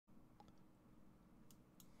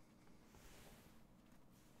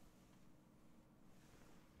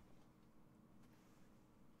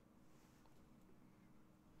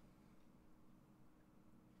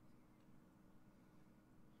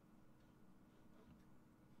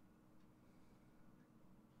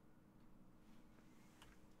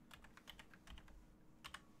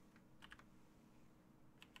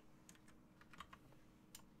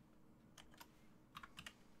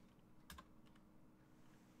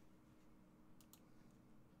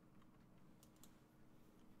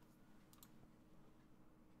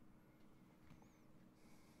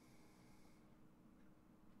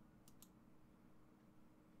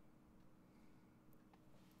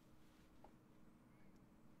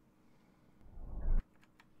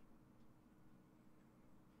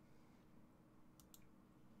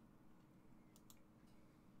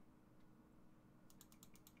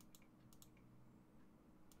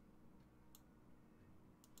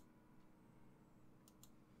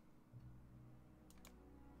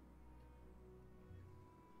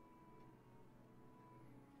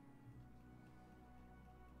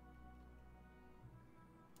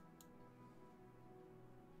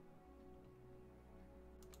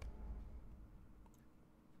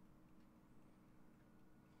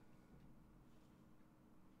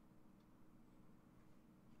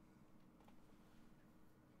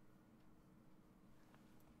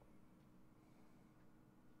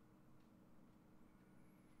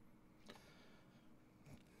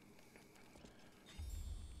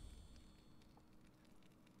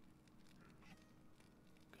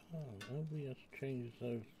Nobody has changed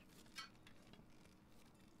those.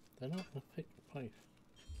 They're not in a fixed place.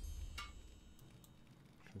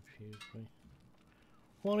 Confused me.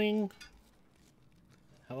 Morning!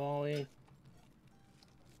 How are we?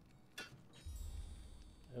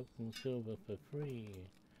 Open silver for free.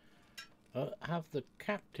 I have the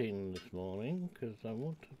captain this morning because I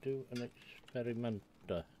want to do an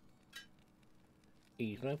experimenter.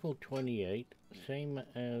 He's level 28, same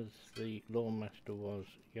as the Lawmaster was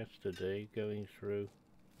yesterday, going through,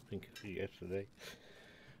 I think it was yesterday,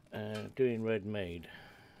 doing Red Maid.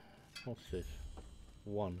 What's this?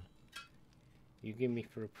 1. You give me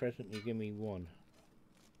for a present, you give me 1.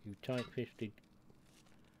 You tight-fisted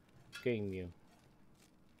game you.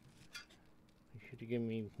 You should have given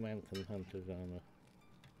me Mountain Hunter's armor.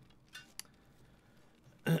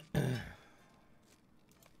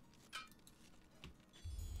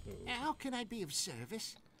 How can I be of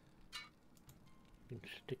service? You can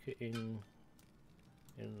stick it in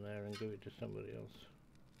there and give it to somebody else.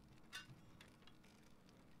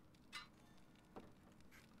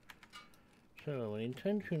 So, my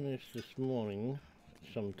intention is this morning,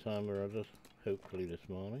 sometime or other, hopefully this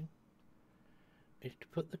morning, is to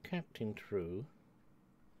put the captain through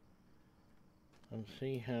and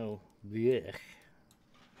see how blech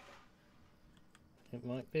it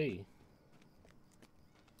might be.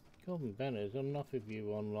 God, Ben, there's enough of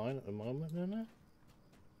you online at the moment, isn't there?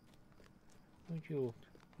 Would you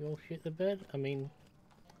all shit the bed? I mean,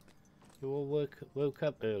 you all woke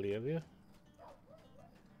up early, have you?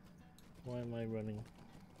 Why am I running?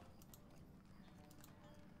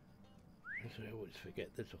 As I always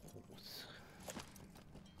forget, there's a horse.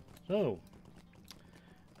 So,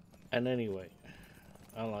 and anyway,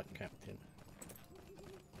 I like captain.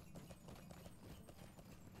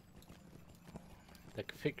 They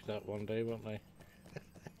could fix that one day, won't they?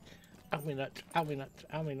 Ow me nuts, ow me nuts,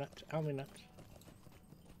 ow me nuts, ow me nuts.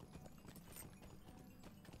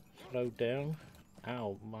 Slow down.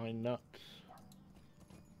 Ow, my nuts.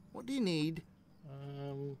 What do you need?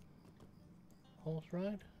 Horse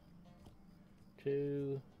ride?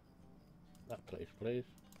 To that place, please.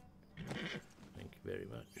 Thank you very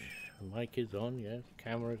much. The mic is on, yes.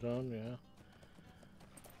 Camera's on, yeah.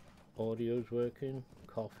 Audio's working.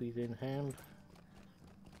 Coffee's in hand.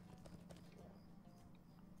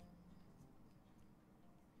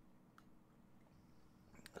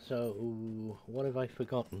 So, what have I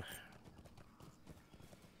forgotten?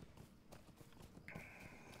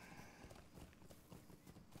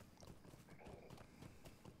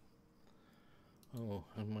 Oh,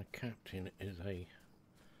 and my captain is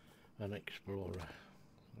an explorer.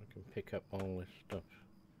 I can pick up all this stuff.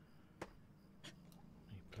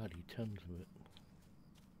 Bloody tons of it.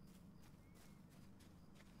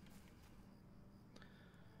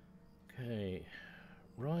 Okay,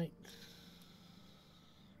 right.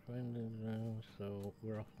 So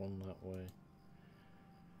we're off on that way.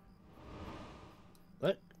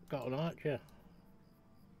 Look, got an archer.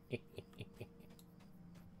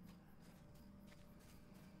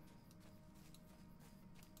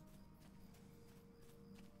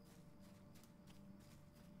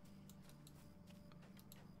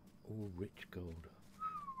 Oh, rich gold.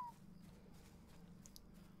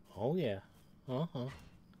 Oh yeah. I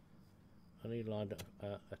need like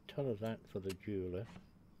a ton of that for the jeweler.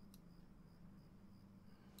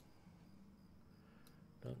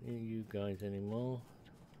 Don't need you guys anymore.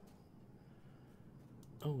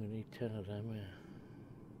 Oh, we need 10 of them, yeah.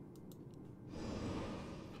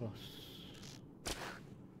 Plus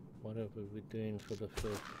whatever we're doing for the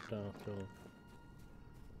first start off.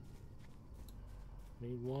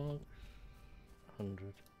 Need wargs?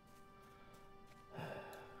 100.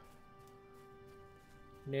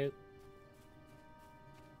 Nope.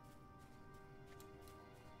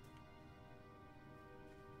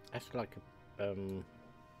 That's like a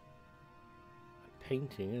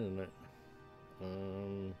painting, isn't it?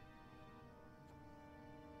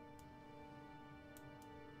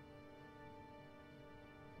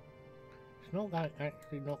 It's not that,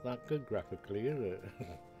 actually not that good graphically, is it?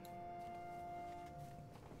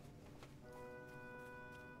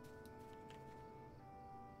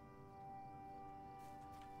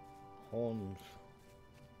 Horns.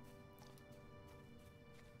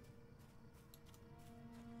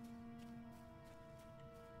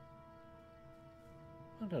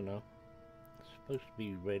 I don't know. It's supposed to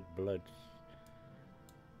be red bloods.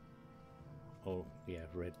 Oh, yeah,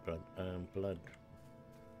 red blood. Blood.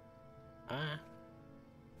 Ah!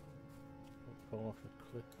 Don't fall off a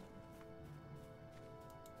cliff.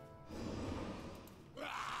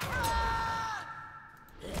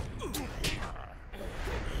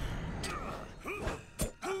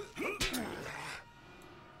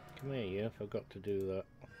 got to do that.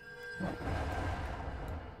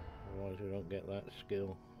 Otherwise we don't get that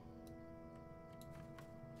skill.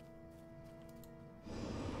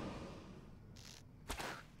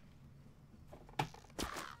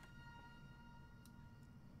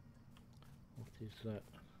 What is that?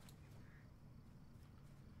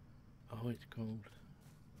 Oh, it's gold.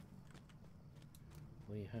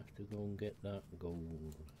 We have to go and get that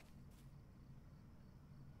gold.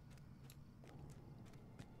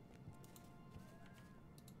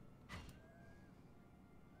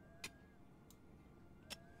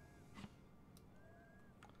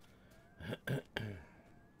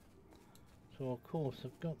 So of course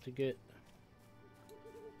I've got to get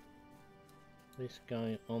this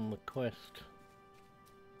guy on the quest.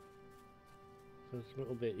 So it's a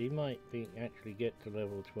little bit, he might be actually get to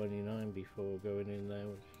level 29 before going in there.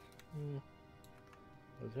 Which,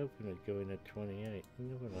 I was hoping it'd go in at 28, you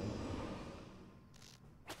never know.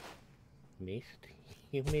 Missed?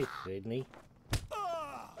 You missed, Sydney.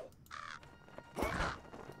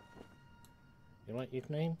 You like his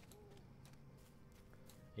name?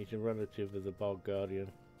 He's a relative of the Bog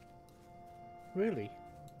Guardian. Really?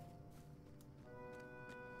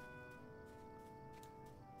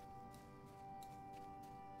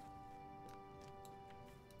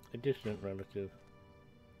 A distant relative.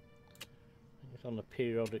 It's on the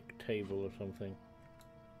periodic table or something.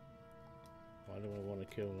 Why do I want to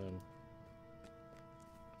kill them?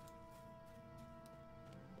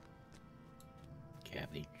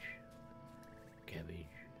 Cabbage. Cabbage.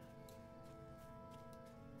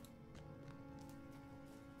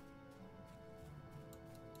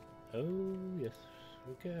 Oh yes,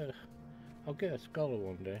 I'll get a scholar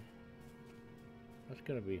one day. That's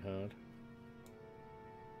gonna be hard.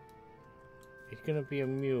 It's gonna be a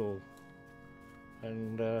mule,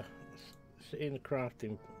 and sit in the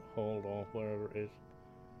crafting hall or wherever it is,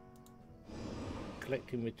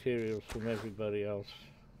 collecting materials from everybody else,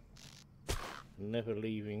 never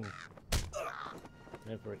leaving,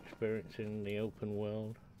 never experiencing the open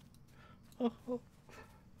world. Oh.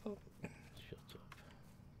 Shut up.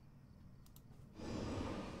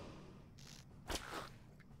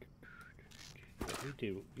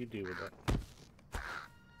 You deal with that.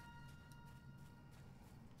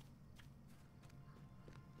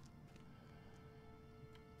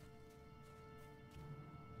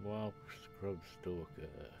 Wild scrub stalker.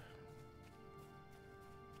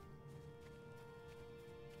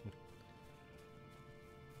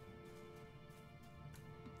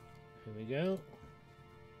 Here we go.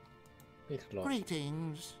 This lot.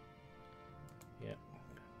 Greetings. Yep.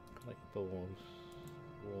 Collect balls.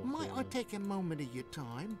 Might I take a moment of your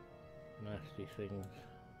time? Nasty things.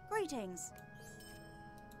 Greetings.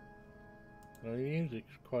 Well, the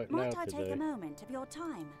music's quite Might loud I today. take a moment of your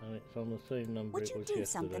time? And it's on the same number Would it you was do yesterday.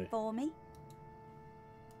 something for me?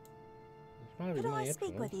 It's might be Could my I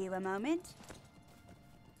speak headphones. with you a moment?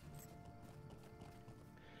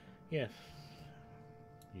 Yes,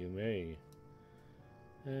 you may.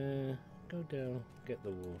 Go down, get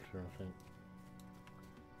the water, I think,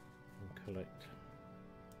 and collect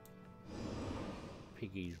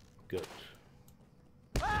Piggy's gut.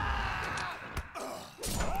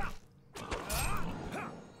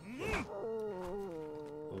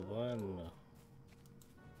 One.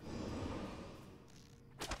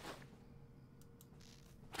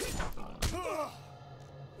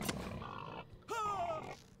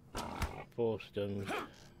 Four stuns.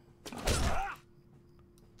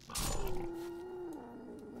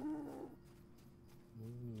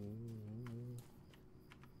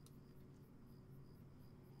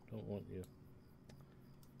 Don't want you.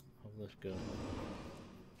 Have this go.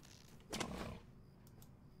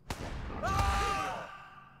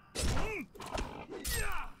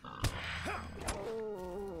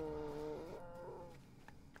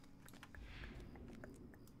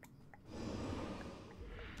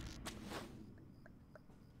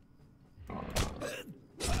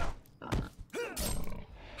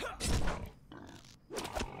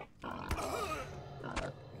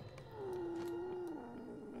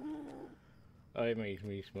 It makes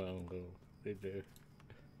me smile though, they do.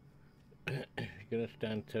 You're gonna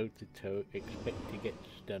stand toe to toe, expect to get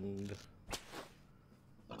stunned.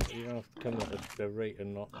 You don't have to come at a rate of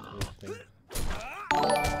knots for this thing.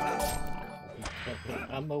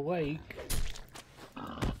 I'm awake!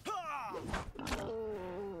 I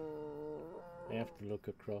have to look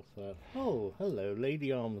across that. Oh, hello,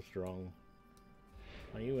 Lady Armstrong.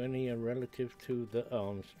 Are you any a relative to the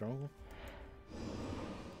Armstrong?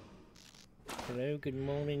 Hello, good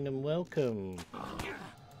morning and welcome. Oh,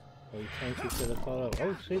 thank you for the follow.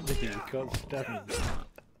 Oh, Sydney, you got stunned.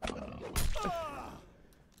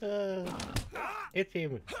 Hit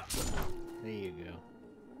him! There you go.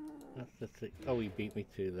 That's the thing. Oh, he beat me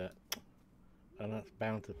to that. And that's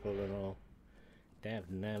bountiful and all. Damn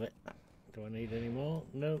nabbit. Do I need any more?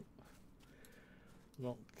 No.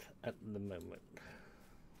 Not at the moment.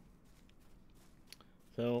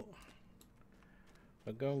 So,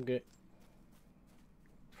 I'll go and get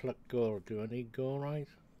flat gore. Do I need gore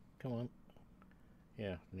rice? Come on.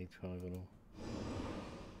 Yeah, I need 5 and all.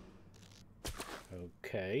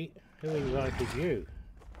 Okay. Who invited you?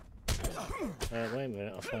 Wait a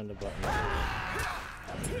minute, I'll find the button.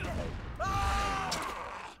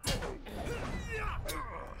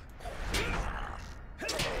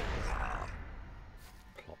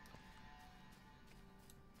 Plop.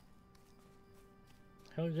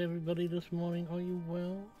 How's everybody this morning? Are you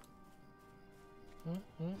well? Huh?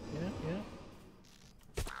 Yeah.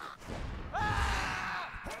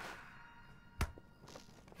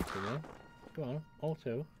 Come on,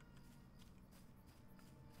 auto.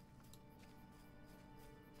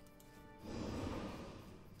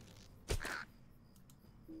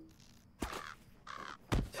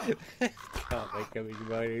 Can't make up his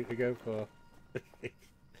mind to go for.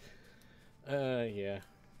 Yeah.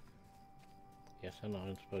 Yes, I know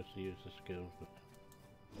I'm supposed to use the skills, but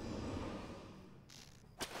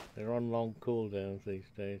they're on long cooldowns these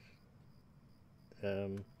days.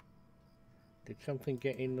 Did something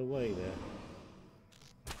get in the way there?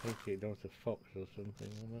 I think it was a fox or something,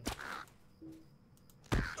 wasn't it?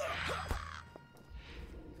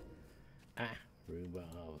 Ah,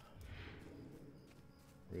 rhubarb.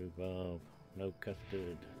 Rhubarb, no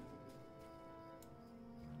custard.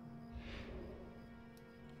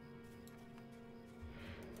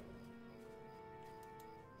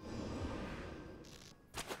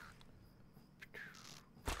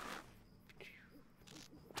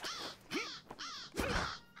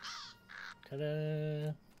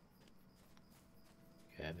 Ta-da!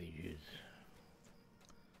 Cabbages.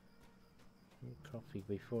 Coffee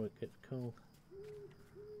before it gets cold.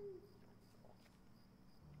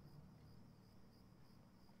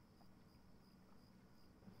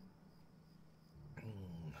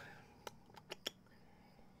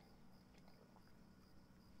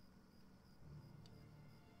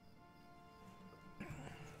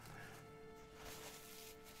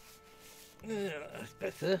 Yeah, that's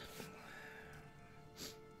better.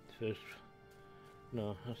 First,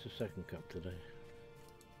 no, that's the second cup today.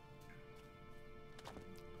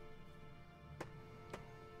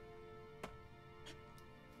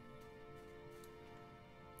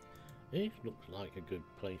 This looks like a good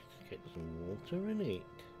place to get some water in it.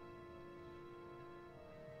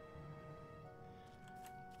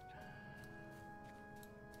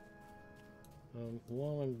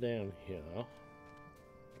 While I'm down here,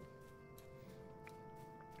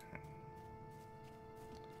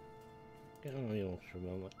 get on the horse for a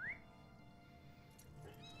moment.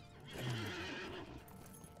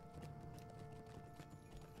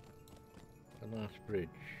 The last bridge.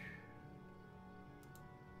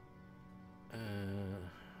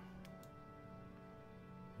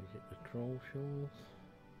 Is it the Troll Shoals?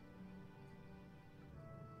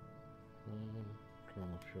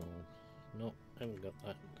 Troll Shoals. No, haven't got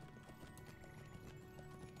that.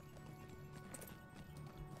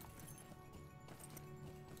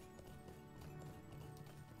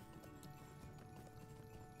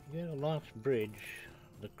 Yeah, the last bridge,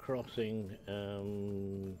 the crossing, a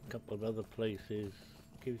couple of other places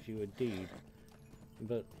gives you a deed,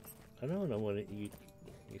 but I don't know when you're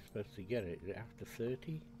supposed to get it. Is it after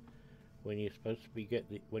 30? When you're supposed to be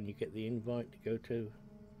when you get the invite to go to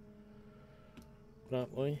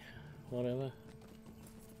that way, whatever.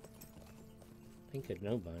 I think I'd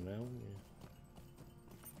know by now, wouldn't you?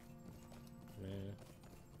 Yeah.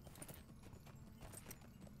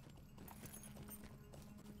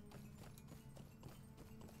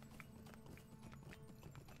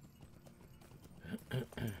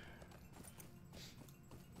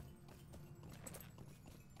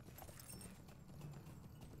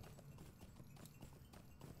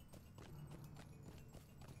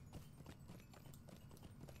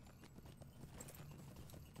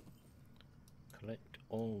 Collect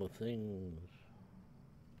all the things.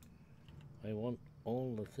 I want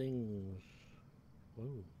all the things.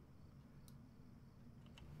 Whoa.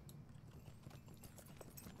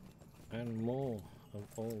 And more of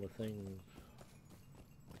all the things.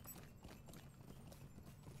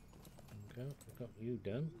 Okay, I've got you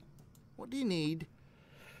done. What do you need?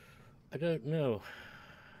 I don't know.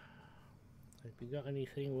 Have you got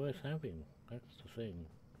anything worth having? That's the thing.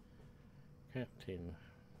 Captain.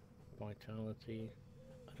 Vitality.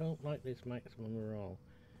 I don't like this maximum morale.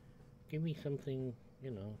 Give me something, you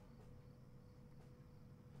know.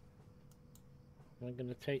 Am I going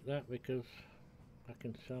to take that because I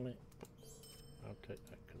can sell it? I'll take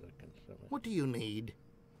that because I can sell it. What do you need?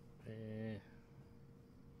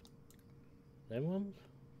 Them ones?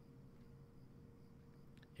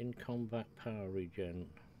 In combat power regen.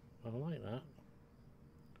 I like that.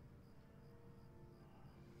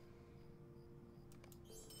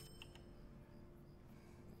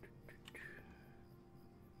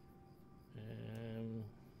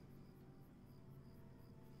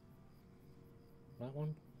 That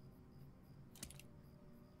one?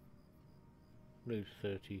 Lose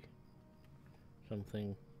 30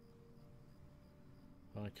 something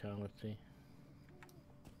vitality.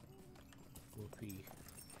 Whoopee.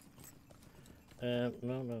 No.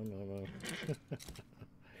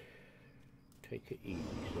 Take it easy,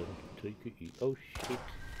 son. Take it easy. Oh shit!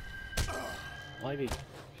 I didn't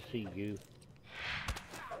see you.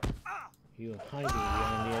 You were hiding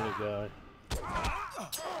behind the other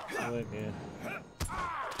guy, weren't you?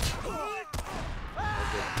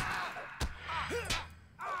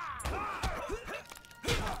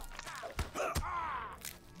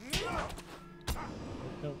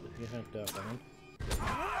 It'd help if you had that one.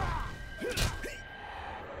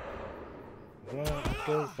 Right,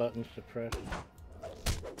 skill button suppressed.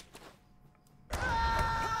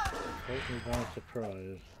 Caught me by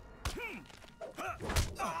surprise.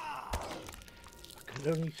 I could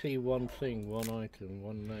only see one thing, one item,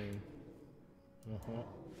 one name.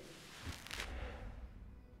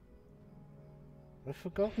 I've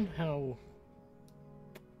forgotten how,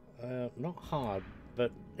 not hard,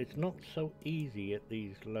 but it's not so easy at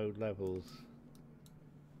these low levels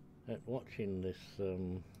at watching this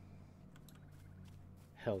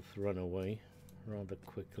health run away rather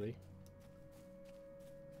quickly.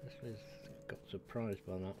 This got surprised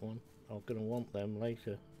by that one. I'm going to want them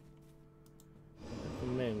later. At the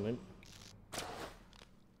moment,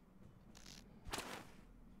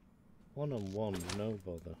 1-on-1, no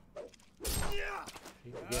bother.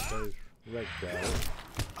 You can get those red guys.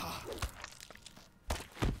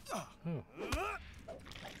 Oh.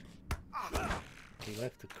 He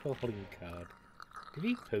left a calling card. Did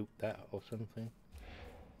he poop that or something?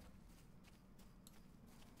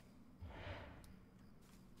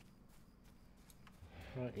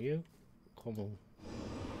 Right, you. Come on.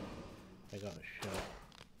 I got a shot.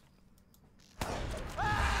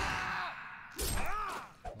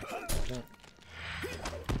 That.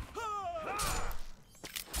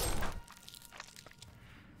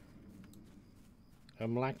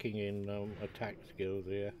 I'm lacking in attack skills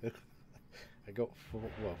here. I got 4,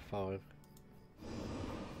 well 5,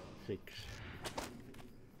 6.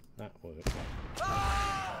 That worked.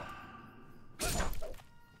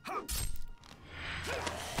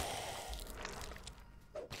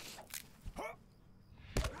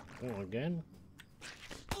 Oh, again?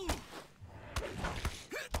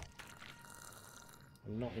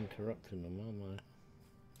 I'm not interrupting them, am I?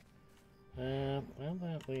 How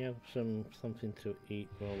about we have something to eat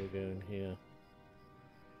while we're going here?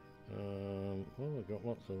 Well, we've got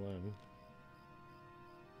lots of them.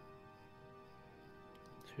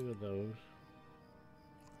 2 of those.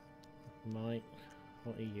 Might.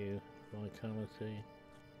 What are you? Vitality.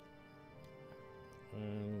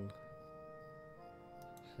 And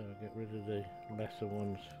so I'll get rid of the lesser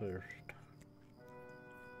ones first.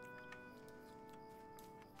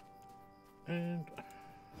 And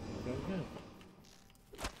go again.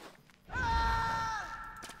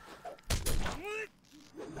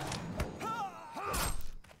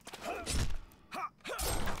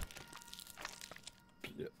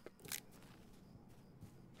 Yep.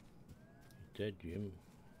 Dead, Jim.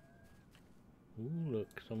 Ooh, look,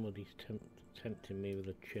 somebody's tempting me with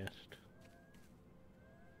a chest.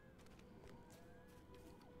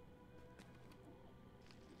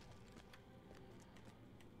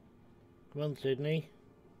 Come on, Sydney.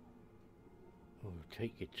 Oh,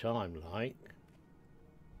 take your time, like.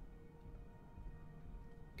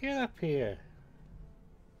 Get up here.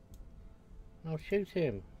 I'll shoot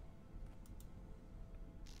him.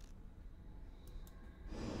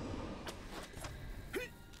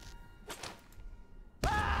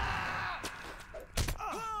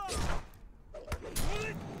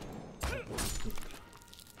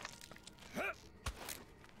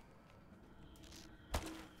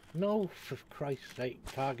 No, for Christ's sake,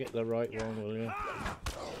 target the right one, will you?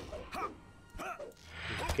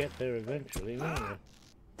 You'll get there eventually, won't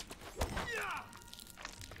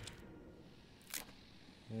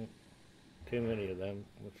you? Too many of them.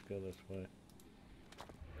 Let's go this way.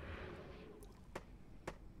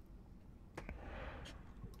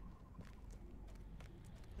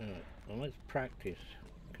 Alright, well let's practice,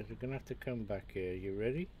 because we're going to have to come back here. You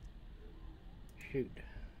ready? shoot.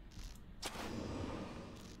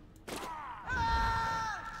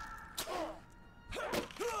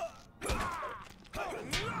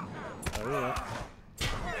 Hurry up.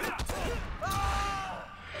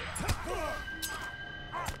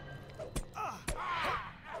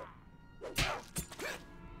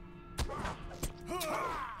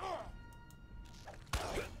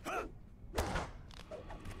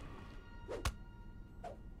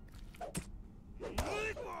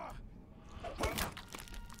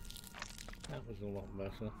 That was a lot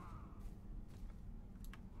better.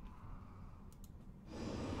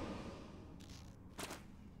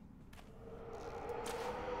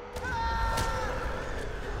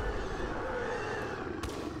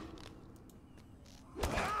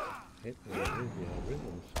 Hit the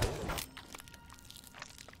rhythm still.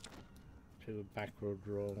 To a backward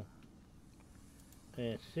roll.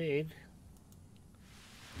 Sid.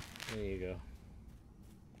 There you go.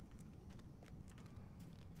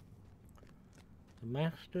 The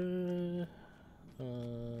master.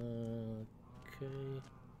 Okay.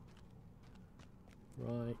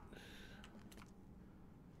 Right.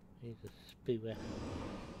 He's a spewer.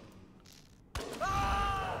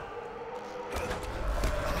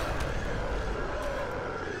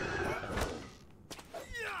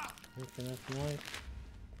 Looking up nice.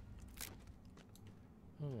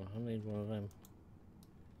 Oh, I need one of them.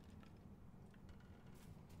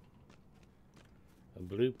 A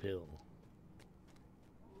blue pill.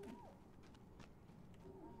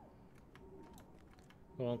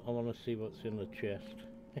 Well, I want to see what's in the chest.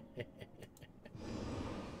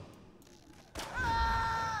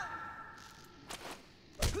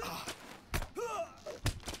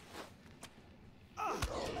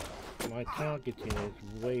 My targeting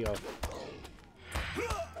is way off.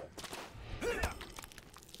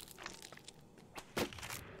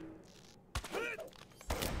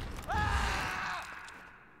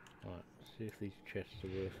 Right, let's see if these chests are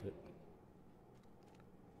worth it.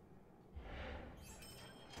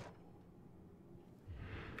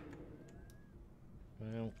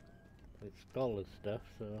 Well, it's scholar stuff,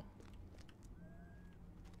 so...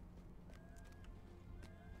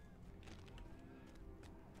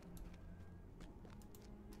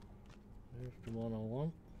 There's the one I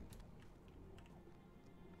want.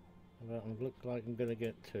 Well, it looks like I'm gonna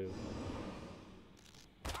get two.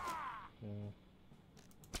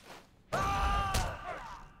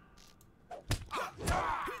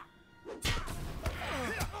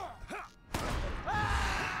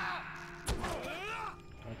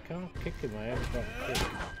 I can't kick him, I haven't got a kick.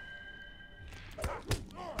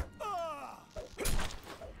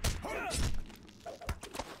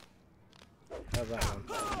 How's that one?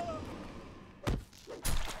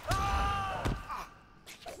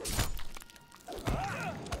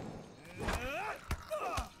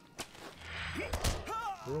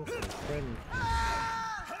 Broken friend.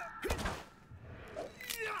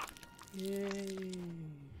 Yay!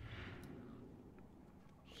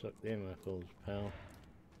 Suck them apples, pal.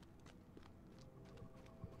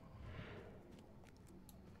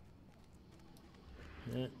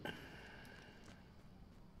 Yeah. I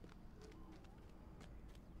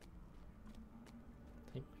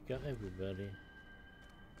think we got everybody.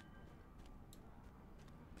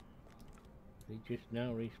 He just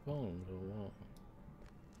now respawns or what?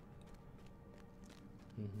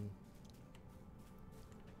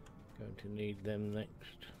 Going to need them next.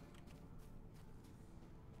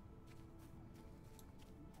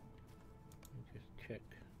 Let me just check.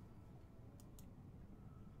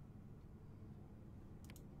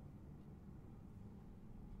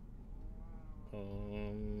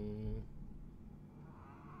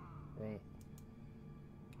 Right.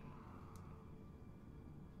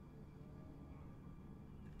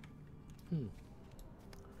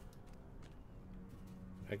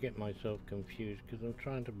 I get myself confused because I'm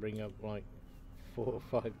trying to bring up like 4 or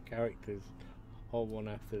 5 characters, all one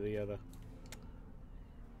after the other.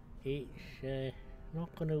 It's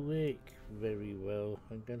not going to work very well.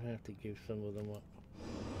 I'm going to have to give some of them up.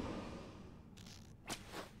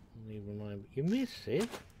 Leave remind you miss it.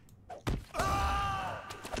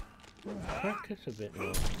 Practice a bit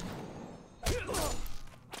more.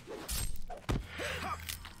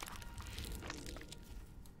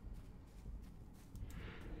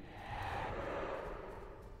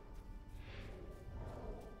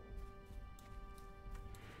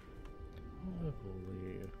 What level were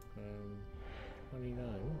you? 29, is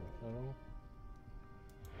that all?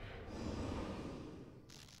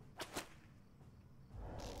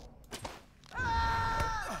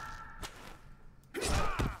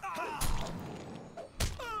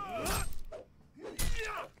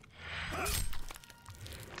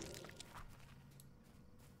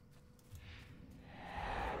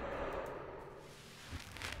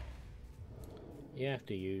 You have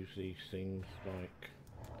to use these things like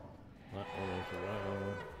that one as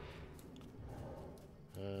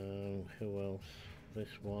well. Who else?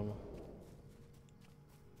 This one.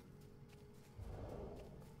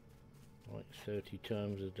 Like 30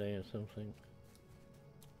 times a day or something.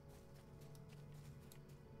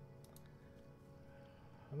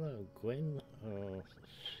 Hello, Gwen, or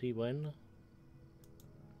Siwen.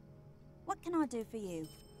 What can I do for you?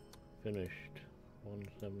 Finished.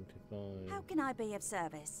 175. How can I be of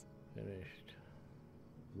service? Finished.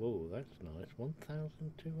 Whoa, that's nice.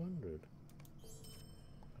 1,200.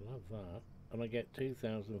 I love that. And I get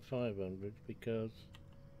 2,500 because...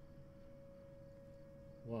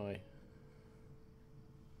 Why?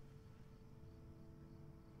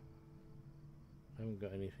 I haven't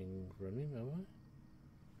got anything running, have I?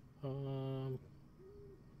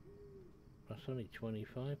 That's only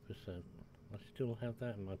 25%. I still have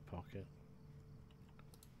that in my pocket.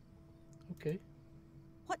 Okay.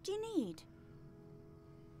 What do you need?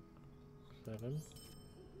 7.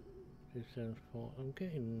 274. I'm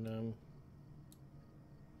getting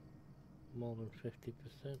more than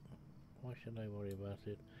 50%. Why should I worry about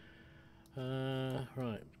it?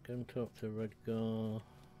 Right, go and talk to Redgar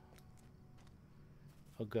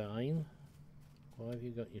again. Why have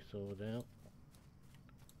you got your sword out?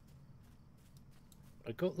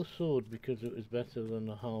 I got the sword because it was better than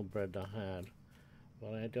the halberd I had,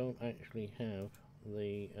 but I don't actually have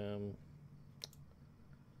the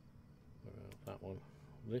that one,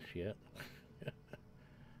 this yet.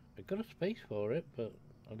 I got a space for it, but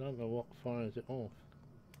I don't know what fires it off.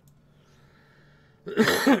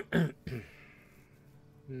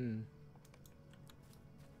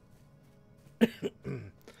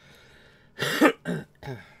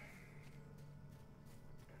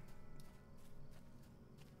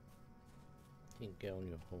 You can get on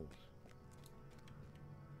your horse.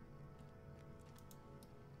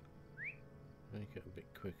 Make it a bit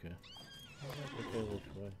quicker. I'll have to go this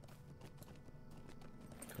way.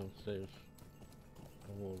 Because there's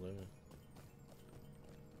a wall there.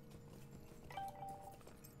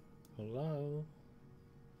 Hello?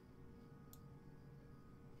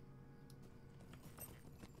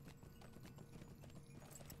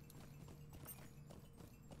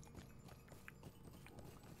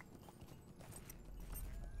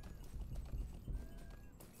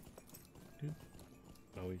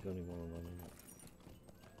 Oh, he's only one running it.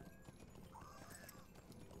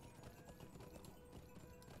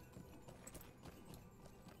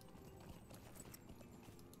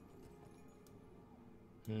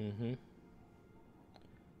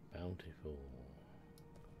 Bountiful.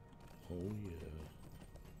 Oh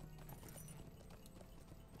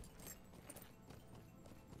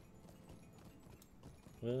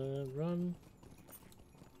yeah. Run.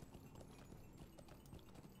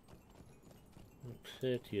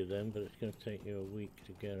 30 of them, but it's going to take you a week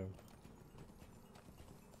to get them.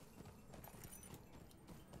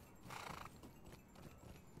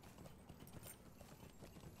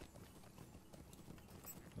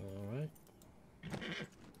 Alright.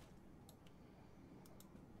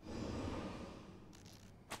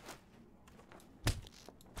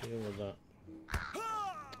 Deal with that.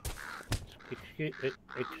 Excuse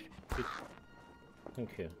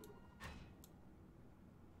thank you.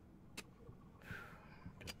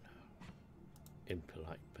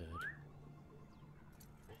 Impolite bird.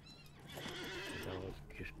 I was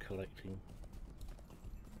just collecting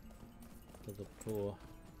for the poor.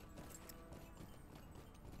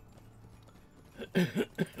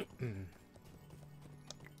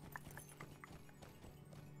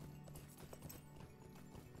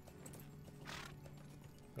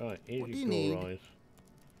 Right, here's your door eyes.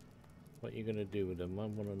 What are you gonna do with them? I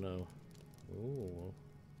want to know. Ooh.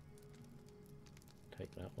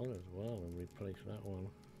 Take that one as well and replace that one.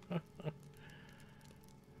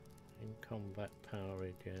 In combat power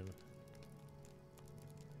again.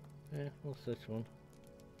 Yeah, what's this one?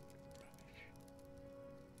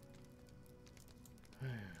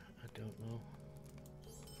 I don't know.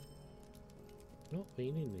 Not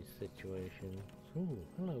been in this situation. Ooh,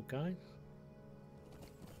 hello guys.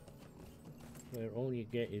 Where all you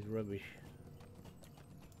get is rubbish.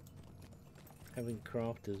 Having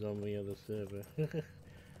crafters on the other server.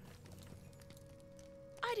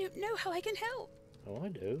 I don't know how I can help. Oh, I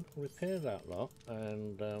do. Repair that lot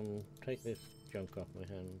and take this junk off my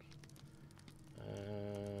hands.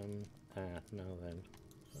 Now then.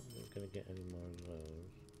 I'm not going to get any more of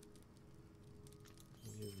those.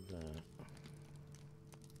 Use that.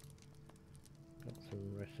 Got some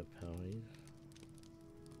recipes.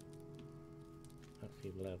 That's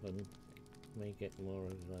 11. May get more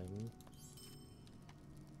of them.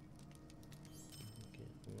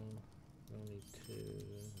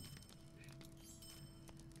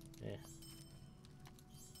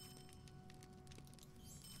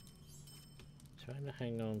 Trying to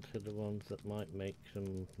hang on to the ones that might make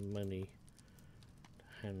some money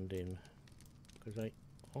to hand in, because I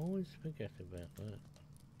always forget about that.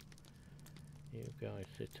 You guys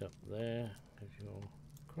sit up there as your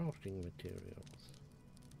crafting materials,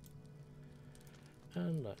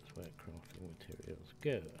 and that's where crafting materials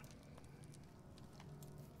go.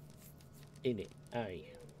 In it,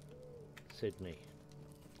 Sydney.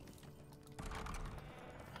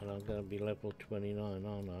 And I'm going to be level 29,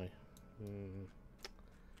 aren't I?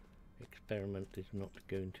 Experiment is not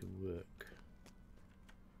going to work.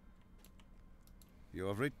 You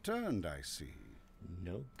have returned, I see.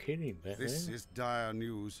 No kidding, Batman. This is dire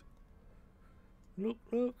news. Look,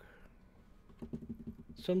 look.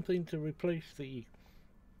 Something to replace the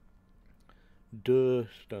Dur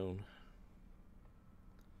stone.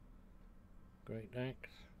 Great axe.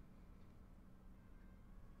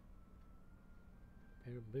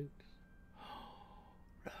 Pair of boots.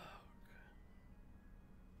 Look.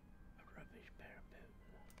 A rubbish pair of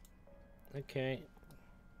boots. Okay.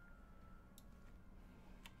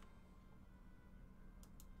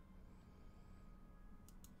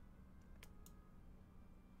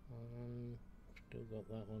 Still got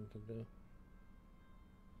that one to do.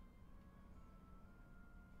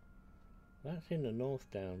 That's in the North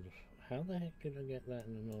Downs. How the heck did I get that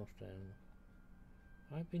in the North Downs?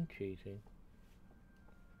 I've been cheating.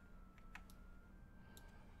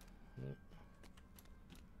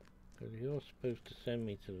 Because you're supposed to send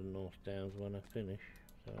me to the North Downs when I finish,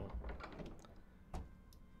 so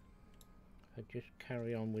I just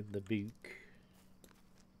carry on with the book.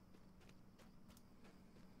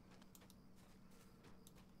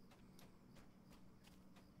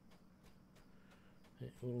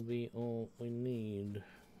 It will be all we need.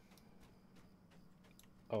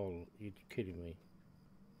 Oh, you're kidding me.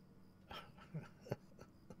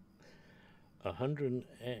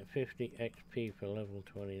 150 XP for level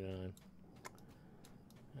 29.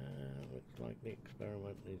 Looks like the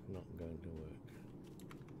experiment is not going to work.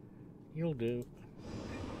 You'll do.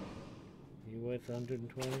 You worth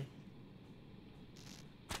 120?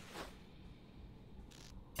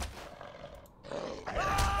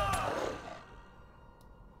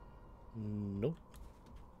 Nope.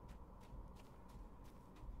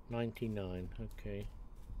 99, okay.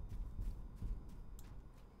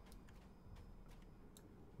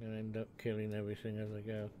 Gonna end up killing everything as I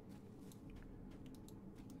go.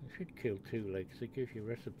 I should kill 2 legs, it gives you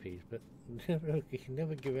recipes, but you can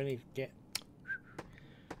never give any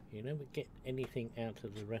you never get anything out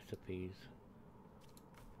of the recipes.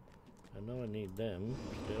 I know I need them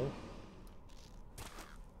still.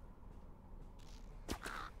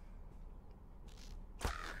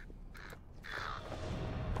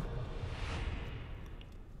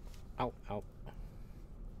 Ow, ow.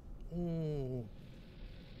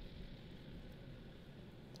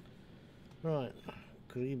 Right,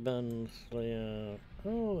 Griban Slayer.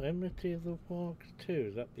 Oh, Enmity of the Walks too.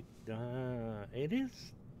 Is that the... Ah, it is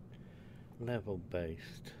level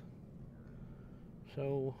based.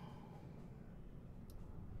 So...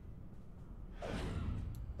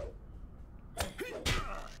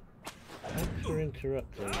 Thanks for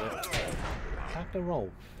interrupting, but attack a Rolf.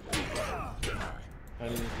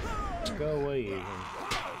 And go away even.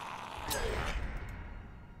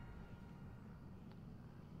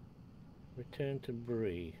 Return to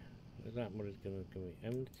Bree. Is that what it's going to be?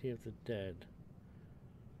 Enmity of the Dead.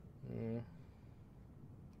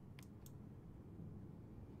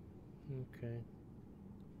 Okay.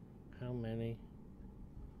 How many?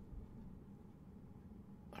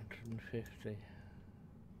 150.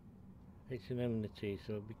 It's an enmity,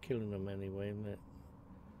 so I'll be killing them anyway, isn't it?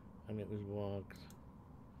 And it was wargs.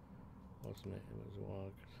 Wasn't it? It was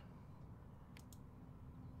wargs.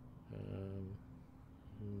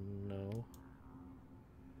 No.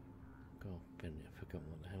 God, Benny, I forgot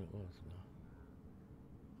what the hell it was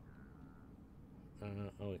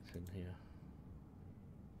now. Oh, it's in here.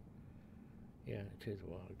 Yeah, it is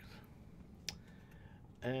wargs.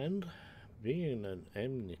 And being an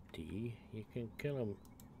enmity, you can kill them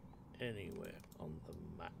anywhere on the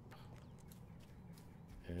map.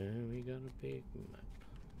 And we got a big map.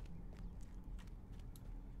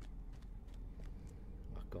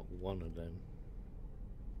 I've got one of them.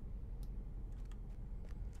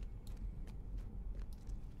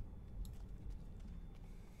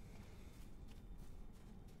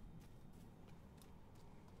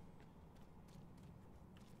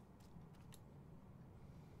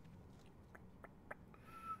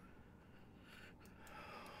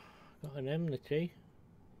 Got an enmity.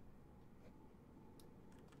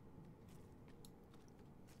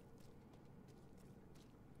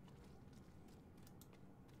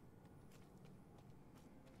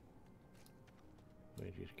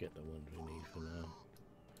 I just get the ones we need for now.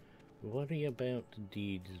 Worry about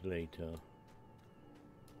deeds later.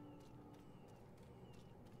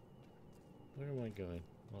 Where am I going?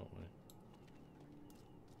 That way.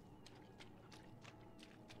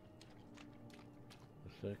 A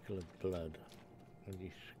circle of blood. And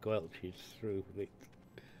he squelches through it.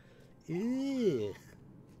 Ew.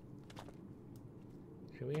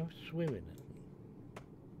 Shall we have a swim in it?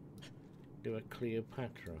 Do a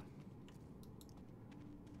Cleopatra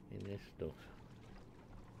in this stuff.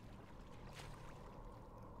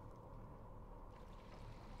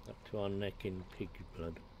 Up to our neck in pig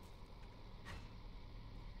blood.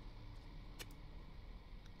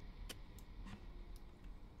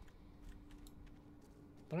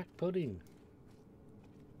 Black pudding.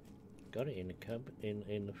 Got it in the cupboard,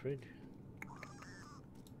 in the fridge.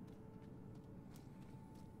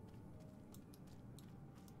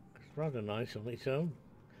 It's rather nice on its own.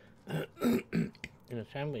 In a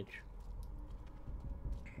sandwich.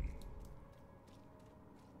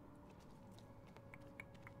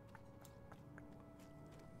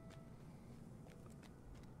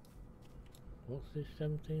 What's this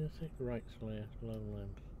 17 or 6? Right Slayer,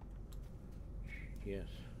 Lowlands. Yes,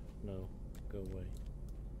 no, go away.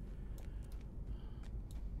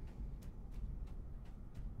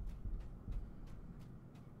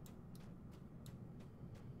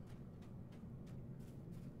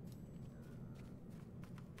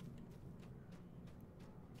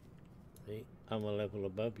 See, I'm a level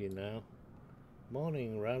above you now.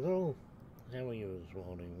 Morning, Razzle. How are you this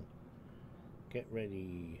morning? Get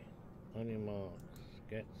ready. On your marks.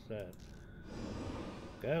 Get set.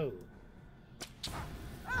 Go.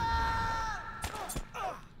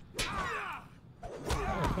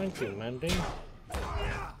 Oh, thank you, Mandy.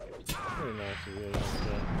 Very nice of you.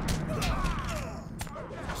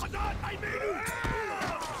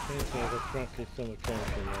 I think I've attracted some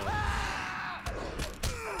attention now.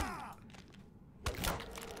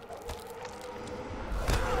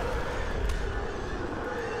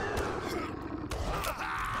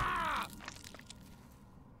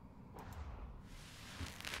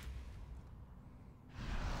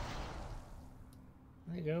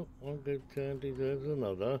 There you go, one good turn deserves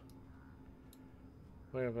another.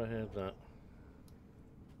 Where have I heard that?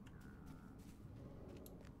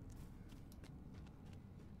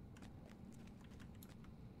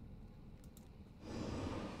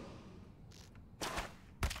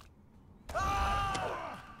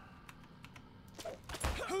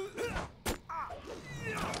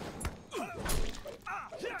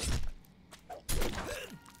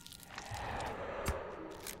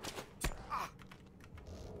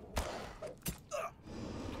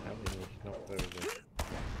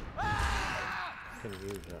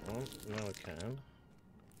 Now I can.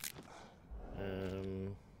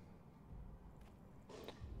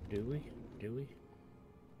 Do we? Do we?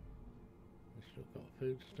 We still got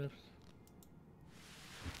foodstuffs.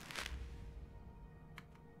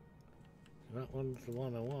 So that one's the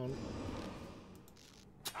one I want.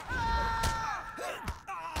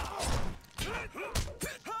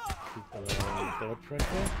 Keep an eye on the blood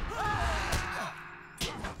pressure.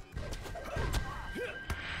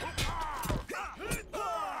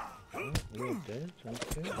 You're dead, thank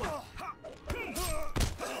you.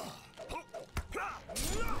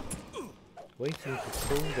 Waiting for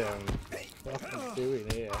cool down. What am I doing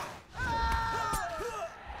here?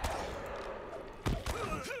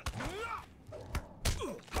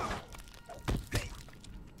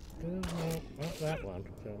 No, not that one,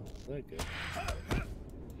 so they're good.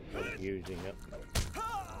 I'm using up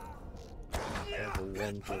level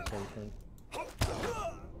 1 or something.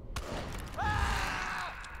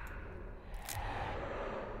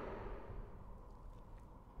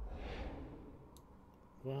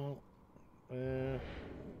 Well, I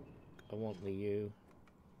want the U.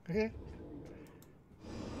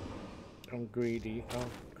 I'm greedy,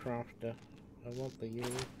 I'm crafter. I want the U.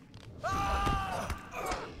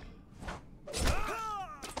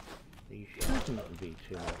 These shouldn't be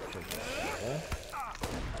too much of that.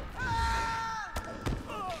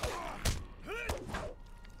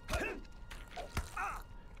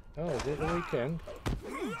 Oh, is it the weekend?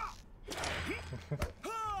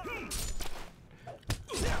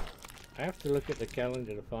 I have to look at the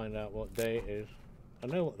calendar to find out what day it is. I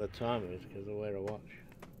know what the time is because I wear a watch.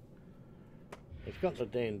 It's got the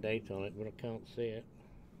day and date on it, but I can't see it.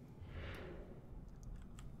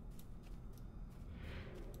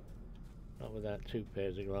 Not without 2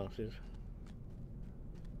 pairs of glasses.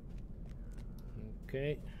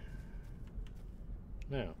 Okay.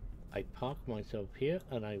 Now, I park myself here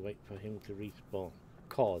and I wait for him to respawn.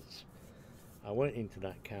 Cause I went into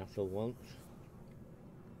that castle once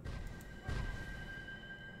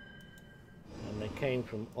came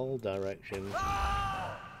from all directions.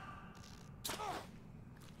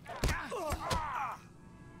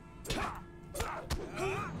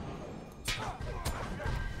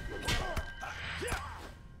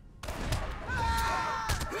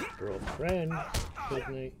 Draw friend.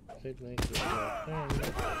 Sydney, draw friend.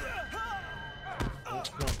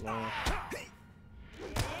 That's not nice.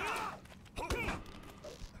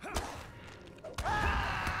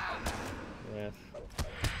 Yes.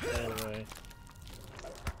 Anyway.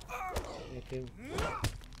 Hit him.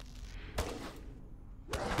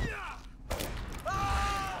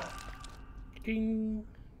 Ding!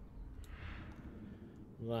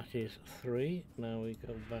 That is 3. Now we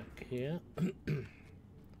go back here and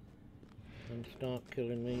start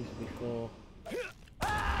killing these before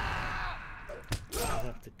I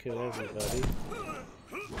have to kill everybody.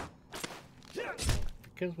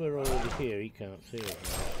 Because we're already here, he can't see us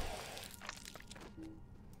now.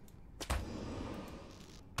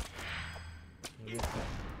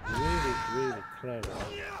 Really clever.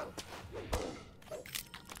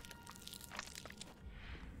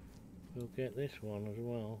 We'll get this one as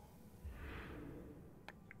well.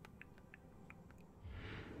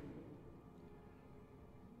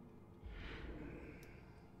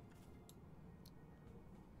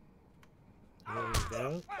 There we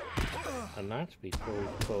go. And that's before he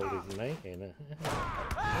called his mate in. Oh, you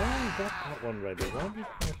got that one ready. Why did you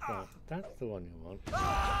press that? That's the one you want.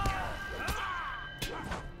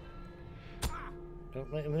 Don't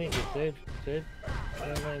let him hit you, Sid. Sid,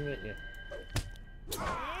 don't let him hit you.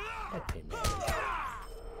 Let him hit you.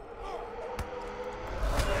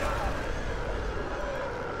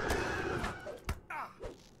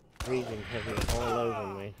 Breathing heavy all over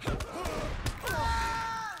me.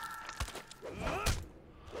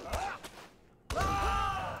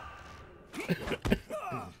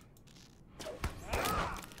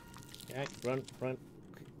 Yeah, run, quick,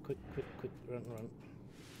 run.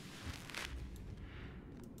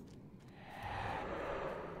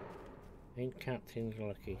 Ain't captain's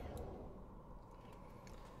lucky.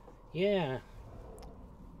 Yeah,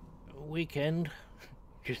 weekend,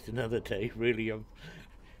 just another day really.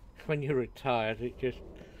 When you're retired, it just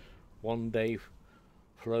one day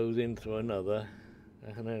flows into another,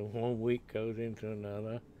 and then 1 week goes into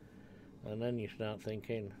another, and then you start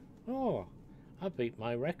thinking, oh, I beat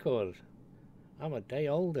my record. I'm a day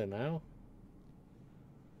older now.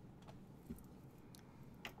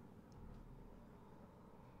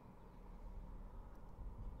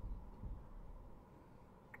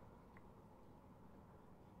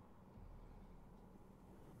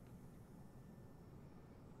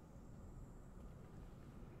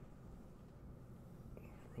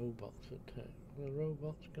 Robots attack. The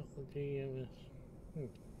robots got the DMS.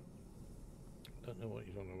 Don't know what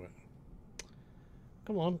he's on about.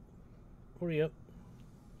 Come on, hurry up.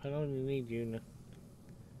 I only need you now.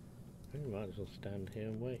 You might as well stand here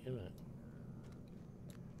and wait, innit?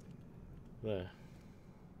 There.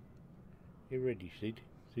 You ready, Sid?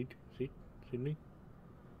 Sydney?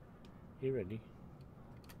 You ready?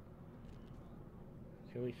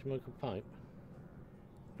 Shall we smoke a pipe?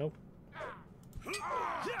 Nope.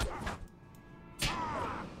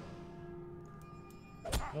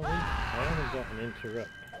 Oh, I haven't got an interrupt.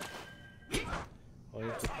 Oh, you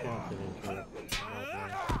have to shout an interrupt.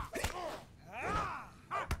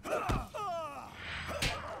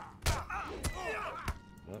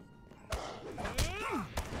 Oh.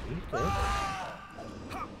 He's dead.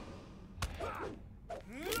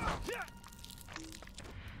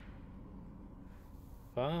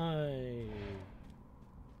 Five.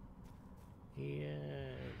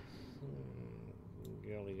 Yes.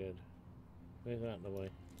 Jolly good. Move that the way.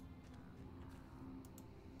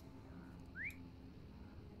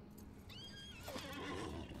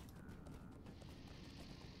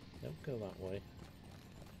 Don't go that way.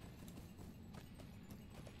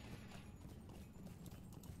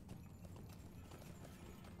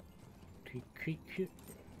 Shoot.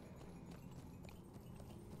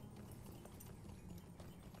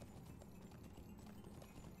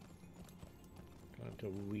 Trying to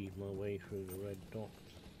weave my way through the red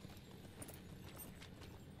dots.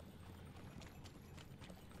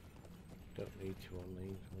 Don't need to on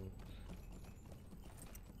these ones.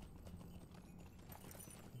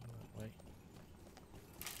 That way.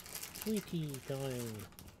 Sweetie time!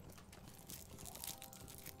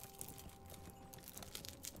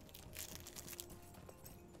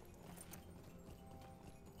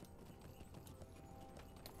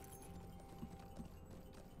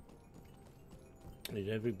 Is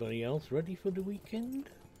everybody else ready for the weekend?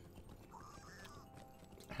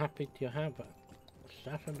 Happy to have a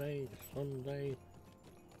Saturday, Sunday,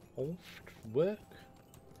 work?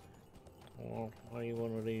 Or are you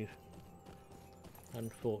one of these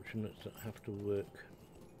unfortunates that have to work?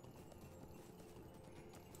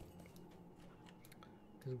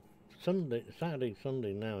 Saturday,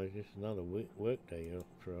 Sunday now is just another work day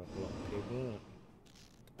for a lot of people, isn't it?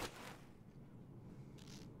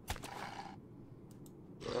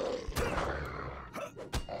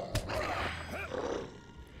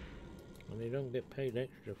 And they don't get paid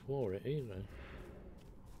extra for it either.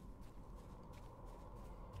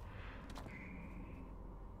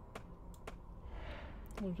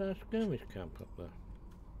 What's that skirmish camp up there?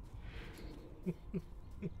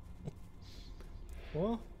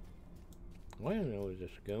 What? I didn't know there was a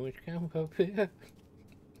skirmish camp up here.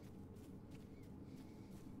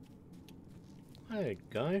 Hey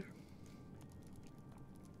guys.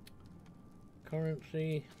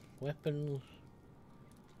 Currency, weapons,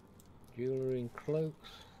 jewellery and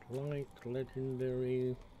cloaks, light,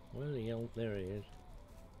 legendary. Where the hell? There he is.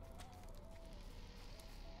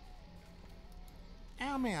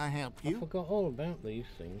 How may I help you? I forgot all about these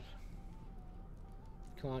things.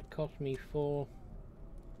 It cost me 4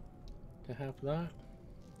 to have that,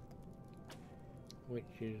 which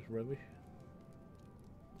is rubbish.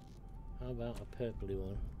 How about a purpley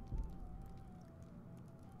one?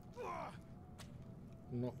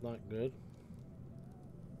 Not that good.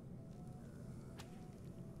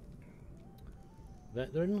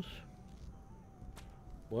 Veterans?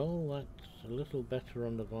 Well, that's a little better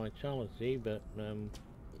on the vitality, but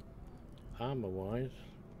armor wise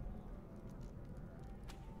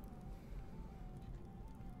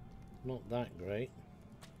not that great.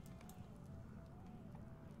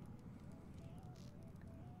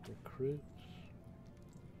 Recruits,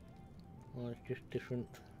 well, it's just different.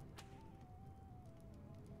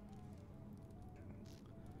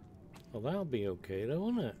 Well, that'll be okay though,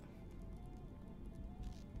 won't it?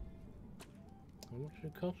 How much did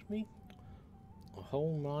it cost me? A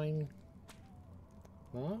whole 9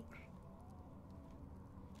 marks?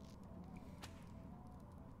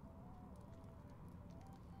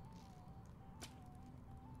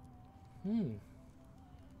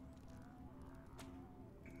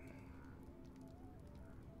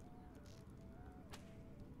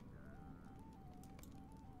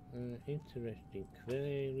 Interesting,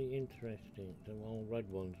 very interesting. They're all red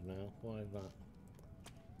ones now. Why is that?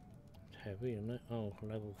 It's heavy, isn't it? Oh,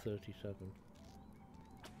 level 37.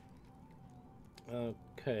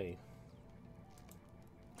 Okay.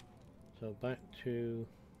 So back to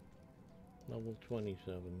level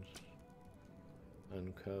 27s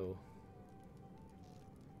and co.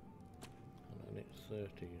 And then it's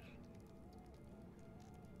 30s.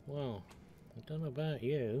 Well, I don't know about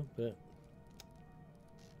you, but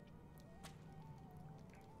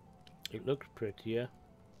it looks prettier.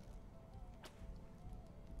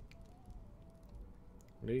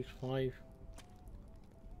 Lose 5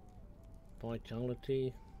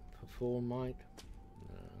 vitality for 4 might.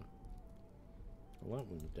 No. Well, that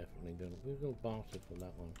one's definitely gonna. We'll go barter for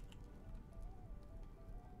that one.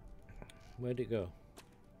 Where'd it go?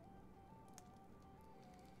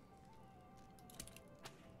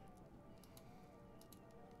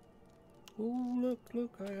 Oh,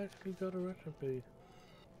 look, I actually got a recipe.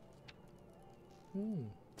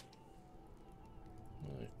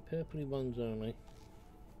 Right, purpley ones only.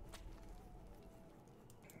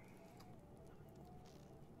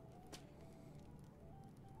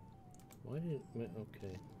 Why didn't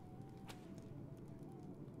okay.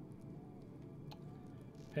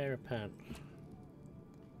 Pair of pants.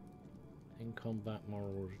 In combat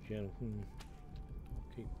morals, Joe.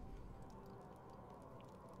 I'll keep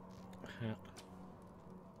hat.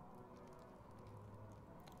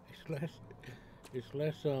 It's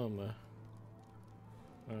less armor.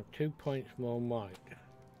 2 points more might.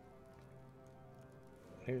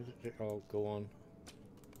 Here's it all go on.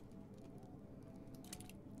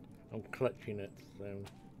 I'm clutching it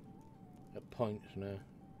at points now.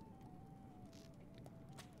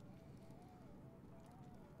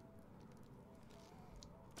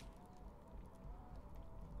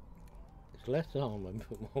 It's less armor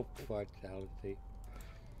but more vitality.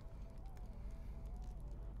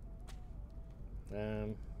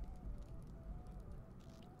 I'm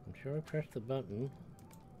sure I pressed the button.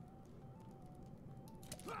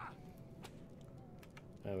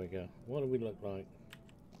 There we go. What do we look like?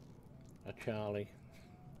 A Charlie.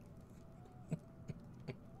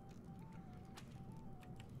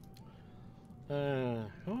 Oh,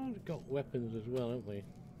 we've got weapons as well, haven't we?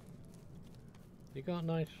 You got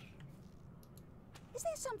nice... Is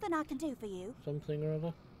there something I can do for you? something or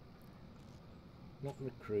other? Not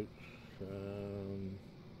recruits.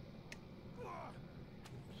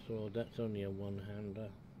 sword, that's only a one-hander.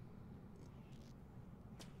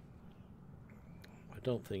 I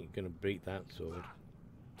don't think you're going to beat that sword.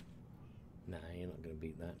 Nah, you're not going to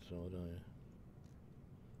beat that sword, are you?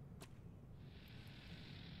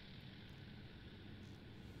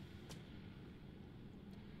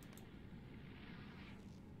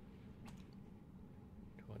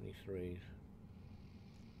 Threes.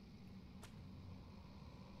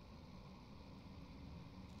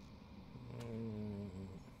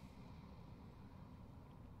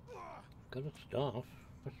 Got a staff.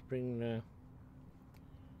 Let's bring.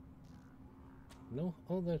 No,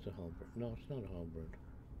 oh, there's a halberd. No, it's not a halberd.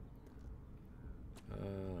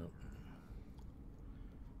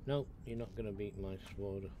 No, you're not gonna beat my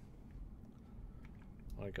sword.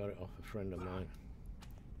 I got it off a friend of mine.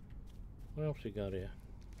 What else you got here?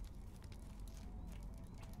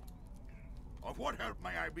 Of what help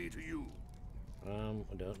may I be to you? I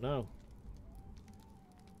don't know.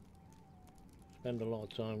 Spend a lot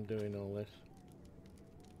of time doing all this.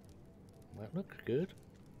 That looks good.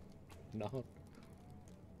 Not.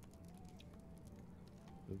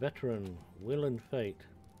 Veteran, will and fate.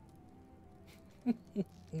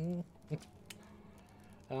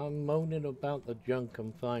 I'm moaning about the junk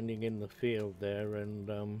I'm finding in the field there, and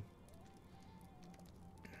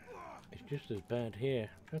it's just as bad here.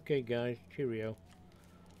 Okay guys, cheerio.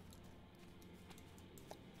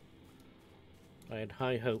 I had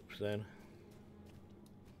high hopes then.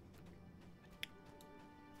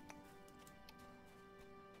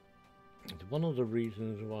 One of the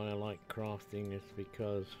reasons why I like crafting is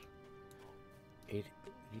because you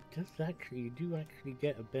do actually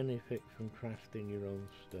get a benefit from crafting your own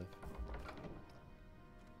stuff.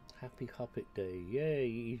 Happy Hoppet Day.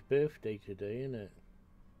 Yay, his birthday today, isn't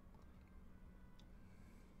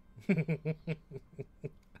it?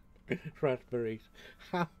 Raspberries.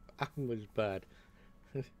 That was bad.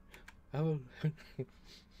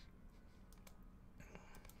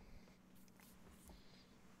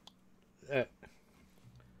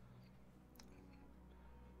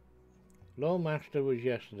 Lawmaster was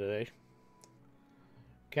yesterday.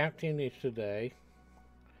 Captain is today.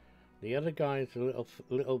 The other guy's a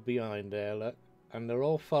little behind there, look, and they're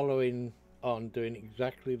all following on, doing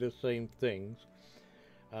exactly the same things,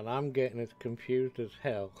 and I'm getting as confused as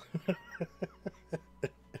hell.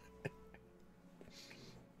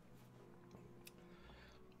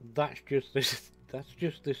 That's just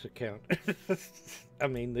this account. I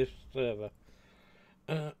mean this server.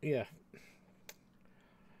 Yeah.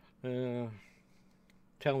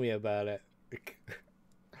 Tell me about it.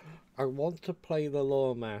 I want to play the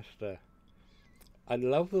Lawmaster. I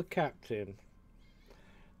love the Captain.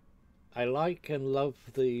 I like and love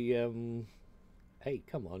the hey,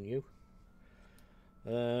 come on you.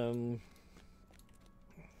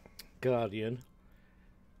 Guardian.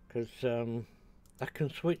 Because I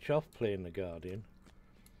can switch off playing the Guardian.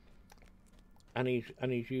 And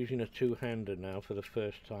he's using a two-hander now for the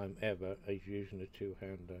first time ever. He's using a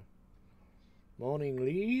two-hander. Morning,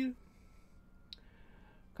 Lee.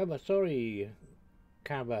 Come on, sorry,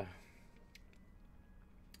 Cabba.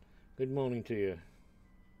 Good morning to you.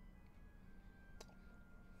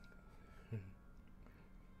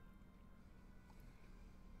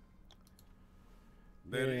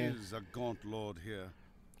 There is a gaunt lord here.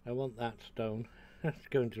 I want that stone. That's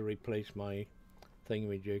going to replace my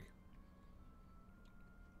thingamajig.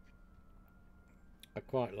 I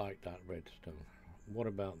quite like that redstone. What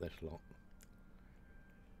about this lot?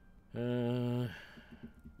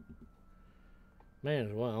 May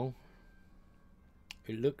as well.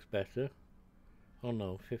 It looks better. Oh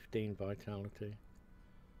no, 15 vitality.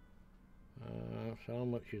 So how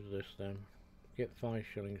much is this then? Get 5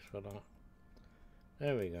 shillings for that.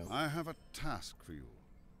 There we go. I have a task for you.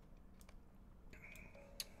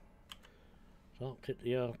 Stopped at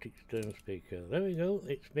the Arctic Stern Speaker. There we go.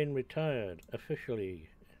 It's been retired officially,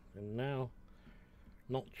 and now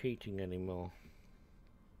not cheating anymore.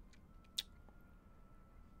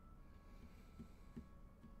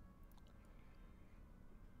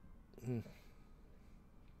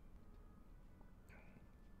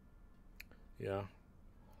 Yeah.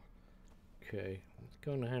 Okay. Let's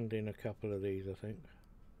go and hand in a couple of these, I think.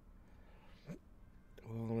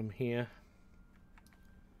 While I'm here.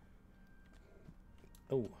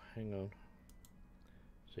 Oh, hang on.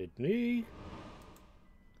 Sydney.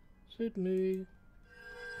 Sydney.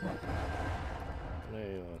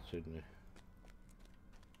 There you are, Sydney.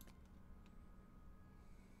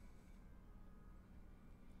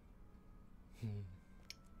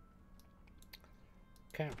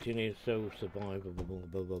 Captain is so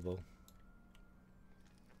survivable,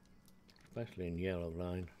 especially in Yellow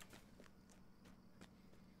Line.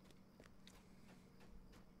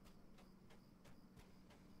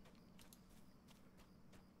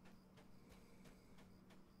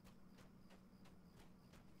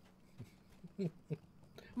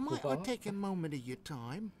 Might I take a moment of your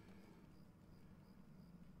time?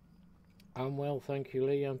 I'm well, thank you,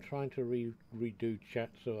 Lee. I'm trying to redo chat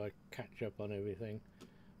so I catch up on everything.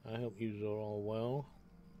 I hope you are all well.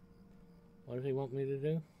 What does he want me to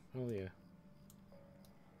do? Oh yeah.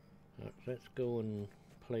 Right, let's go and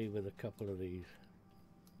play with a couple of these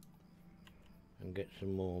and get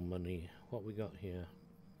some more money. What we got here?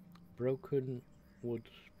 Broken wood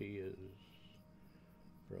spears.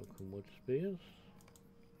 Broken wood spears.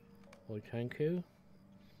 Oh, thank you.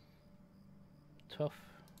 Tough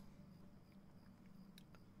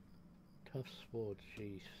sword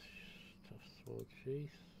sheath. Tough sword sheath.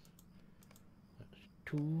 That's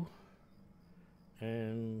 2.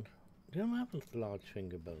 And they don't have large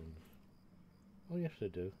finger bones. Oh yes they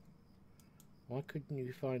do. Why couldn't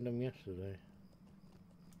you find them yesterday?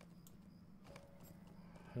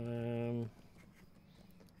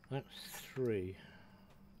 That's 3.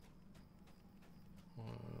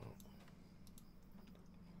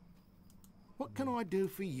 What can I do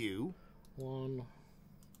for you? 1.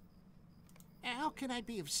 How can I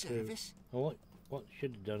be of service? Oh, what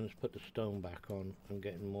should have done is put the stone back on and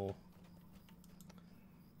get more.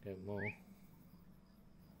 Get more.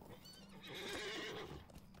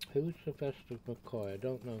 Who's the best of McCoy? I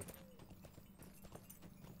don't know.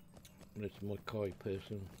 This McCoy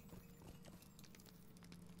person.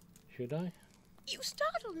 Should I? You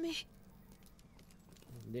startled me.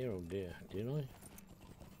 Dear oh dear, did I?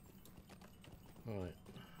 Right.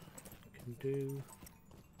 Can do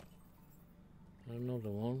another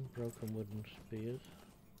one. Broken wooden spears.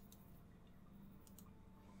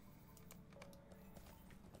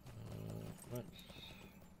 That's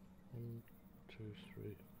 1, 2,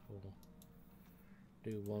 3, 4.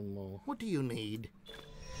 Do one more. What do you need?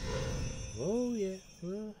 Oh yeah,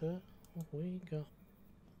 what we got?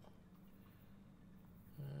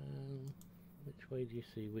 Which way do you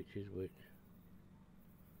see which is which?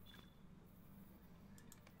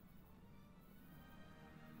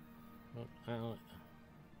 Out.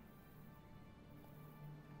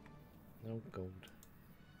 No gold.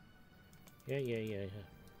 Yeah.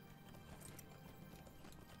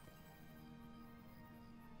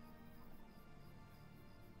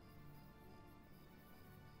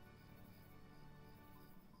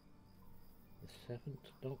 The 7th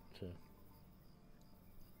Doctor.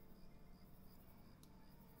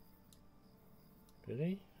 Did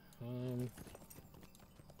he?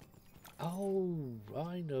 Oh,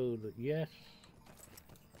 I know that. Yes.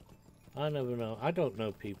 I never know. I don't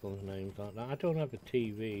know people's names like that. I don't have a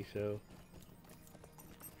TV, so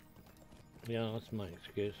yeah, that's my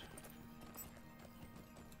excuse.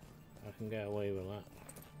 I can get away with that.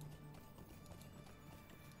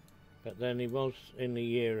 But then he was in the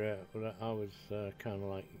year that I was kind of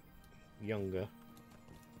like younger.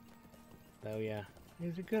 So yeah,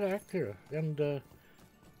 he's a good actor and a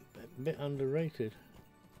bit underrated.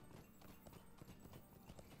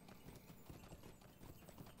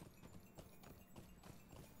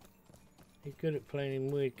 He's good at playing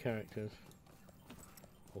weird characters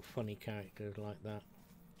or funny characters like that.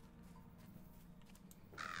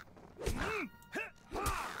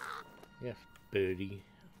 Yes, birdie.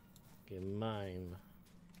 You're mine.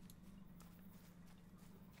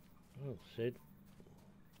 Oh, Sid.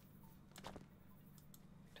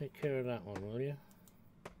 Take care of that one, will you?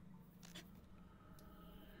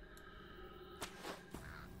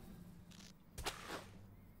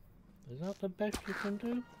 Is that the best you can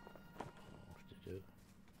do? What's to do?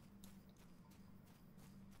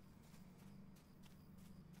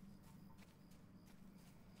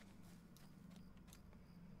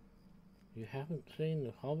 You haven't seen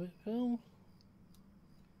the Hobbit film?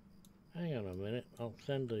 Hang on a minute, I'll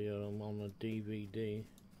send you them on a DVD.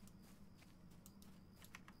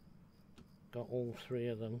 Got all 3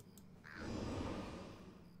 of them.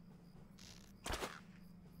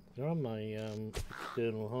 They're on my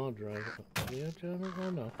external hard drive. Yeah, Jonas? Oh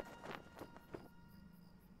no.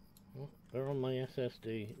 Oh, they're on my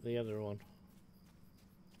SSD, the other one.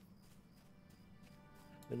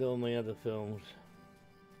 With all my other films.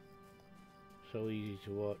 So easy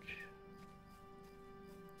to watch.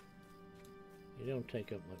 You don't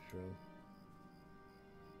take up much room.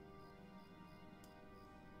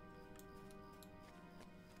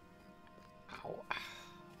 Ow.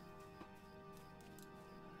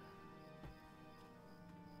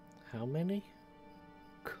 How many?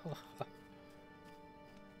 God.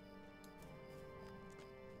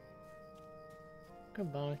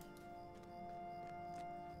 Goodbye.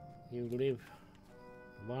 You live.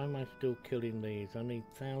 Why am I still killing these? I need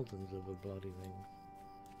thousands of the bloody things.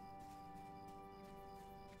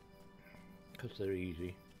 Because they're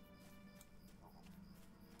easy.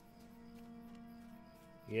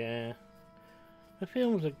 Yeah. The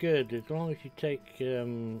films are good as long as you take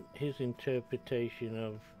his interpretation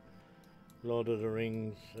of Lord of the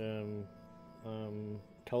Rings,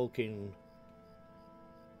 Tolkien,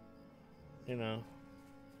 you know.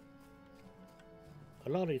 A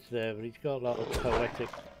lot is there, but he's got a lot of poetic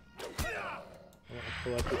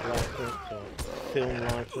license or film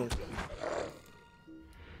license.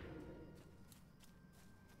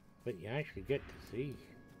 But you actually get to see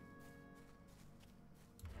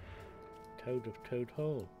Toad of Toad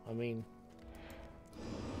Hall. I mean,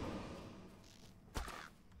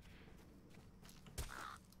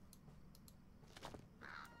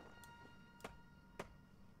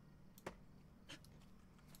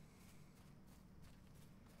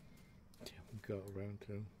 haven't got around to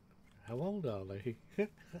them. How old are they?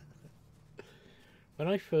 When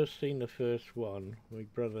I first seen the first one, my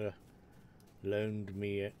brother loaned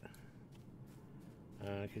me it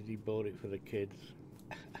because he bought it for the kids.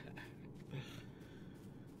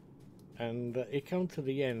 And it come to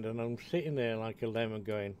the end, and I'm sitting there like a lemon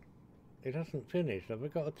going, it hasn't finished. Have I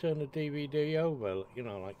got to turn the DVD over? You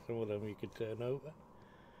know, like some of them you could turn over.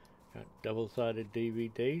 Got double-sided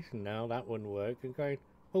DVDs, and now that wouldn't work. And going,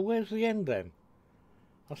 well, where's the end then?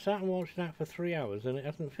 I sat and watched that for 3 hours, and it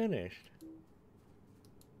hasn't finished.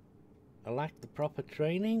 I lack the proper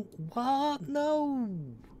training? What? No!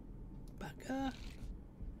 Bugger.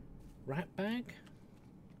 Rat bag?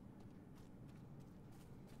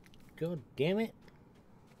 God damn it.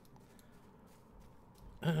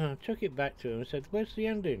 I took it back to him and said, where's the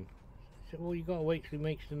ending? He said, well, you gotta wait till he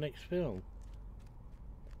makes the next film.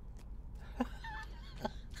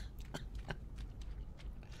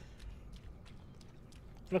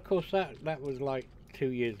 And of course that was like 2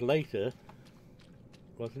 years later,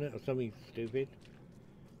 wasn't it, or something stupid.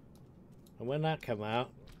 And when that came out,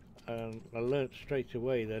 I learnt straight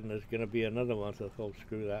away then there's going to be another one, so I thought,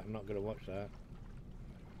 screw that, I'm not going to watch that.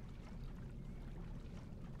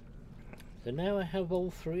 So now I have all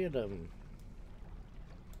 3 of them.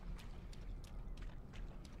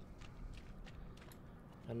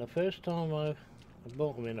 And the first time I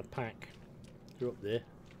bought them in a pack, they're up there.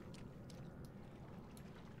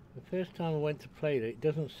 The first time I went to play it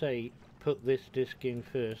doesn't say put this disc in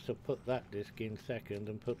first or put that disc in second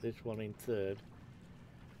and put this one in third.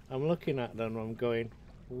 I'm looking at them and I'm going,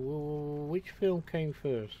 which film came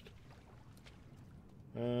first?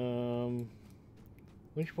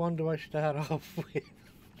 Which one do I start off with?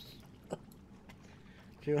 Do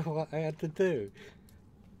you know what I had to do?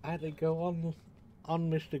 I had to go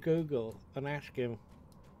on Mr. Google and ask him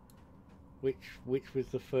which was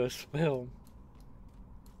the first film.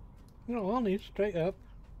 No, honest, straight up.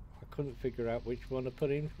 I couldn't figure out which one to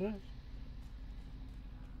put in first.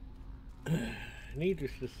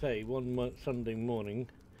 Needless to say, one Sunday morning,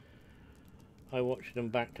 I watched them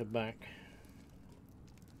back to back.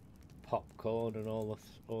 Popcorn and all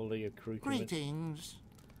the accoutrements. Greetings.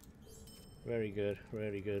 Very good,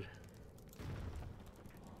 very good.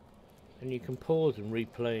 And you can pause and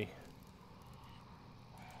replay.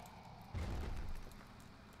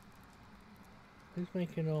 Who's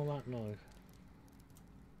making all that noise?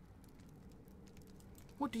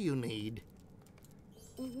 What do you need?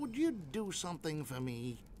 Would you do something for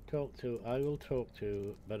me? I will talk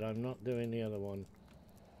to, but I'm not doing the other one.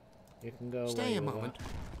 You can go away. Stay a moment. That.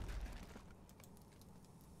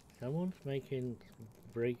 Someone's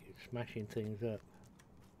smashing things up.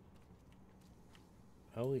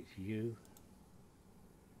 Oh, it's you.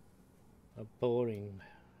 But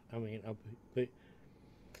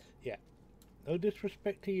yeah. No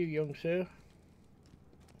disrespect to you, young sir.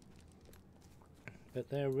 But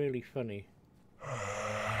they're really funny.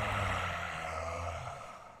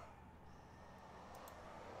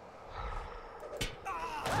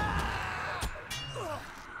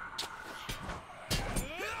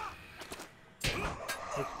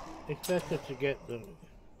 It's better to get them.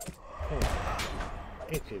 Oh,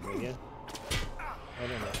 hit him again. I don't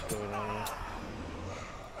know what's going on here.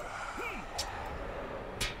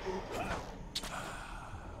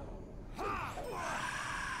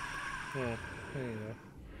 Yeah, there you go.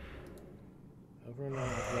 I've run out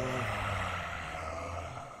of line.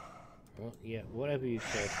 Well, yeah, whatever you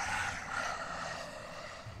said.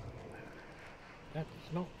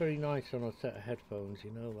 That's not very nice on a set of headphones,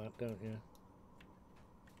 you know that, don't you?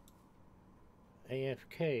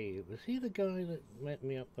 AFK, was he the guy that met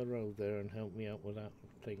me up the road there and helped me out with that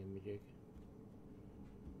thingamajig?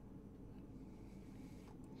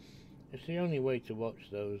 It's the only way to watch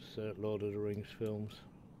those Lord of the Rings films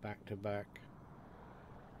back to back.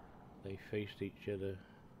 They faced each other,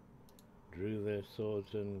 drew their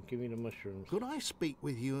swords and give me the mushrooms. Could I speak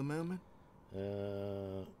with you a moment?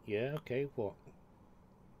 Yeah, okay, what?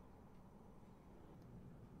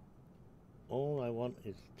 All I want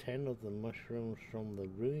is 10 of the mushrooms from the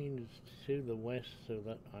ruins to the west so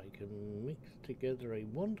that I can mix together a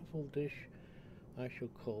wonderful dish I shall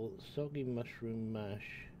call soggy mushroom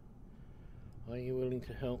mash. Are you willing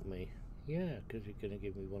to help me? Yeah, because you're going to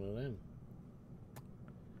give me one of them.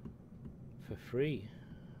 For free.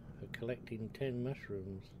 For collecting 10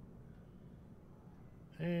 mushrooms.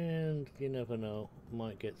 And you never know,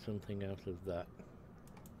 might get something out of that.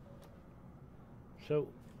 So,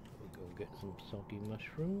 we'll go get some soggy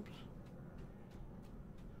mushrooms.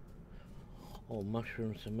 Or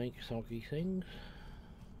mushrooms to make soggy things.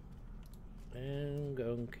 And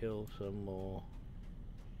go and kill some more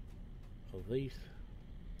of these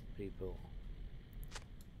people.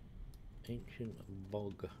 Ancient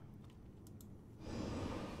bog.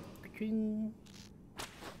 Ka-ching!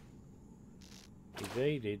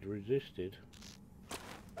 Evaded, resisted.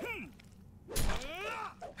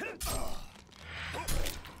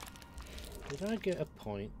 Did I get a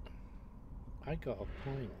point? I got a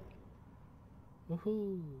point.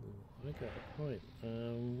 Woohoo! I got a point.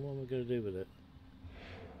 What am I going to do with it?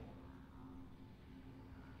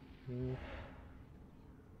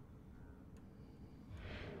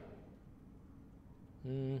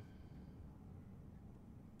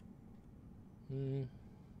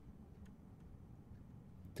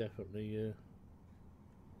 Definitely,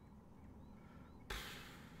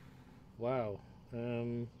 wow.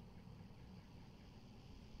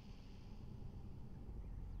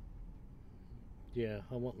 Yeah,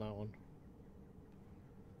 I want that one.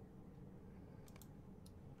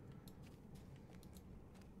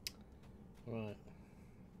 Right.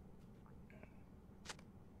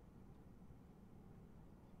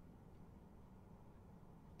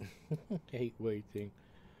 Hate waiting.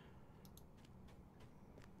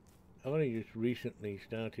 I only just recently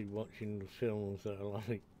started watching the films that are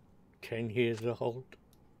like 10 years old.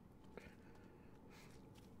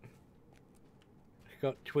 I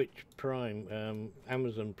got Twitch Prime,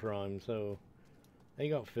 Amazon Prime, so they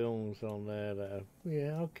got films on there that are,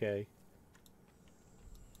 yeah, okay.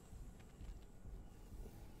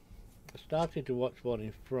 I started to watch one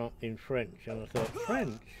in French and I thought,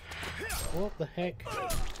 French? What the heck?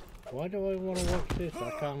 Why do I want to watch this? I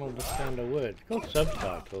can't understand a word. It's got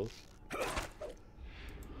subtitles.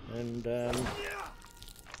 And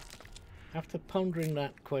after pondering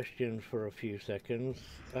that question for a few seconds,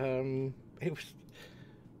 it was.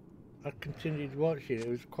 I continued watching it. It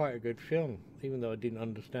was quite a good film, even though I didn't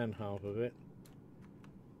understand half of it.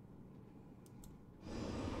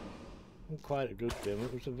 Quite a good film.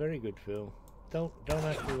 It was a very good film. Don't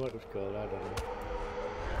ask me what it was called. I don't know.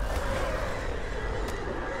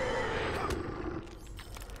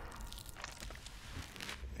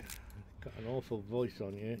 Got an awful voice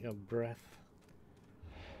on you. Your breath.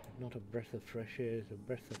 Not a breath of fresh air. It's a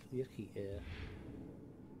breath of yucky air.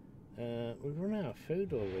 We've run out of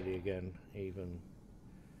food already again. Even.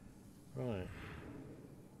 Right.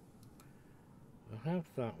 I'll have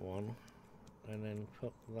that one. And then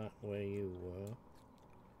put that where you were.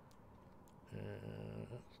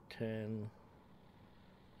 That's 10.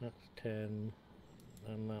 That's 10.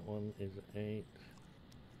 And that one is 8.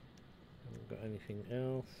 Haven't got anything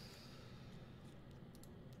else.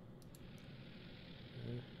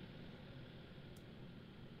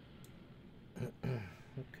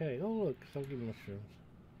 Okay, oh look, soggy mushrooms.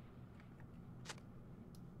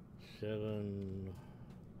 7.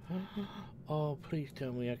 Oh, please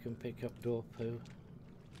tell me I can pick up door poo.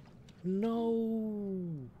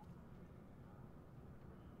 No!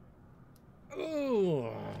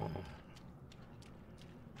 Oh!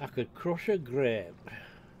 I could crush a grape.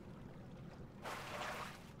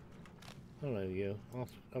 Hello, you. I'll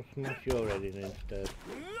smash your head in instead.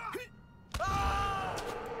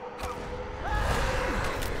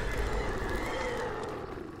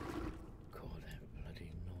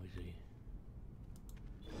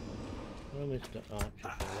 Well, Mr.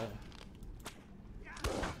 Archer fella,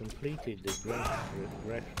 completed the grass.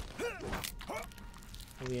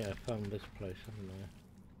 Oh yeah, I found this place, haven't I?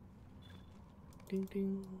 Ding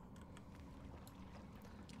ding.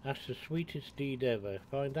 That's the sweetest deed ever.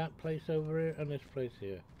 Find that place over here and this place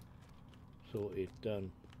here. Sorted,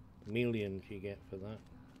 done. Millions you get for that.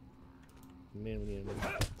 Millions.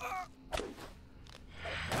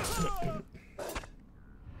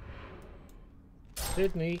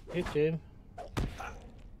 Sydney, hit him.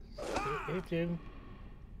 Hit him.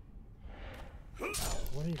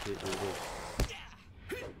 What is it with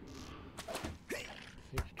it?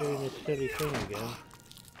 It's doing this silly thing again.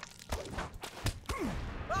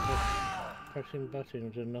 pressing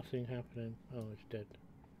buttons and nothing happening. Oh, it's dead.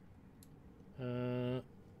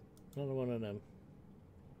 Another one of them.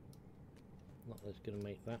 Not that's going to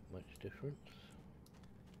make that much difference.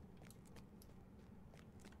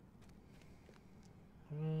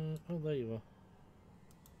 Oh, there you are.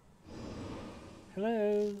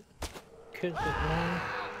 Hello, kids of mine.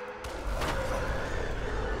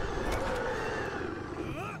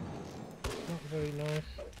 Not very nice.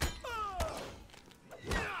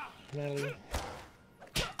 Smelly.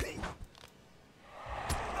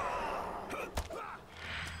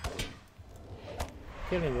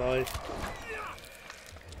 Kill him, boys.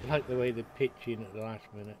 I like the way they pitch in at the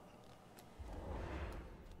last minute.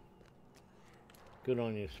 Good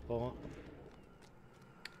on you, Spot.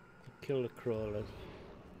 Kill the crawlers.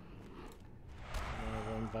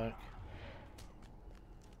 Run back.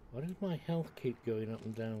 Why does my health keep going up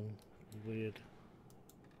and down? Weird.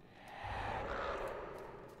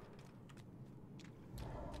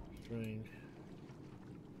 Strange.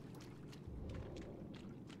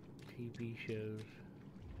 TV shows.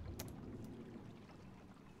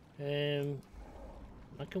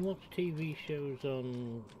 I can watch TV shows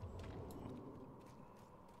on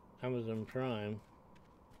Amazon Prime,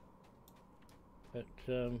 but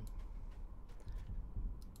I'd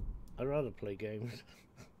rather play games.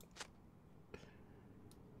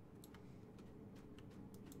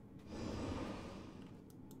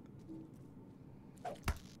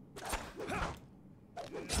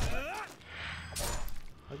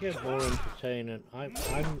 I get more entertained.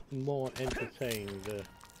 I'm more entertained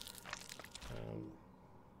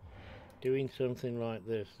doing something like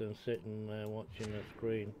this than sitting there watching a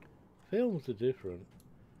screen. Films are different.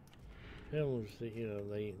 Films, you know,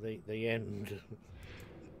 they end.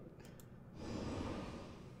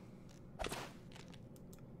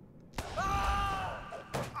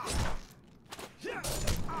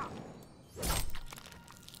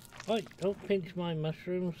 Oi, don't pinch my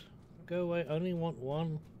mushrooms. Go away. I only want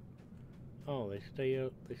one. Oh, they stay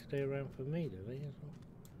around for me, do they?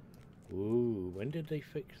 Ooh, when did they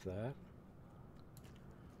fix that?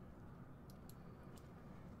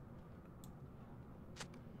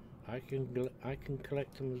 I can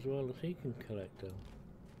collect them as well as he can collect them.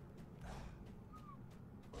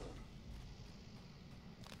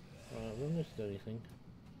 Right, have I missed anything?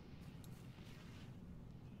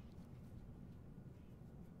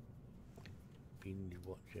 Binge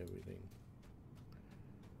watch everything.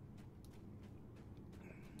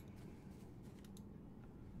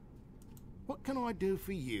 What can I do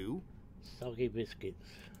for you? Soggy biscuits.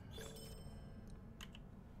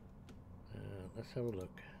 Let's have a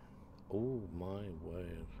look. Oh my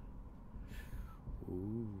word.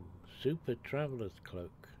 Ooh, super traveler's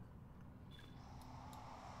cloak.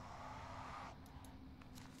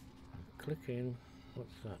 Click in.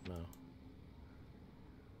 What's that now?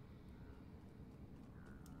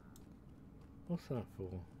 What's that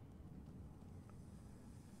for?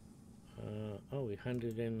 Oh, we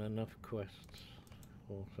handed in enough quests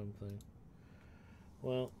or something.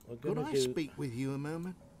 Well, we're gonna Could I speak with you a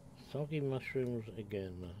moment? Soggy mushrooms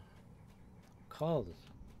again. Cause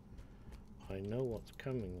I know what's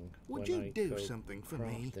coming. Would when you I do go something for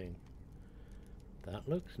me? crafting. That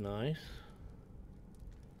looks nice.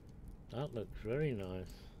 That looks very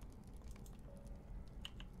nice.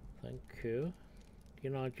 Thank you. You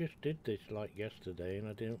know, I just did this like yesterday, and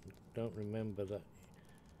I don't remember that.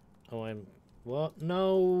 Oh, what?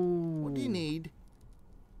 No. What do you need?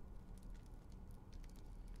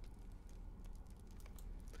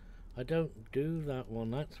 I don't do that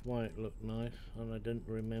one. That's why it looked nice, and I didn't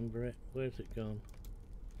remember it. Where's it gone?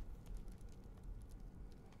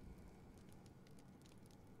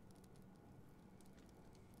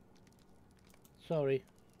 Sorry.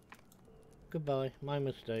 Goodbye. My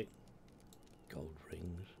mistake. Gold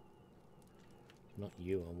rings. It's not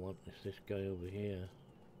you I want. It's this guy over here.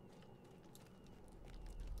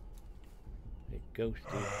 It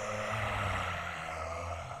ghosted.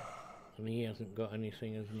 And he hasn't got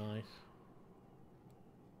anything as nice.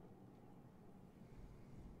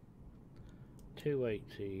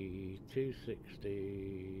 280,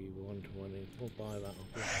 260, 120. We'll buy that one.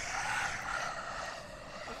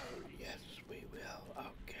 Oh, yes, we will.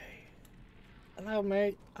 Okay. Hello,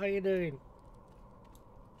 mate. How you doing?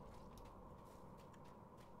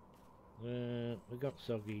 We got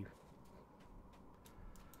soggy.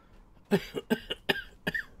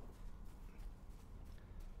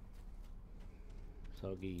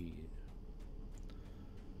 Soggy.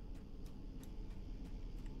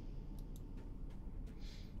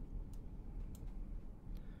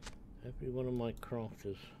 Every one of my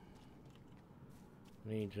crafters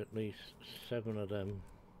needs at least 7 of them.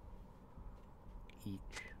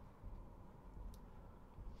 each.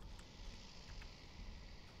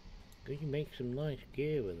 You can make some nice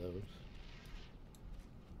gear with those.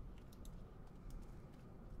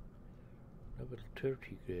 Level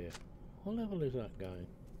 30 gear. What level is that guy?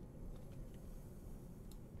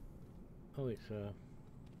 Oh, it's just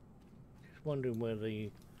wondering where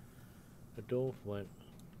the dwarf went.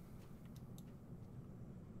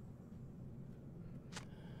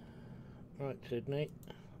 Right, Sydney,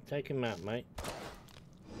 take him out, mate.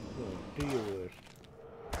 Go on, do your worst.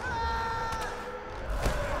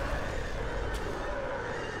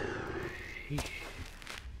 Sheesh.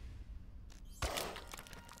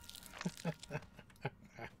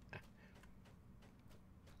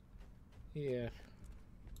 Yeah.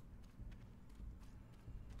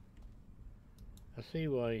 I see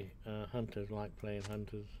why hunters like playing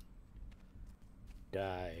hunters.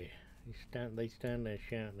 Die. They stand there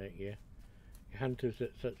shouting at you. Your hunter's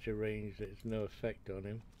at such a range that it's no effect on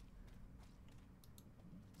him.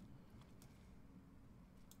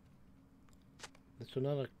 It's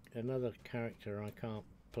another character I can't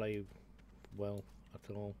play well at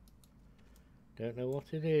all. Don't know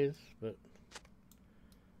what it is, but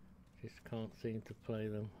just can't seem to play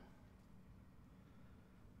them.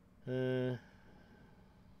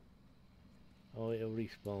 Oh, it'll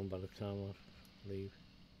respawn by the time I leave.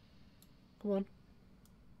 Come on.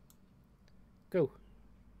 Go.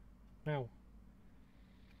 Now.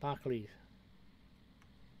 Sparklies.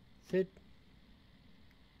 Sid.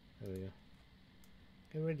 There we go.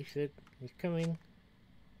 Get ready, Sid. He's coming.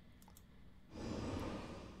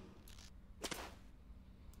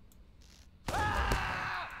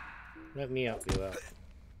 Let me help you out.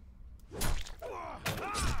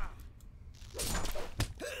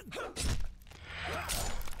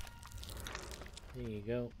 There you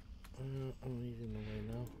go. Oh, he's in the way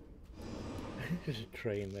now. There's a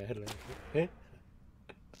train there.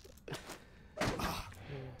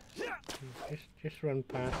 Just run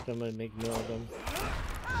past them and ignore them.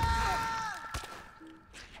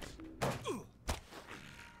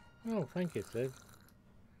 Oh, thank you, Sid.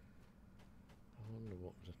 I wonder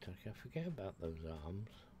what was attacking. I forget about those arms.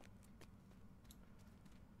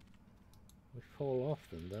 They fall off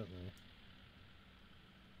them, don't they?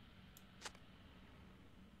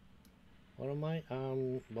 What am I?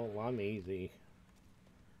 Well, I'm easy.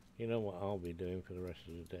 You know what I'll be doing for the rest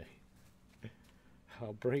of the day.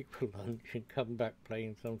 I'll break for lunch and come back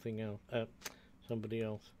playing something else. Somebody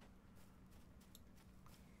else.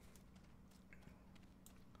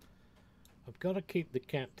 I've got to keep the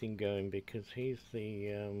captain going because he's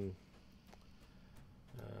the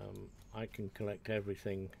I can collect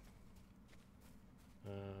everything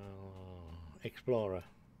explorer.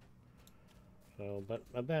 So, but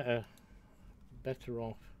I better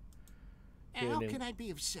off How doing can I be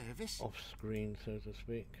of service? off screen, so to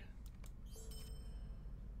speak.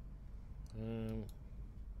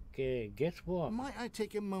 Okay, guess what? Might I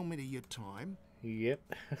take a moment of your time? Yep.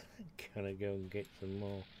 Gonna go and get some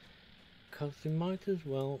more. Cause we might as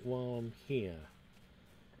well while I'm here.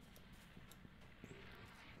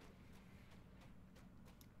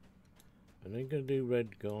 And then gonna do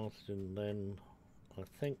Red Ghost, and then I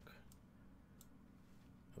think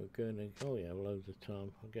we're gonna, oh yeah, loads of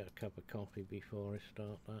time. I'll get a cup of coffee before I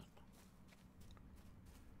start that.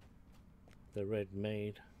 The Red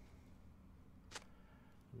Maid.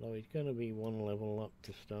 Although he's gonna be one level up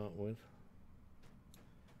to start with.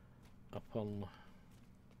 Up on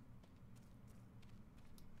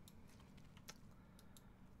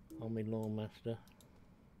my Lawmaster.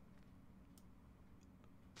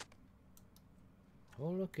 Oh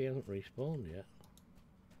look, he hasn't respawned yet.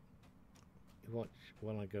 You watch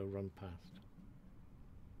when I go run past.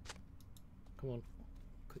 Come on.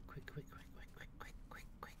 Quick, quick, quick, quick, quick, quick, quick, quick,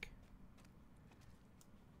 quick.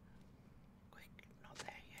 Quick, not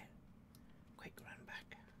there yet. Quick, run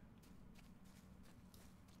back.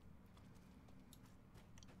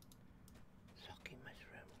 Socky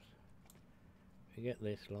mushrooms. We get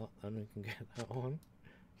this lot, and we can get that one.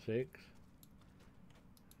 6.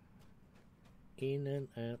 In and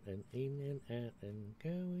out and in and out and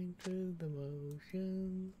going through the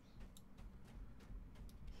motions.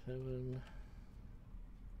 7.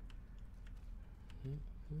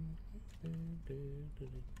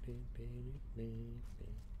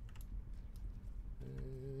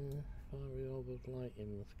 Fiery orb of light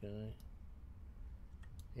in the sky.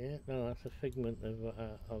 Yeah, no, that's a figment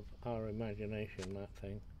of our imagination, that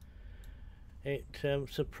thing. It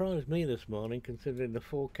surprised me this morning, considering the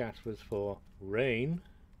forecast was for rain.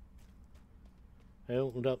 I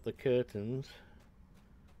opened up the curtains,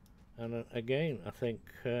 and again, I think,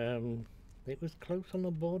 yeah, It was close on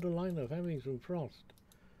the borderline of heavies and frost.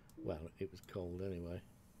 Well, it was cold anyway.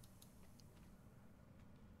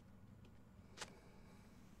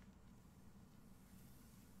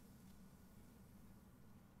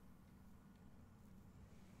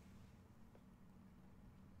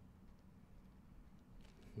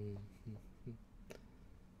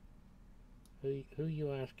 Who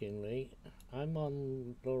you asking, Lee? I'm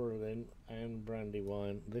on Laurelin and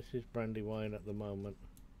Brandywine. This is Brandywine at the moment.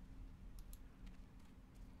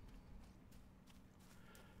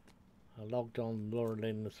 I logged on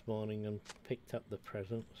Laurelin this morning and picked up the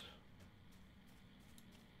presents.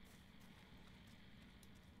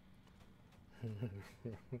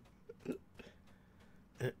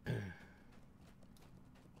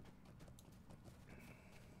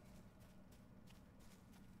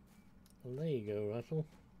 Well, there you go, Russell.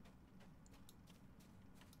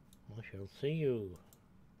 I shall see you.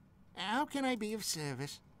 How can I be of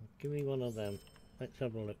service? Give me one of them. Let's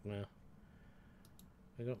have a look now.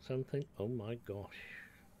 I got something. Oh my gosh.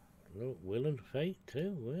 Look, Will and Fate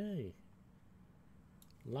too, hey.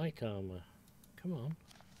 Light armor. Come on.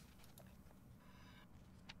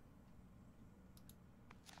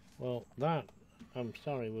 Well, that, I'm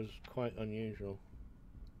sorry, was quite unusual.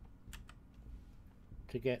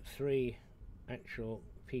 To get 3 actual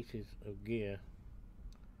pieces of gear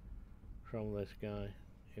from this guy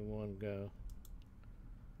in one go.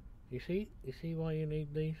 You see why you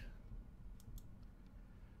need these?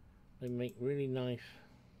 They make really nice.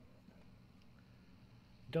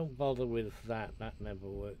 Don't bother with that never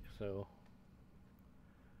works, so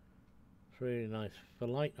it's really nice. For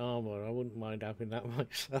light armor, I wouldn't mind having that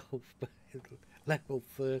myself, but it's level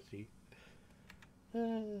 30.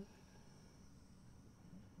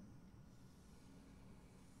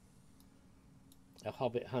 A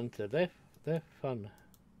Hobbit Hunter, they're fun.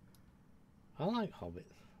 I like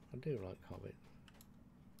hobbits. I do like hobbits.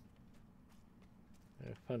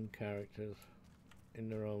 They're fun characters in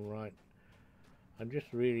their own right. I'm just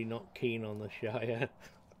really not keen on the Shire.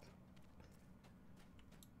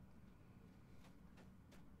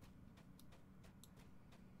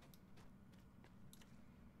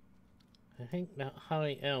 I think that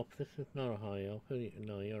high elf, this is not a high elf, is it?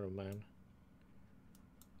 No, you're a man.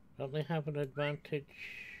 Don't they have an advantage,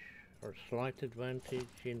 or slight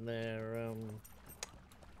advantage in their,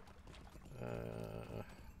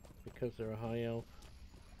 because they're a high elf?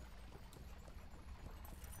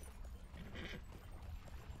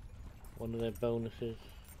 One of their bonuses.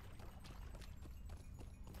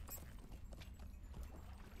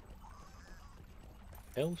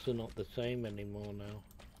 Elves are not the same anymore now.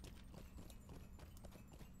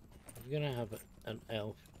 If you're gonna have an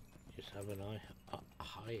elf, just have a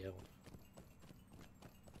high elf.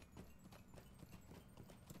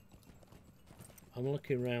 I'm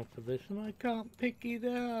looking around for this and I can't pick it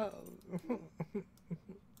up.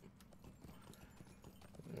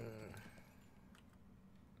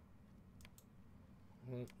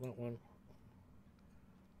 That one.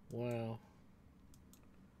 Wow.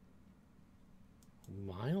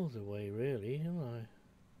 Miles away really, am I?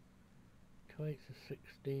 28 to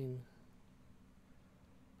 16.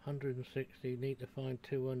 160, need to find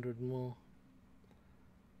 200 more.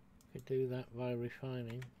 Could do that by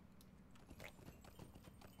refining.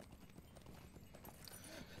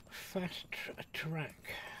 Fast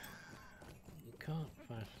track. You can't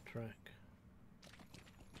fast track.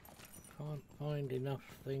 Can't find enough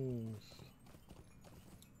things.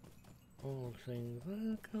 All things.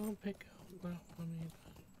 I can't pick up that one either.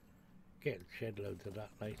 Get shed loads of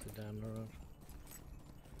that later down the road.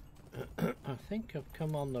 I think I've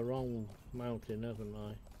come on the wrong mountain, haven't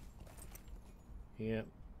I? Yep,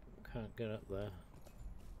 can't get up there.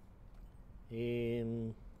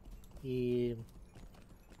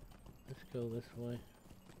 Let's go this way.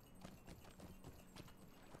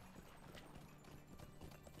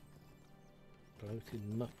 Bloated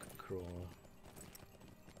muck crawler.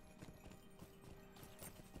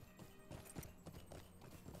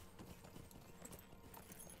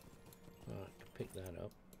 Right, pick that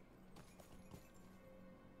up.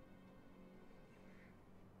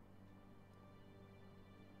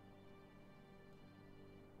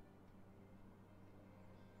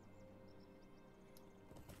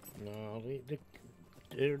 No,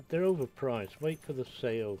 they're overpriced. Wait for the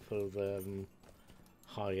sale for the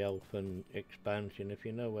High Elf and expansion if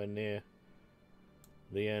you're nowhere near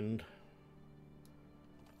the end.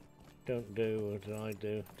 Don't do as I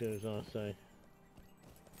do, do as I say.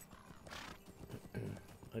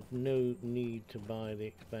 I'd no need to buy the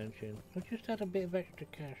expansion. I just had a bit of extra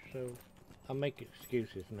cash, so I'll make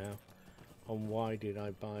excuses now on why did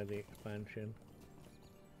I buy the expansion.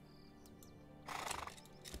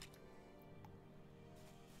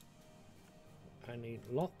 I need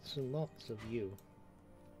lots and lots of you.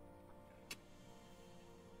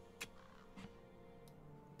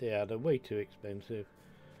 Yeah, they're way too expensive.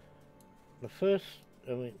 The first,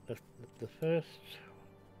 I mean, the first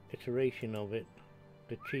iteration of it,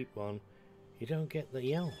 the cheap one, you don't get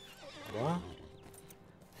the elf. What?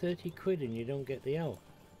 30 quid and you don't get the elf.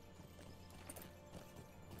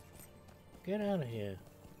 Get out of here.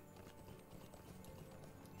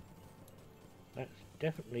 That's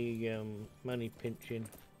definitely money pinching.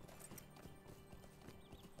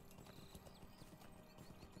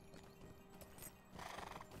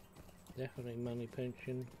 Definitely money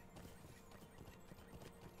pinching.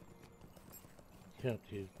 You have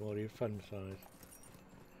to use more of your fun size.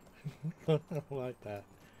 Like that.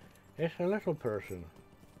 It's a little person.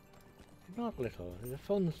 It's not little, it's a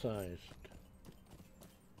fun sized.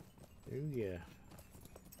 Oh yeah.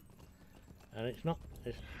 And it's not,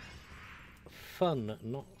 it's fun,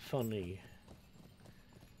 not funny.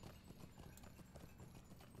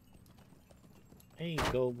 There you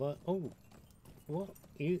go, but oh, what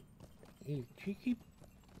you cheeky.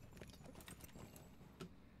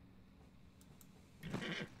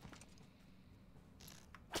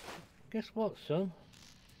 Guess what, son?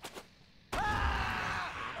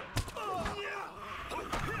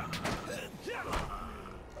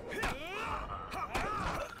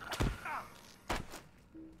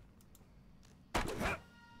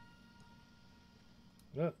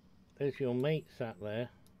 Look, there's your mate sat there.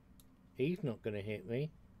 He's not gonna hit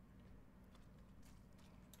me.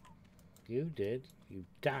 You did. You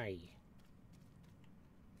die.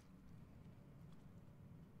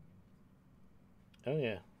 Oh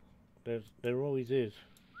yeah. There always is.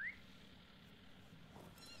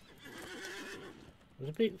 I was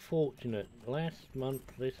a bit fortunate. Last month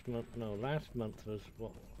was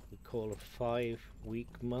what we call a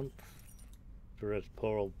 5-week month for us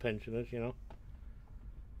poor old pensioners, you know.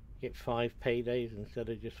 Get 5 paydays instead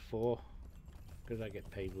of just 4, because I get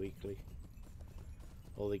paid weekly,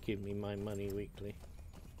 or they give me my money weekly.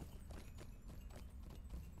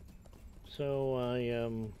 So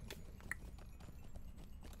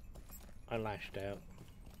I lashed out.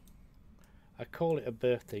 I call it a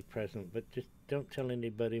birthday present, but just don't tell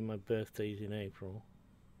anybody my birthday's in April.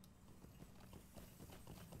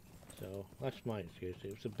 So that's my excuse.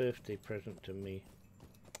 It was a birthday present to me.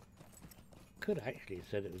 Could actually have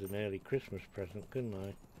said it was an early Christmas present, couldn't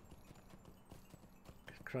I?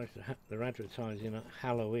 Because Christ, they're advertising at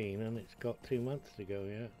Halloween and it's got 2 months to go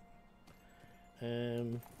yet.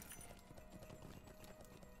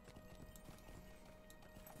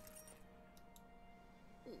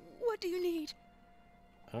 What do you need?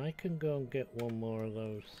 I can go and get one more of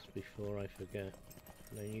those before I forget.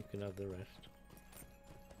 Then you can have the rest.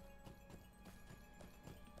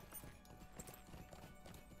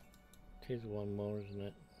 Tis one more, isn't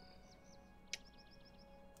it?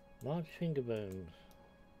 Large finger bones.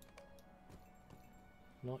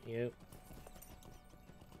 Not you.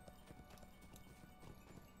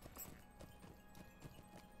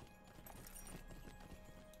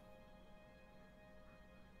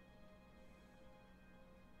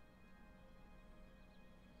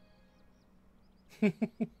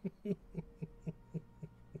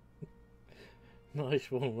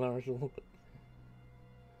 Nice one, Laurelin.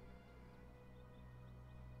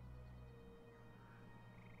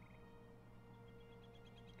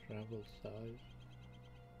 Travel size.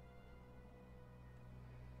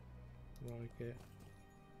 Like it.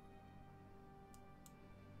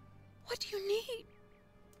 What do you need?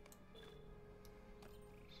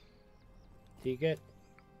 Do you get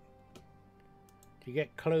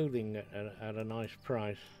clothing at a nice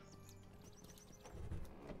price?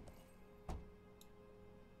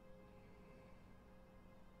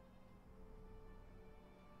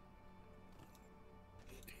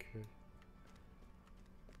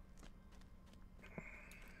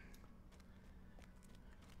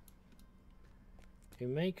 You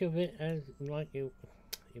make of it as like you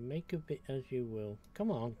make of it as you will. Come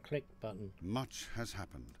on, click button. Much has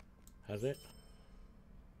happened. Has it?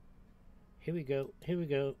 Here we go. Here we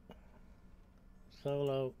go.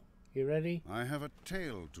 Solo, you ready? I have a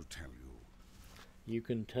tale to tell you. You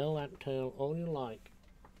can tell that tale all you like.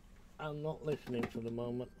 I'm not listening for the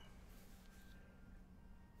moment.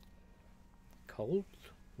 Cold?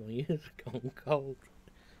 My ears gone cold.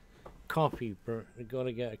 Coffee, bro. We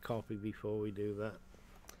gotta get a coffee before we do that.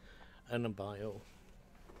 And a bio.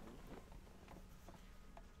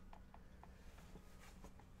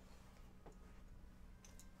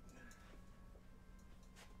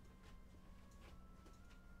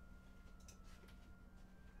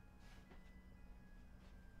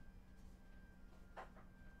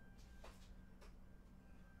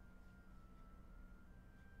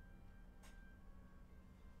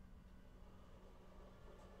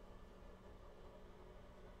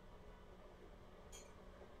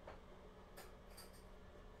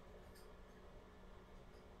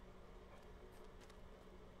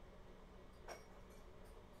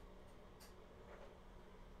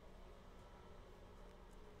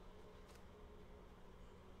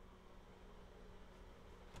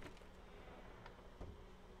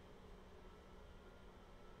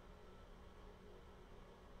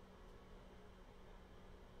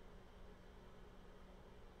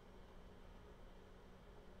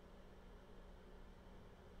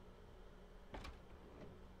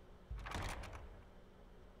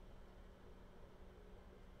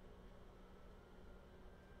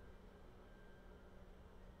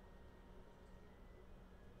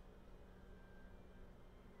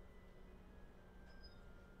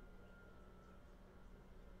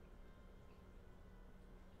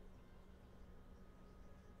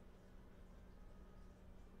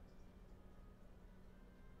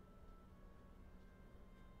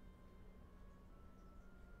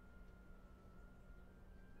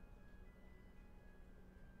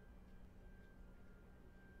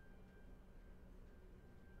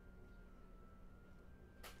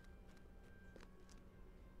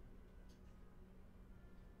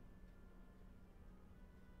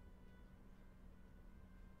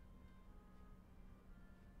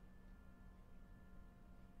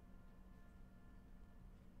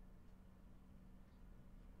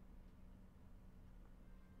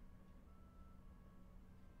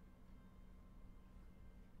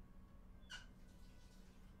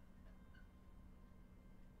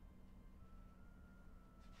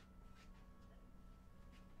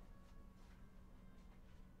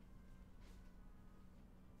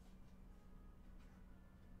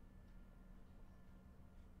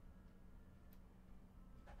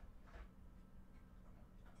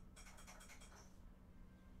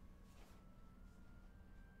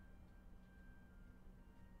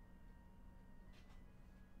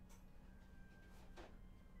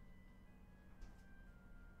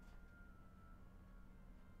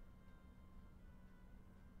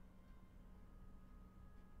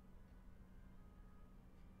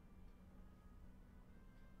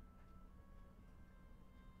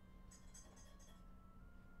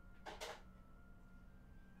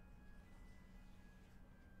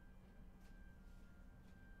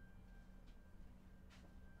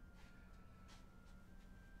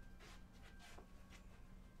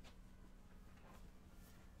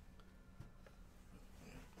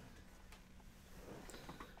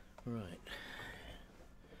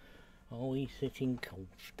 me sitting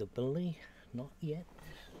comfortably? Not yet.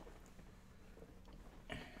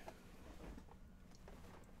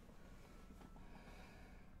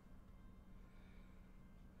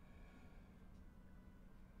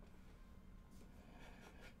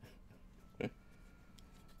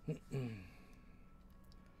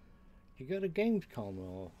 You go to Gamescom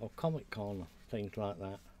or Comic Con, things like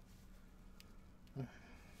that. I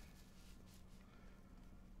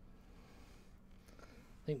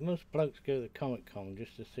think most blokes go to Comic Con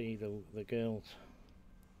just to see the girls.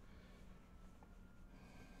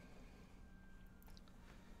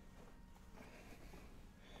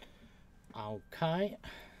 Okay.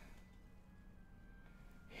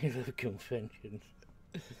 You love conventions.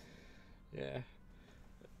 Yeah.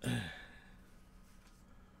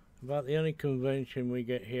 About the only convention we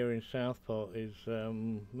get here in Southport is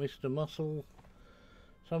Mr. Muscle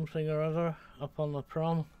something or other up on the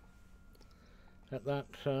prom at that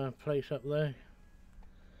place up there.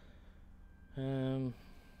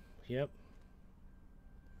 Yep.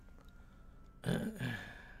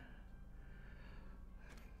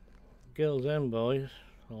 Girls and boys,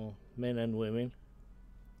 or men and women.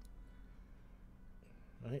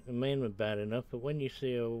 I think the men were bad enough, but when you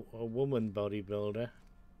see a woman bodybuilder,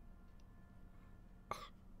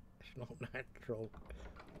 it's not natural.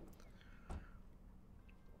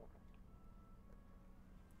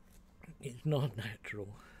 It's not natural.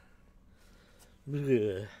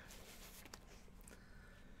 Ugh.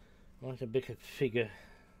 Like a bigger figure.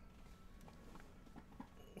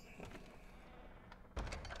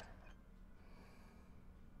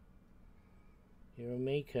 You're a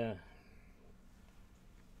maker.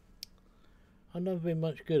 I've never been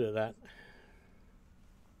much good at that.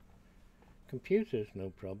 Computers,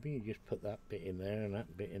 no problem. You just put that bit in there and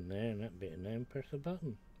that bit in there and that bit in there and press a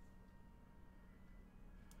button.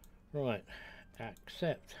 Right,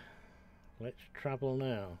 accept. Let's travel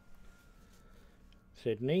now.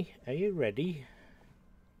 Sydney, are you ready?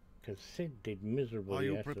 Because Sid did miserably Are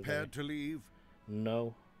you yesterday. prepared to leave?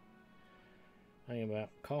 No. Hang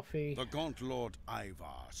about coffee. The Gaunt Lord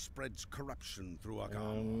Ivar spreads corruption through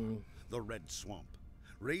Agar, the Red Swamp,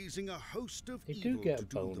 raising a host of You do evil get to a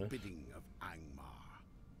do the bonus. bidding of Angmar.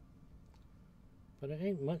 But it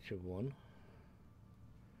ain't much of one.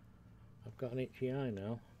 I've got an itchy eye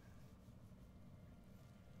now.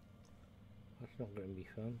 That's not going to be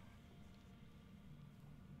fun.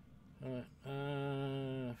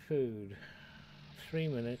 Alright, food. 3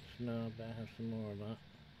 minutes. No, I better have some more of that.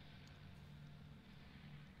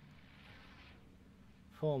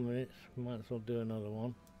 4 minutes. Might as well do another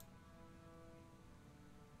one.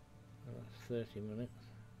 Oh, that's 30 minutes.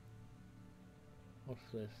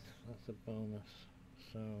 What's this? That's a bonus.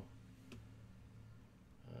 So,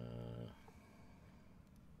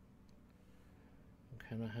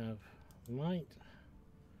 can I have might?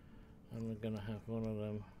 And we're gonna have one of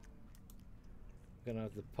them. We're gonna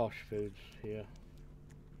have the posh foods here.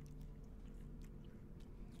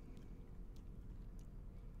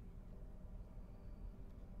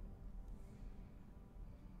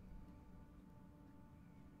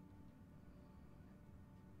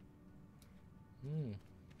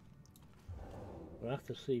 We'll have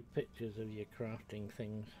to see pictures of your crafting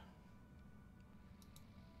things.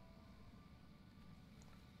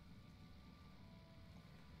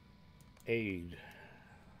 Aid.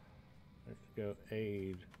 Let's go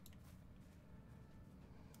aid.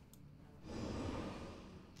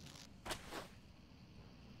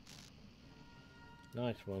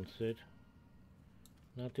 Nice one, Sid.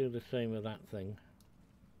 Now do the same with that thing.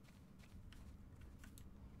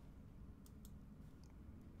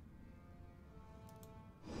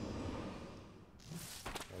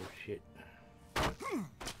 Oh shit.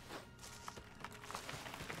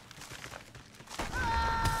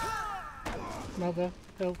 Mother,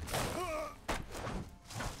 help.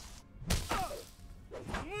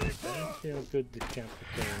 See how good this chapter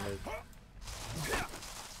is.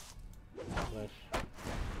 Less.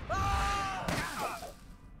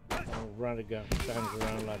 Oh, Radigat stands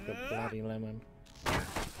around like a bloody lemon.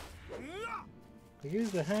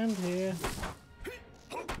 Use a hand here.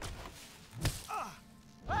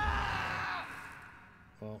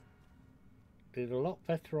 Well, did a lot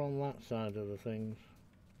better on that side of the things.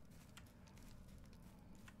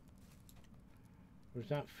 It was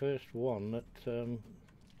that first one that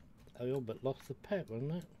I all but lost the pet,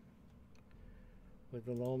 wasn't it? With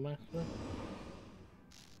the Lore Master.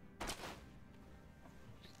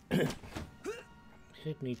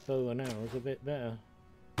 Sydney's bow and arrow's a bit better.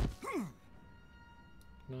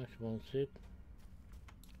 Nice one, Sid.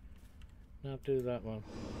 Now do that one.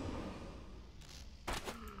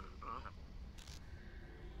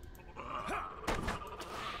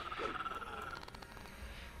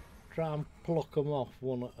 try and pluck them off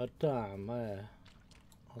one at a time there.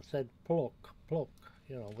 I said pluck, pluck,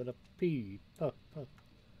 you know, with a P. Puh, puh.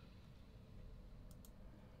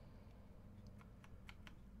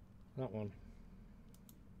 That one.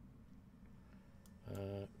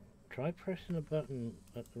 Try pressing a button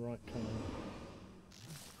at the right time.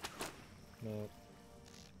 No.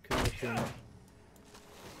 Commission.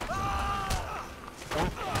 That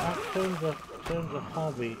turns a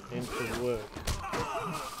hobby into work.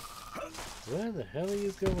 Where the hell are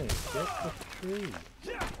you going? Get the tree.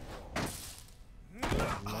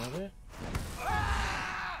 Doesn't matter.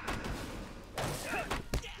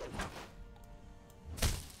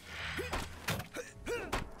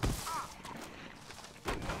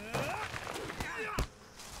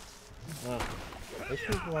 This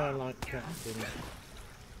is why I like captains.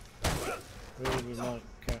 Really like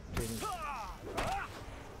captains.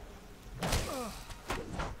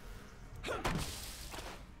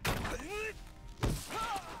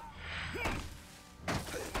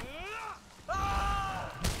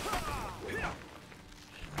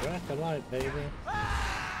 Strike a light, baby.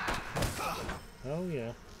 Oh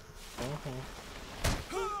yeah.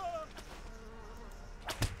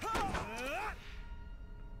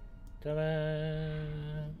 Ta-da!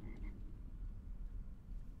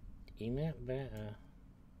 Ain't that better?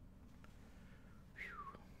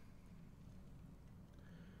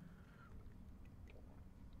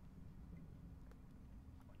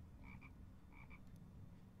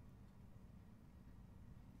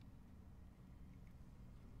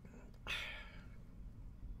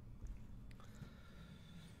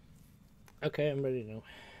 Okay, I'm ready now.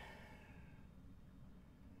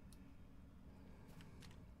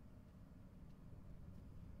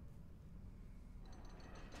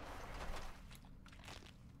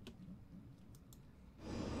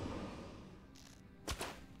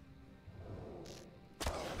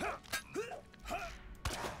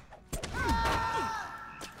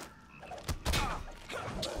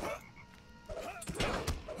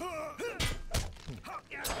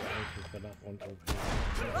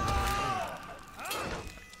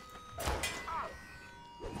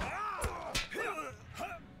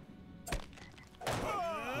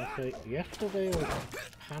 Okay, yesterday I was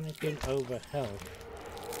panicking over health.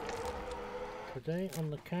 Today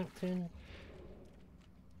on the captain,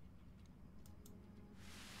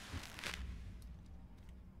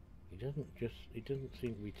 he doesn't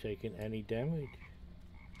seem to be taking any damage.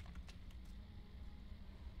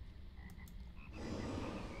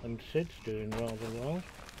 And Sid's doing rather well.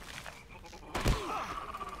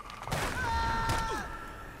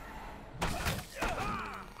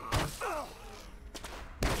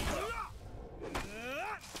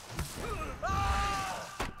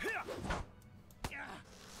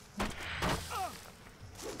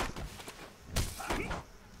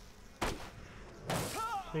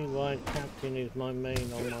 See why captain is my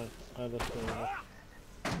main on my other server.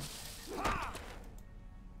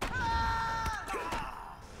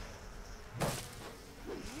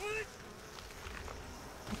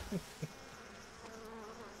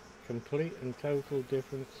 Complete and total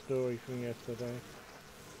different story from yesterday.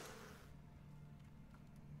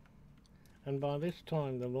 And by this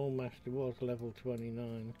time the Lawmaster was level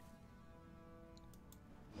 29.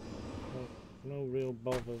 No real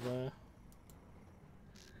bother there.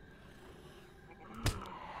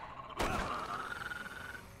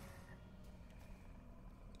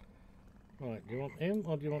 Right, do you want him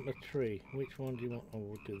or do you want the tree? Which one do you want? Oh,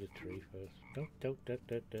 we'll do the tree first. Don't.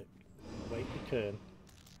 Wait your turn.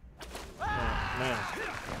 Right, now.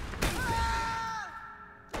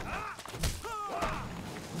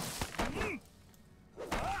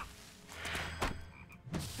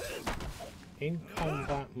 In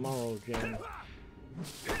combat moral gem.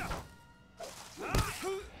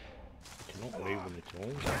 You're not leaving it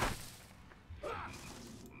all.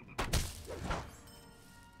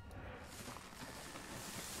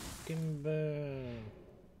 Timber.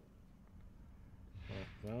 Right,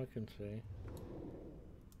 now I can see.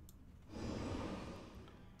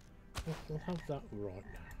 We'll have that right.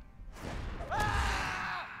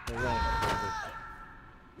 The right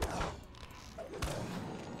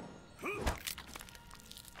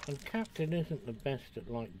and Captain isn't the best at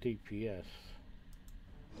like DPS.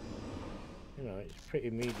 You know, it's pretty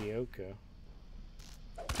mediocre.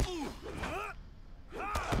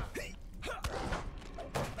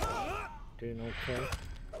 Doing okay.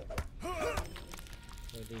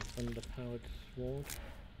 With his underpowered sword.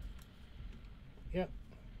 Yep.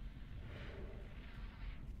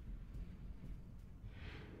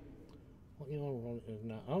 What you all want is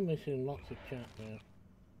now? I'm missing lots of chat now.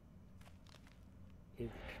 You're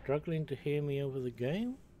struggling to hear me over the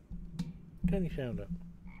game? Turn your sound up.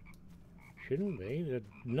 Shouldn't be.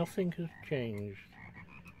 Nothing has changed.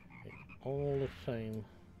 It's all the same.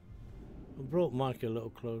 I brought Mike a little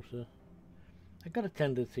closer. I got a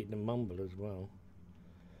tendency to mumble as well.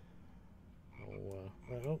 Oh,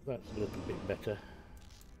 I hope that's a little bit better.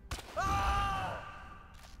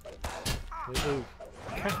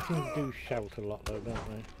 Captains do shout a lot though, don't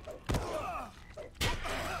they?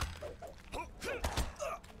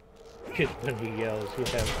 Just when he yells, he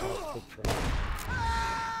has lots of trouble.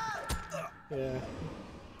 Yeah.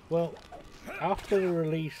 Well, after the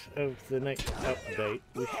release of the next update,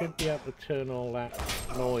 we should be able to turn all that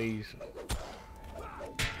noise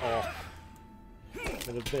off.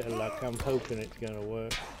 With a bit of luck, I'm hoping it's going to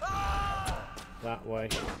work that way.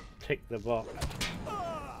 Tick the box.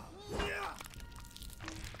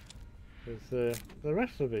 Because the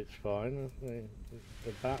rest of it's fine.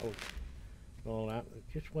 The battle and all that.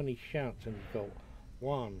 Just when he shouts and you go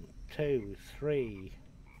 1, 2, 3.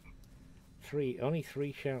 Only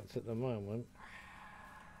 3 shouts at the moment.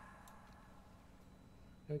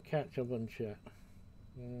 Go catch up on chat.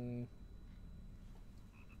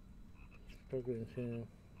 Struggling here.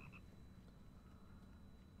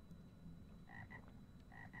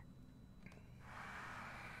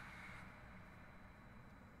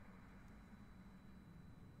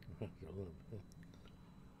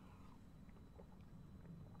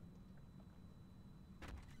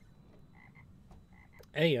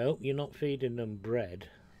 Ayo, you're not feeding them bread.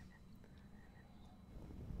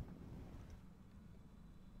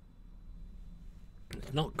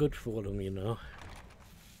 It's not good for them, you know.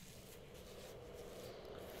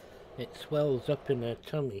 It swells up in their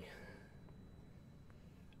tummy.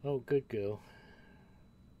 Oh, good girl.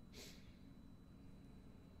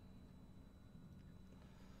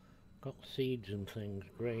 Got seeds and things,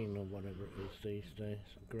 grain or whatever it is these days.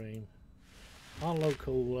 Grain. Our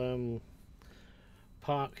local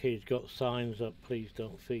park here's got signs up. Please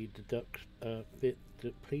don't feed the ducks.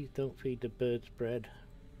 Please don't feed the birds bread.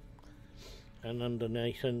 And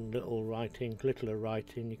underneath, and littler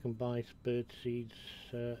writing, you can buy bird seeds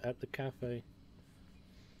at the cafe.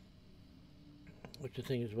 Which I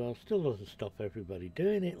think as well still doesn't stop everybody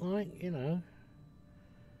doing it, like, you know.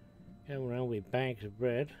 Going around with bags of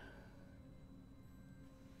bread.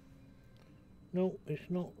 No, it's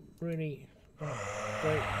not really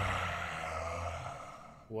great.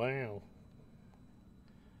 Wow.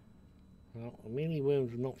 Well,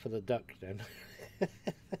 mealyworms are not for the ducks then.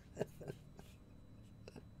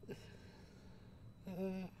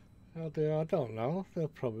 I don't know. They'll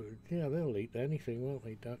probably, yeah, they'll eat anything, won't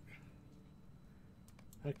they, ducks?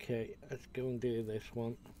 Okay, let's go and do this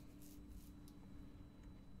one.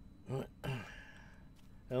 Right.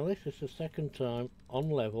 Now this is the second time on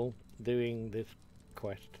level doing this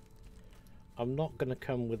quest. I'm not going to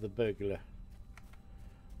come with a burglar.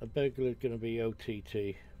 A burglar is going to be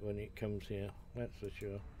OTT when it comes here, that's for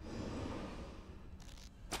sure.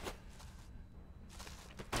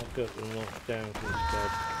 I've got them knocked down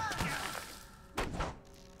instead.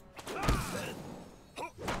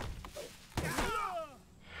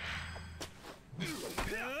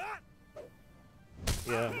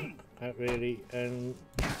 Yeah, that really, and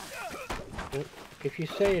if you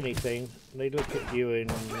say anything, they look at you in,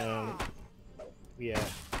 yeah,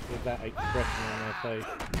 with that expression on their face.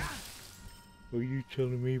 What are you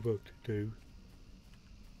telling me what to do?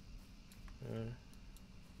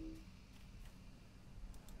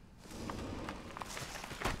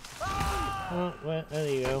 Oh, well, there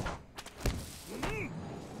you go.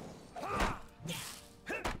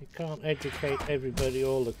 You can't educate everybody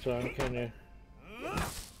all the time, can you?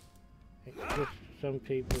 It's just some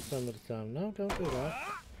people some of the time. No, don't do that.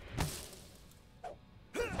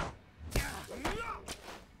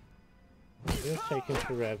 You're taking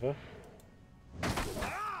forever.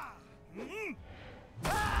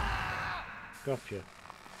 Gotcha.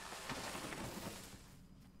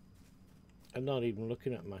 I'm not even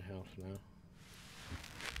looking at my house now.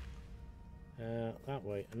 That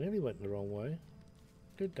way. I nearly went the wrong way.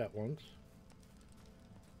 Did that once.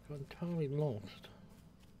 Got entirely lost.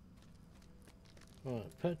 Right,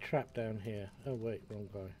 put a trap down here. Oh wait, wrong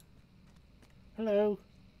guy. Hello.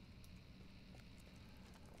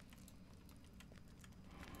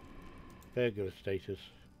 Burglar status.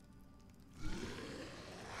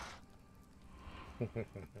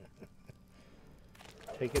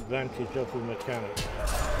 Take advantage of the mechanics.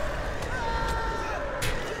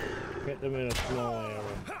 Get them in a small area.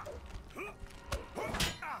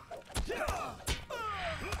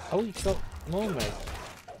 Oh, he's got more mates.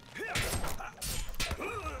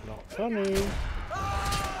 Not funny.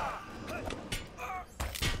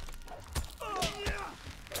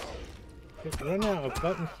 Just run out of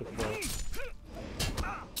button support.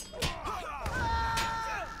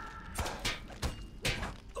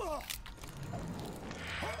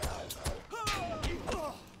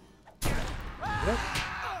 Look.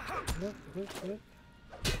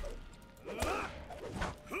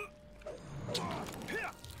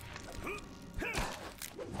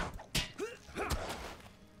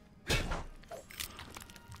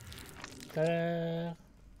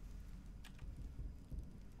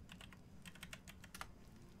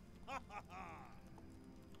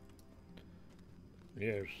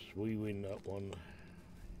 Yes, we win that one.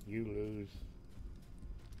 You lose.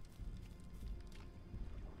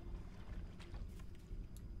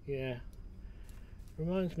 Yeah.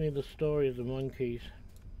 Reminds me of the story of the monkeys.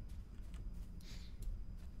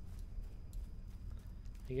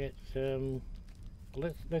 You get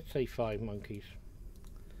let's say 5 monkeys.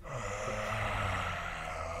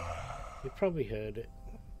 You've probably heard it.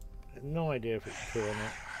 No idea if it's true or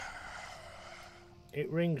not. It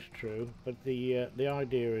rings true, but the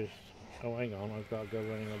idea is, oh hang on, I've got to go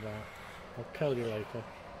running about. I'll tell you later.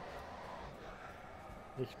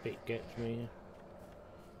 This bit gets me.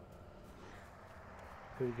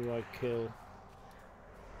 Who do I kill?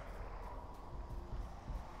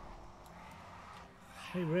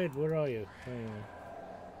 Hey Red, where are you? There you are.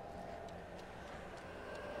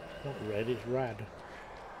 It's not Red, it's Rad.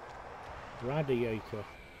 Radiator.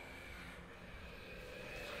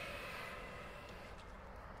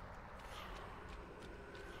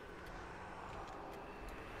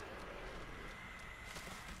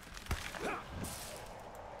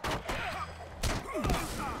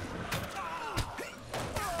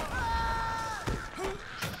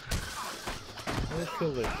 Let's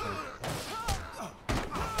kill this thing.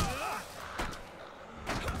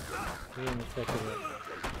 See you in a second.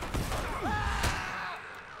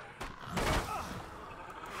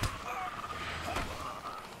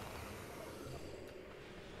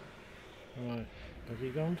 Right, has he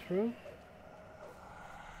gone through?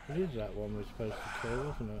 It is that one we're supposed to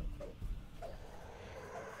kill, isn't it?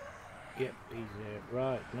 Yep, he's there.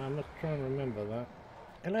 Right, now I must try and remember that.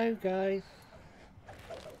 Hello guys!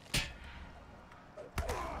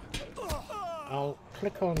 I'll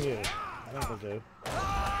click on you. That'll do.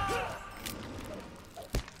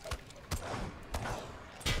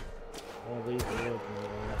 Oh, these are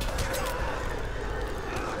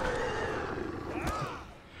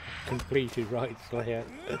completed right Slayer.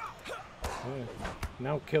 Oh,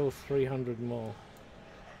 now kill 300 more.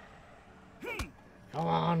 Come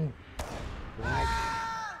on! Lag.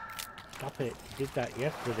 Stop it. You did that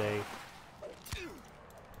yesterday.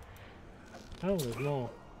 Oh, there's more.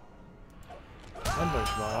 And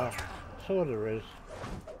there's more. So there is.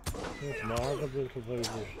 There's more of the little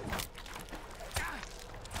losers.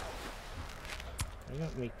 They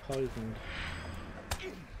got me poisoned.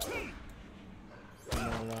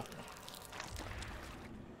 And all that.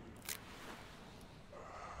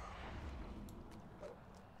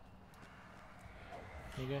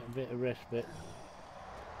 You get a bit of respite.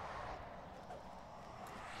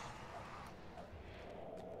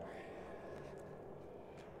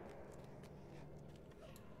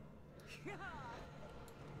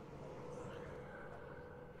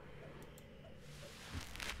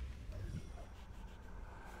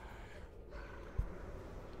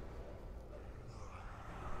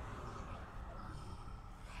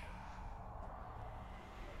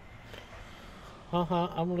 Haha,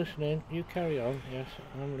 I'm listening. You carry on. Yes,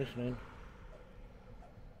 I'm listening.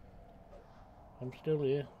 I'm still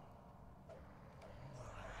here.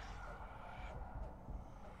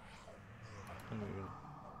 There we go.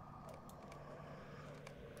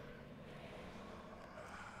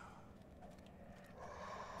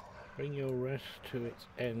 Bring your rest to its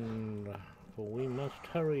end, for we must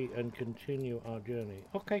hurry and continue our journey.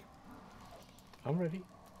 Okay, I'm ready.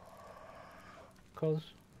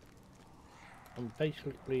 'Cause I'm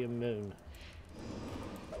basically immune.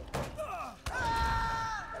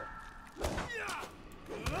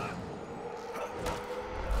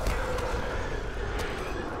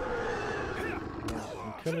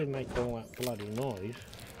 Until they make all that bloody noise.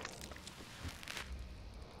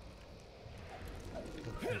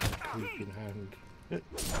 Freaking hand.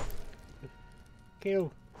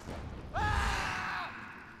 Kill.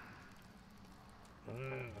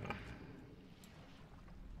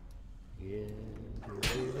 Yeah, you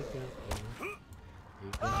really got one. You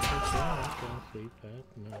got the guy, I can see that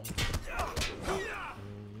now.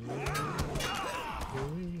 You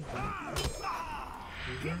really got one.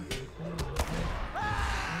 You got the guy,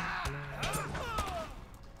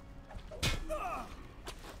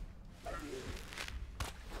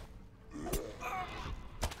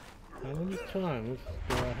 How many times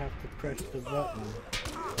do I have to press the button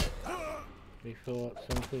before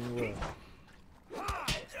something works?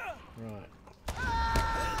 Right.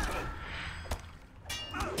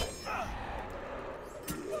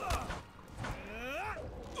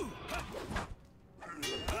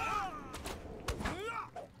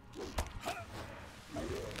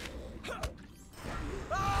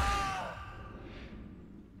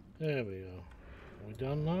 There we are. Are we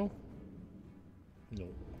done now? No,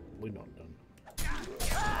 we're not done.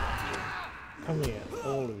 Come here,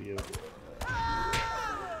 all of you.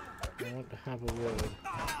 I want to have a word.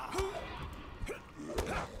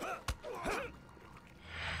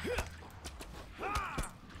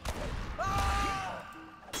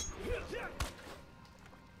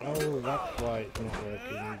 Oh, that's why it's not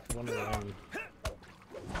working. It's one of them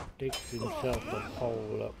digs himself a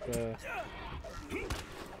hole up there.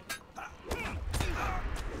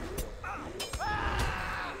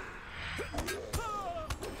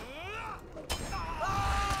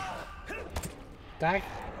 Die!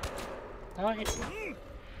 Die!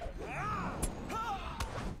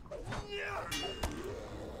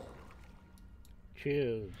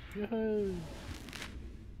 Cheers! Yoo-hoo!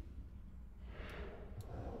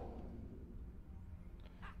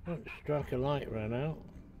 Oh, struck a light ran out.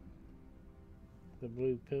 The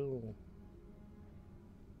blue pill.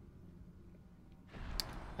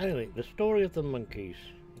 Anyway, the story of the monkeys.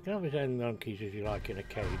 You can have as many monkeys as you like in a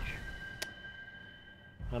cage.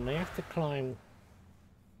 And they have to climb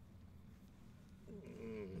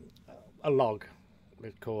a log,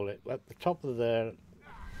 let's call it. At the top of there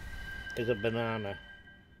is a banana.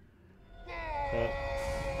 So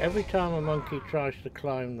every time a monkey tries to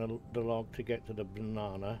climb the log to get to the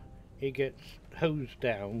banana, he gets hosed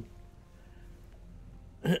down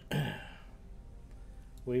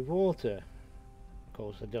with water. Of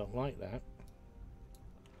course, they don't like that.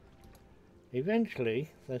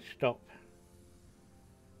 Eventually, they stop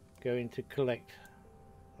going to collect,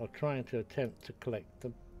 or trying to attempt to collect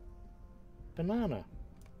the banana.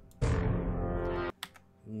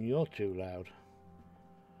 You're too loud.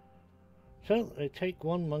 So they take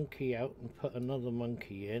one monkey out and put another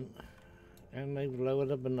monkey in, and they lower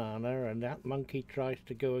the banana, and that monkey tries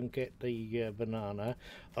to go and get the banana,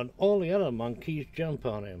 and all the other monkeys jump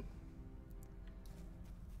on him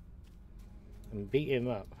and beat him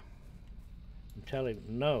up and tell him,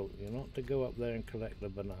 no, you're not to go up there and collect the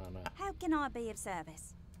banana. How can I be of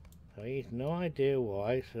service? So he's no idea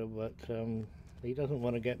why, but he doesn't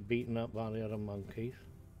want to get beaten up by the other monkeys.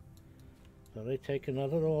 So they take one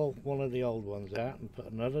of the old ones out and put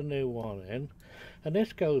another new one in. And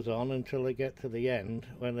this goes on until they get to the end,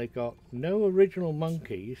 when they've got no original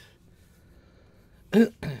monkeys,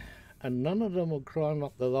 and none of them will climb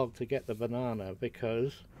up the log to get the banana,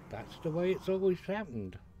 because that's the way it's always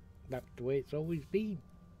happened. That's the way it's always been.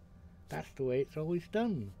 That's the way it's always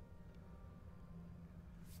done.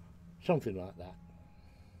 Something like that.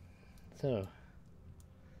 So,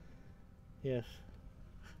 yes.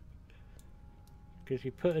 Because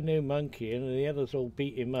you put a new monkey in and the others all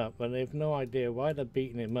beat him up, and they've no idea why they're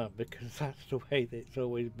beating him up, because that's the way that it's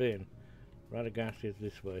always been. Radagast is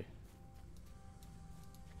this way.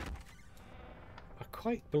 I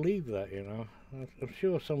quite believe that, you know. I'm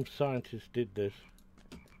sure some scientists did this.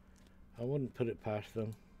 I wouldn't put it past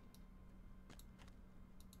them.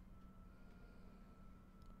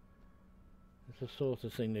 It's the sort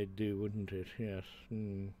of thing they'd do, wouldn't it? Yes.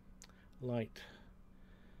 Light.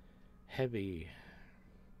 Heavy.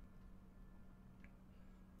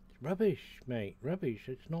 Rubbish, mate. Rubbish.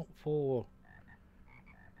 It's not for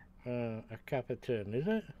a Capitan, is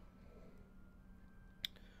it?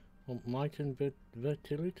 Want might and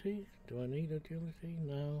vertility? Do I need agility?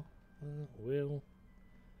 No. Will.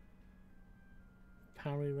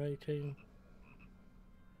 Parry rating.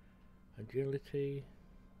 Agility.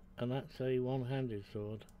 And that's a one-handed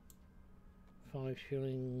sword. 5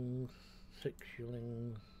 shillings. 6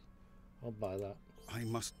 shillings. I'll buy that. I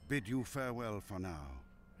must bid you farewell for now.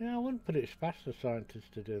 Yeah, I wouldn't put it past the scientists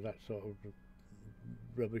to do that sort of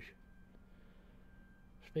rubbish.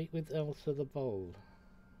 Speak with Elsa the Bold.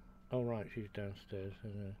 Oh right, she's downstairs.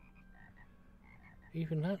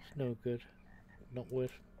 Even that's no good. Not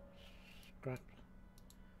worth scrap.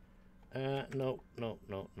 No. No.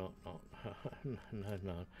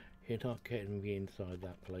 You're not getting me inside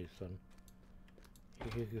that place, son.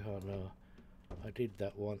 Oh no. I did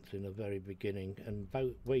that once in the very beginning, and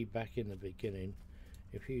way back in the beginning,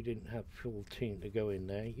 if you didn't have full team to go in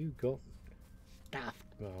there, you got daft,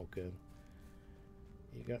 Malcolm.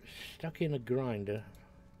 You got stuck in a grinder.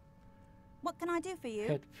 What can I do for you?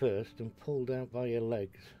 Head first and pulled out by your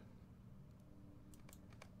legs.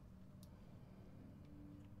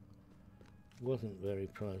 Wasn't very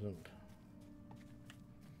pleasant.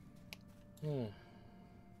 Hmm.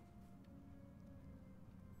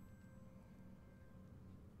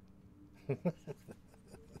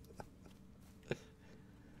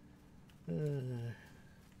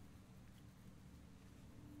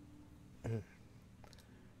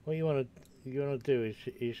 What you want to do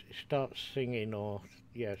is start singing, or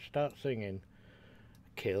yeah, start singing.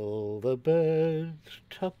 Kill the birds,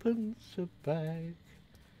 tuppence a bag,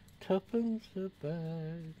 tuppence a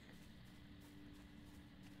bag.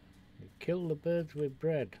 Kill the birds with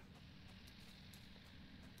bread.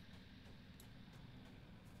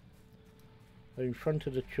 In front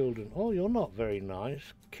of the children. Oh, you're not very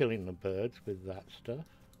nice, killing the birds with that stuff.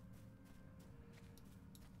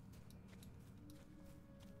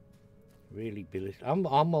 Really, Billy. I'm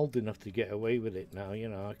old enough to get away with it now, you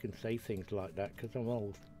know. I can say things like that because I'm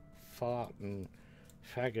old. Fart and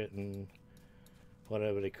faggot and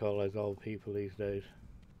whatever they call those old people these days.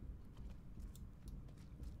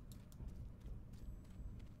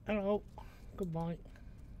 Hello. Goodbye.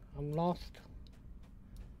 I'm lost.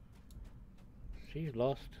 She's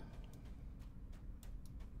lost.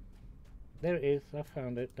 There it is. I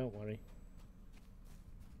found it. Don't worry.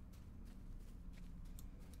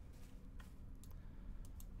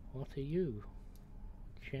 What are you?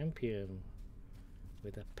 Champion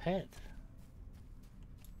with a pet.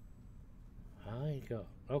 I got.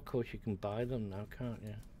 Oh, of course you can buy them now, can't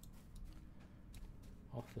you?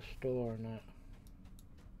 Off the store and that.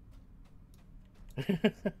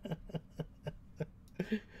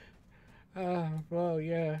 Well,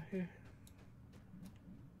 yeah.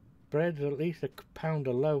 Bread's at least £1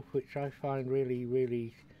 a loaf, which I find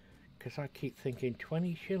really, because I keep thinking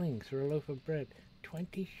 20 shillings for a loaf of bread.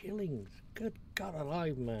 20 shillings. Good God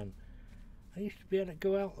alive, man. I used to be able to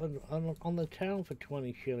go out on the town for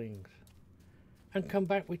 20 shillings and come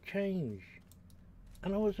back with change.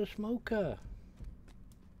 And I was a smoker.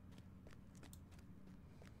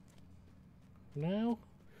 Now?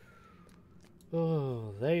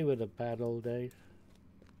 Oh, they were the bad old days.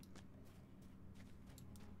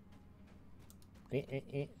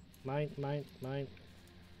 Mine.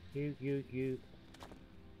 You.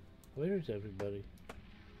 Where is everybody?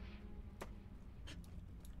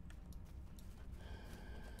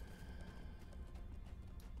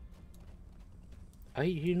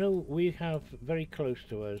 You know, we have very close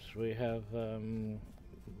to us, we have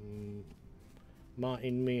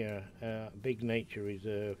Martin Mere, big nature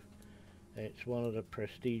reserve. It's one of the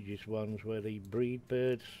prestigious ones where they breed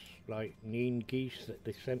birds like Neen geese that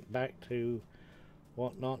they sent back to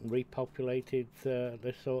whatnot and repopulated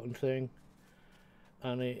this sort of thing.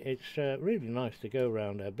 And it's really nice to go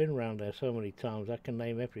around there. I've been around there so many times I can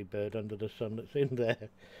name every bird under the sun that's in there.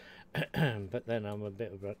 But then I'm a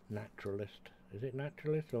bit of a naturalist. Is it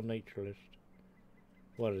naturalist or naturalist?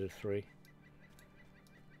 One of the three.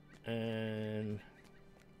 And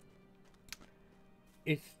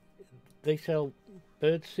they sell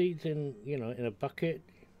bird seeds in, you know, in a bucket.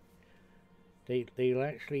 They'll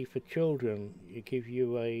actually, for children, it give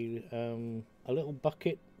you a little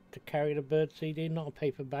bucket to carry the bird seed in, not a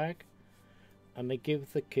paper bag, and they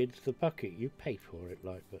give the kids the bucket. You pay for it,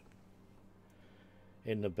 like, but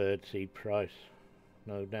in the bird seed price,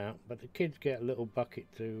 no doubt. But the kids get a little bucket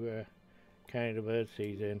to carry the bird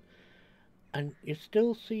seeds in, and you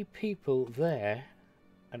still see people there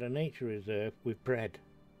at a nature reserve with bread.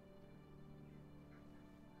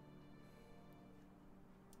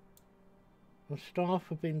 The staff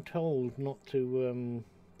have been told not to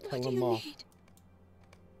tell them off. Need?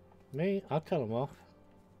 Me? I'll tell them off.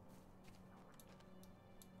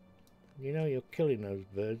 You know you're killing those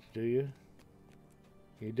birds, do you?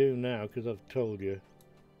 You do now, because I've told you.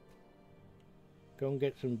 Go and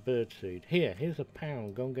get some birdseed. Here's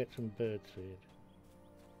 £1. Go and get some birdseed.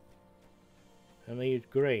 And they use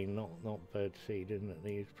grain, not birdseed, isn't it?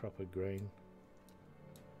 They use proper grain.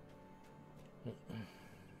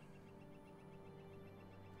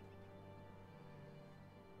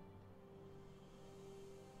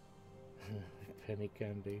 Penny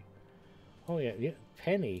candy. Oh yeah,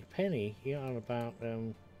 penny. You're on about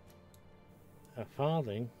a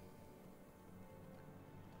farthing.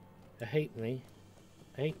 A halfpenny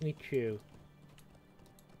chew.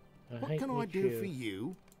 What can I do for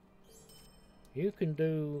you? You can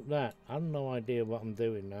do that. I've no idea what I'm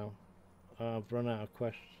doing now. I've run out of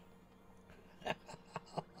quests.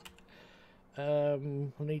 I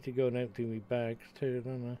need to go and empty my bags too,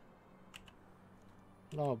 don't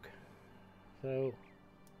I? Log. So,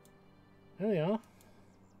 there we are.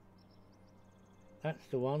 That's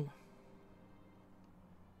the one.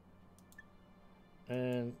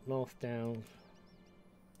 And North Downs.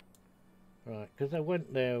 Right, because I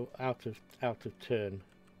went there out of turn.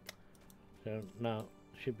 So now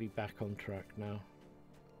should be back on track now.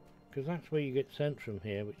 Because that's where you get sent from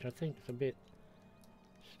here, which I think is a bit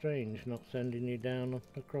strange, not sending you down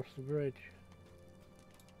across the bridge.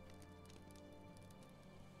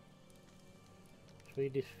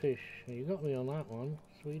 Swedish fish. You got me on that one.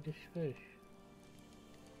 Swedish fish.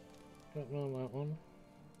 Got me on that one.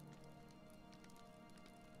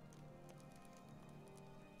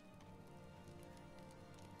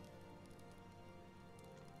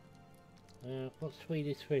 What's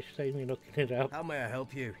Swedish fish? Save me looking it up. How may I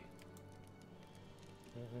help you?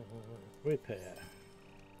 Repair.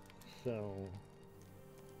 So.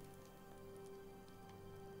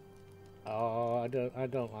 Oh, I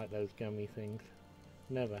don't like those gummy things.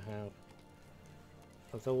 Never have.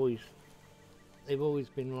 They've always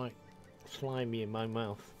been like slimy in my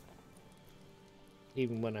mouth.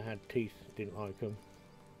 Even when I had teeth, didn't like them.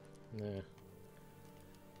 Nah.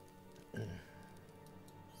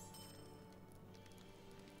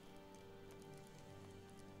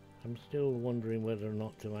 I'm still wondering whether or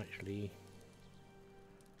not to actually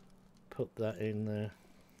put that in there.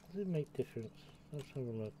 Does it make difference? Let's have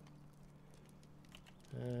a look.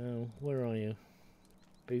 Where are you?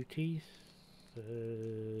 Booties?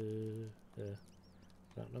 There.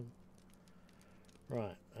 That them?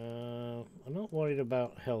 Right. I'm not worried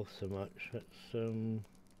about health so much. Let's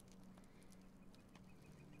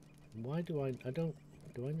why do I do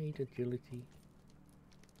I need agility?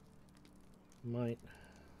 Might.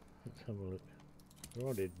 Let's have a look.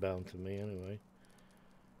 Rodded bound to me anyway.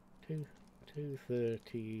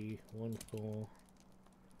 230, 14.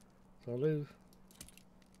 So I lose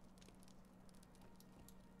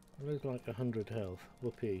like 100 health.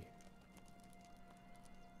 Whoopee.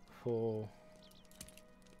 For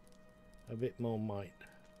a bit more might.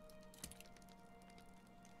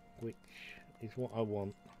 Which is what I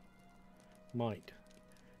want. Might.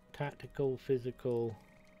 Tactical, physical,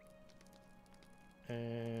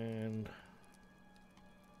 and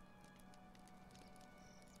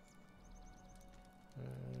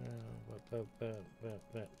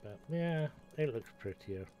yeah, it looks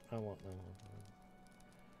prettier. I want that one.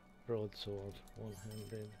 Broadsword,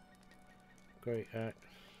 one-handed, great axe.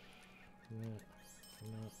 No.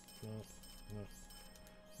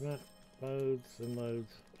 Loads and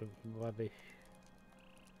loads of rubbish.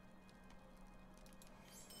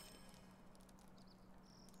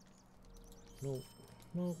 No.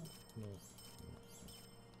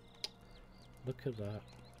 Look at that.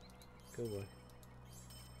 Go away.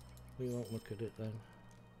 We won't look at it then.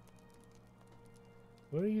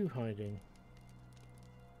 Where are you hiding?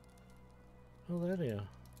 Oh, there they are.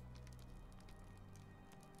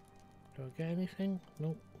 Do I get anything?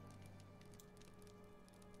 Nope.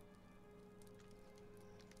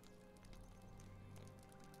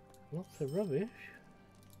 Lots of rubbish.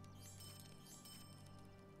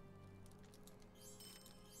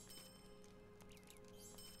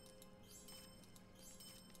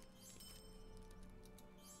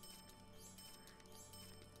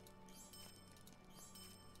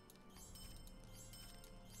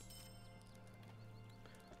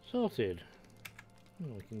 Sorted.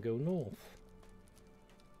 Now we can go north.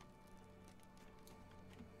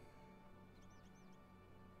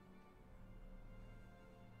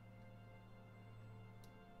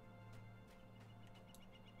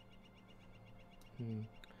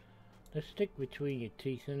 They stick between your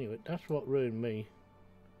teeth anyway. That's what ruined me.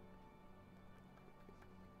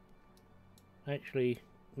 Actually,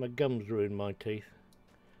 my gums ruined my teeth.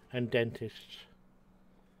 And dentists.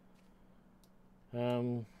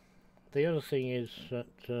 The other thing is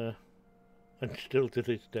that, and still to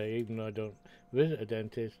this day, even though I don't visit a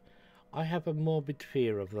dentist, I have a morbid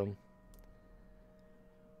fear of them.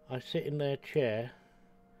 I sit in their chair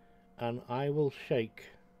and I will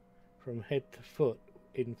shake from head to foot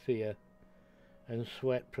in fear and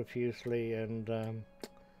sweat profusely, and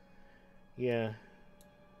yeah,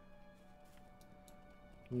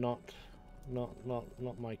 not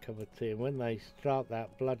my cup of tea. And when they start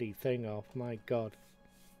that bloody thing off, my God,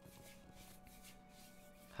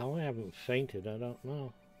 how I haven't fainted, I don't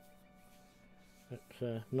know.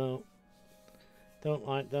 But no, don't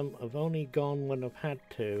like them. I've only gone when I've had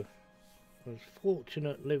to. I was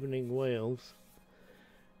fortunate living in Wales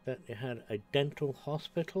that they had a dental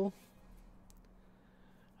hospital,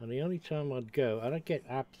 and the only time I'd go, I'd get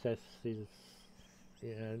abscesses.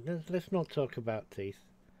 Yeah, let's not talk about teeth.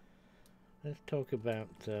 Let's talk about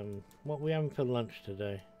what we're having for lunch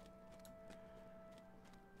today.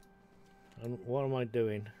 And what am I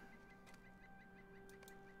doing?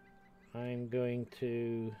 I'm going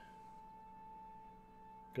to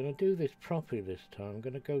Gonna do this properly this time. I'm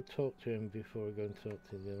gonna go talk to him before I go and talk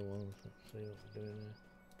to the other ones. Let's see what they're doing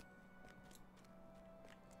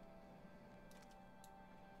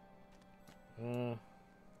there.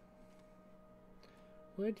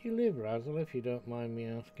 Where do you live, Razzle, if you don't mind me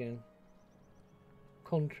asking?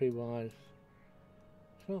 Country-wise.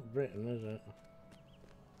 It's not Britain, is it?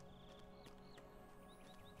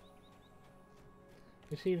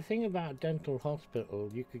 You see, the thing about a dental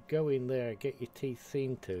hospital, you could go in there, get your teeth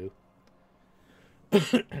seen to,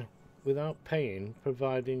 without paying,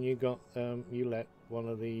 providing you got you let one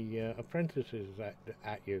of the apprentices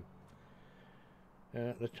at you.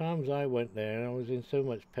 The times I went there, I was in so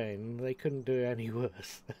much pain, they couldn't do it any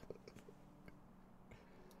worse.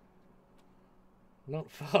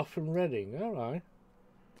 Not far from Reading, alright.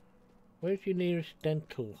 Where's your nearest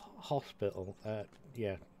dental hospital?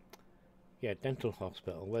 Yeah, dental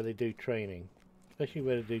hospital, where they do training. Especially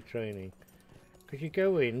where they do training. Because you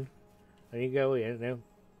go in, and you go in, now,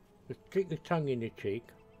 just stick your tongue in your cheek,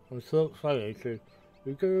 and so excited, says,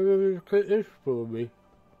 "You gotta click this for me."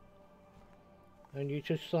 And you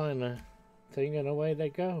just sign a thing, and away they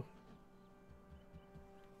go.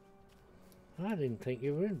 I didn't think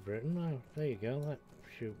you were in Britain. Oh, there you go, that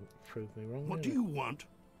should prove me wrong. What do you want?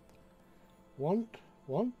 Want?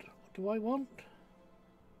 What do I want?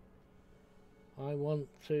 I want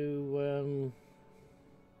to,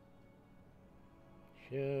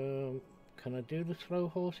 can I do the slow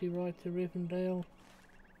horsey ride to Rivendell?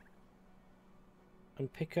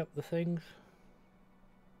 And pick up the things?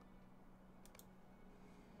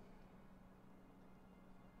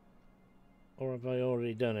 Or have I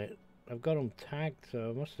already done it? I've got them tagged, so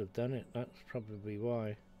I must have done it. That's probably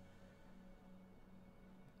why.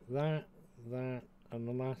 That, and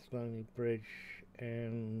the last Lonely Bridge,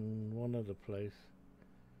 and one other place.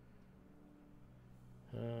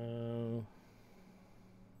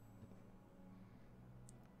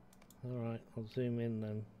 Alright, I'll zoom in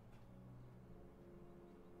then.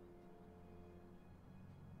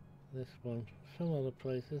 This one, some other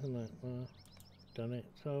place, isn't it? Done it,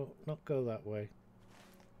 so not go that way.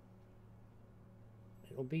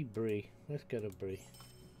 It'll be Bree. Let's get a Bree.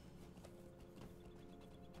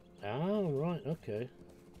 Ah, right, okay.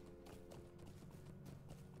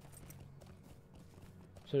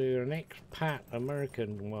 So you're an expat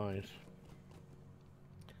American-wise,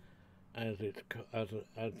 as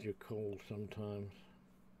you're called sometimes.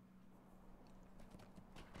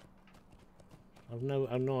 I've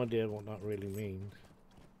no idea what that really means.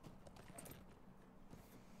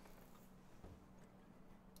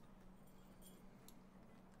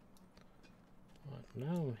 Right,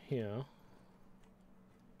 now I'm here.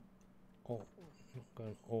 Oh, not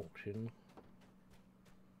going auction.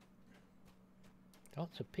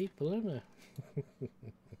 Lots of people, isn't there?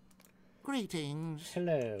 Greetings.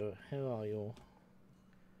 Hello, how are you?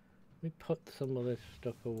 Let me put some of this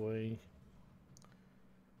stuff away.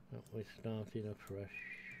 We're starting afresh.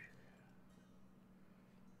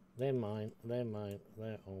 They're mine, they're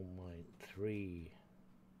all mine. 3.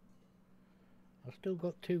 I've still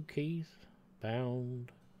got 2 keys.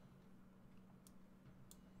 Bound.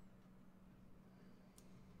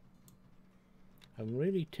 I'm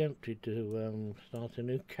really tempted to start a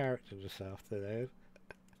new character this afternoon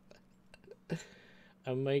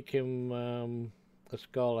and make him a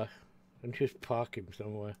scholar and just park him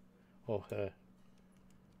somewhere, or her.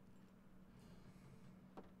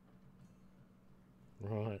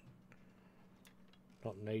 Right.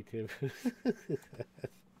 Not native.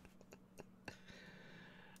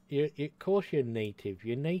 Of course you're native.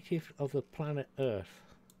 You're native of the planet Earth.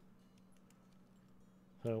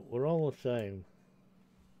 So we're all the same.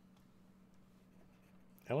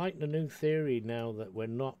 I like the new theory now that we're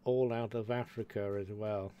not all out of Africa as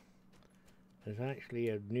well. There's actually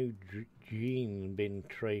a new gene been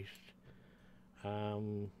traced.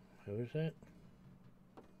 Who is it?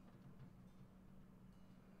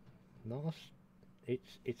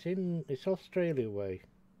 It's Australia way.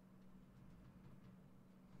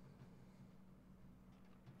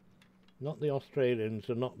 Not the Australians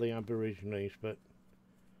and not the Aborigines, but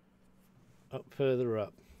up further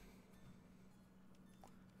up.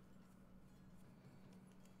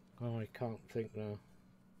 Oh, I can't think now.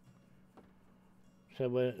 So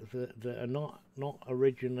they're not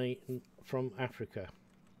originating from Africa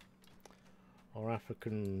or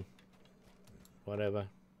African whatever.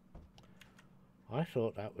 I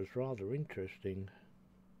thought that was rather interesting,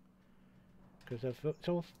 because it's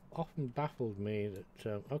often baffled me that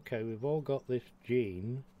okay, we've all got this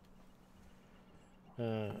gene,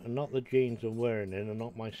 and not the genes I'm wearing in, and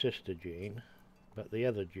not my sister gene, but the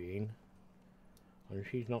other gene. And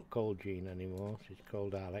she's not called Jean anymore, she's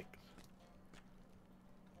called Alex.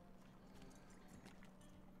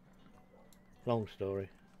 Long story.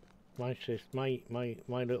 My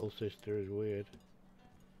little sister is weird.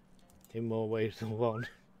 In more ways than one.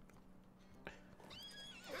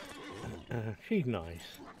 She's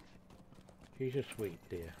nice. She's a sweet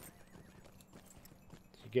dear.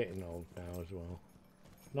 She's getting old now as well.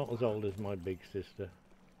 Not as old as my big sister.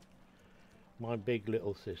 My big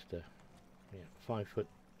little sister. Yeah,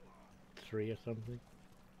 5'3" or something.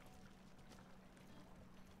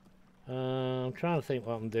 I'm trying to think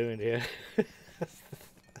what I'm doing here.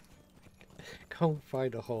 Can't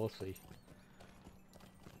find a horsey.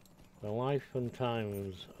 The life and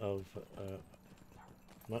times of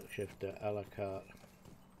muckshifter a la carte.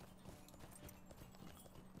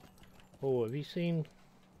 Oh, have you seen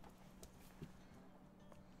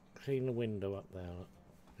the window up there?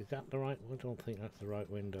 Is that the right one? I don't think that's the right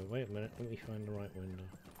window. Wait a minute, let me find the right window.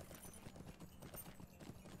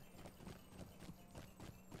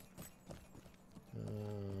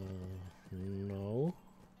 No.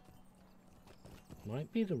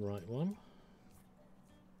 Might be the right one.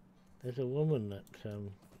 There's a woman that,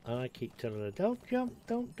 and I keep telling her, don't jump,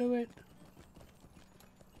 don't do it.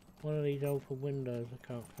 One of these open windows, I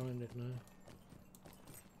can't find it now.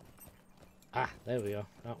 Ah, there we are,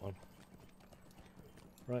 that one.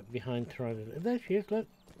 Right behind Trident. There she is, look.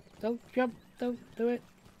 Don't jump, don't do it.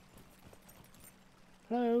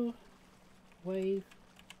 Hello. Wave.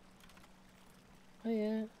 Oh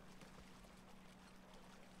yeah.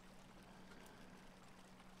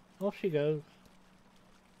 Off she goes.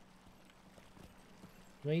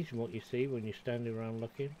 Amazing what you see when you're standing around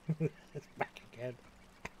looking. It's back again.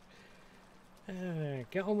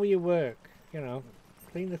 Get on with your work, you know.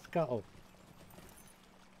 Clean the scuttle.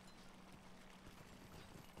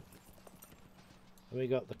 We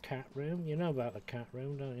got the cat room. You know about the cat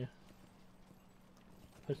room, don't you?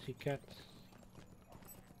 Pussycats.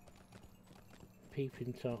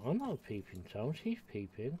 Peeping Tom. I'm not peeping Tom, she's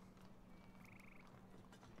peeping.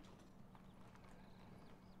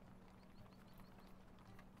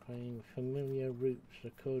 Playing familiar routes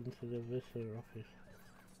according to the visitor office.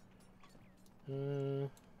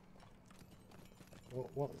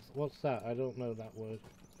 What's that? I don't know that word.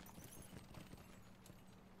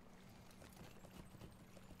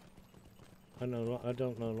 I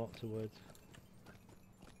don't know lots of words.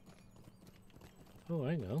 Oh,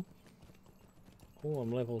 I know. Oh,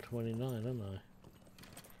 I'm level 29, aren't I?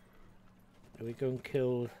 Do we go and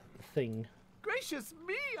kill the thing? Gracious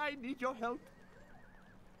me, I need your help.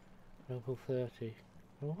 Level 30.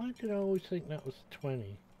 Well, why did I always think that was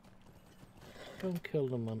 20? Go and kill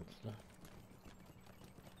the monster.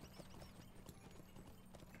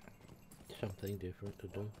 Something different to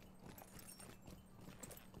do.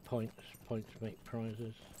 Points make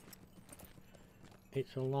prizes.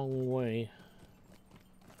 It's a long way.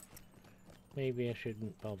 Maybe I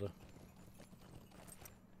shouldn't bother.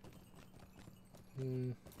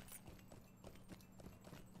 I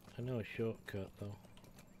know a shortcut though.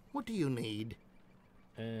 What do you need?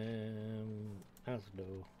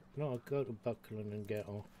 Asdo. No, I'll go to Buckland and get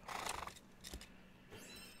off.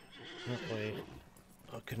 That way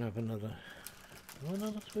I can have another. Oh,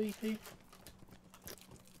 another sweetie?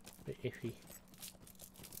 Bit iffy.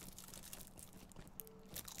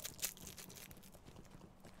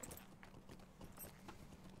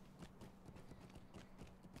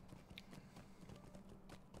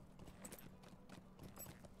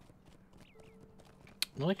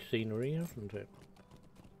 Nice scenery, isn't it?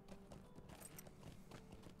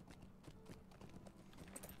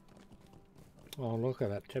 Oh, look at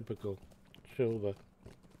that typical silver.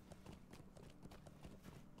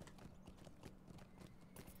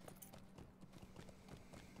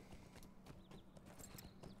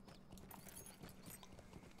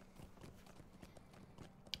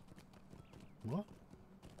 What?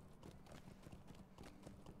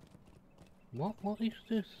 What is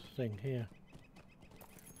this thing here?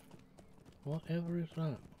 Whatever is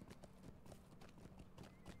that?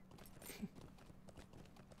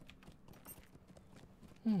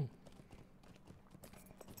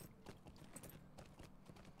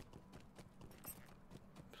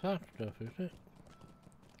 That stuff, is it?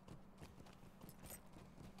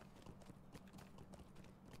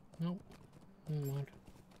 Nope. Never mind.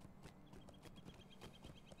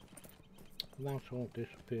 That won't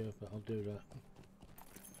disappear, but I'll do that.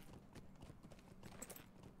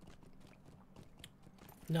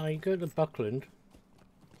 Now you go to Buckland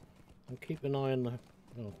and keep an eye on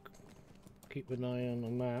the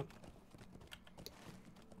map,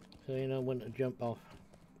 so you know when to jump off.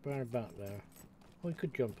 Right about there. We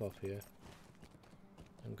could jump off here.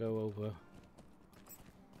 and go over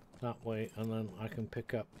that way, and then I can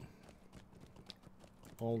pick up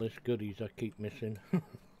all this goodies I keep missing.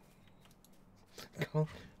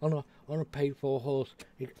 on a paid for horse,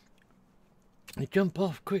 you jump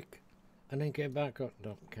off quick and then get back up.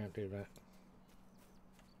 No, can't do that.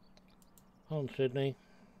 On Sydney.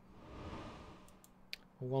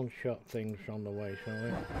 One-shot things on the way, shall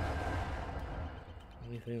we?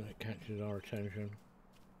 Anything that catches our attention.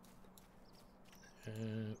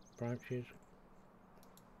 Branches.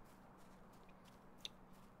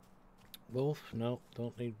 Wolf? No,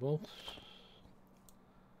 don't need wolves.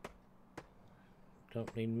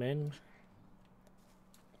 Don't need men.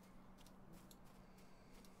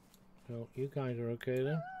 So you guys are okay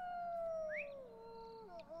then?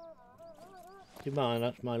 Do you mind?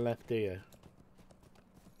 That's my left ear.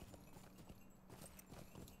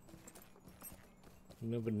 You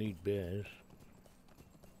never need bears.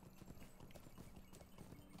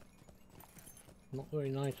 Not very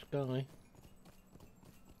nice guy.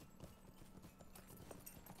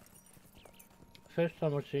 First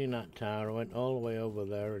time I seen that tower, I went all the way over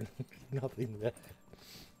there and nothing there.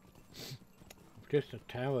 Just a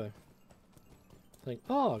tower. Think,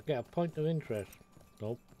 oh, I'll get a point of interest.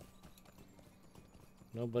 Nope.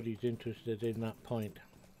 Nobody's interested in that point.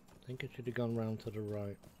 I think I should have gone round to the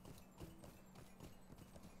right.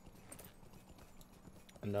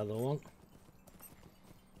 Another one.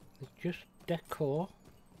 It's just decor.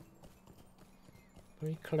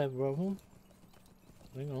 Very clever of them.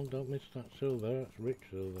 Hang on, don't miss that silver. That's rich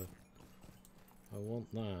silver. I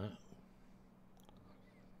want that.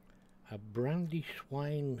 A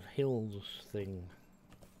Brandywine Hills thing.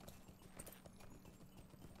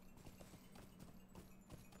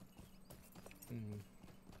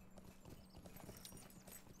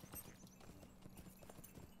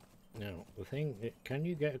 Now, the thing, can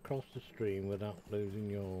you get across the stream without losing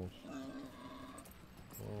yours?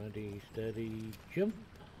 Ready, steady, jump!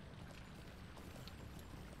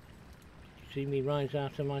 See me rise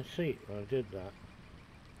out of my seat when I did that?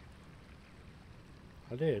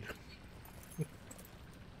 I did.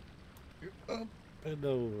 Up and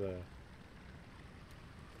over.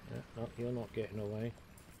 Yeah, no, you're not getting away.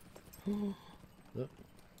 Look.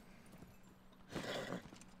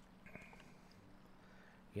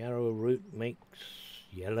 Yarrow root makes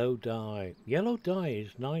yellow dye. Yellow dye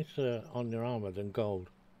is nicer on your armour than gold.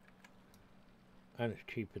 And it's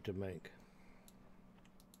cheaper to make.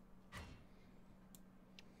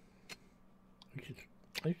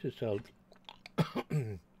 I used to sell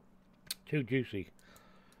too juicy.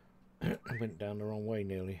 I went down the wrong way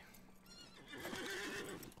nearly.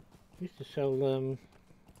 I used to sell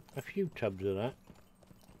a few tubs of that.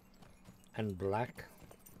 And black.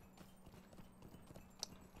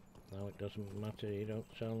 Now it doesn't matter, you don't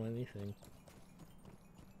sell anything.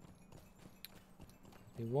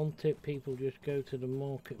 If you want it, people just go to the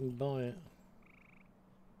market and buy it.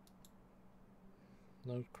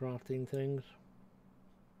 Those crafting things.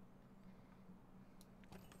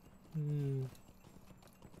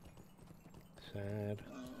 Sad.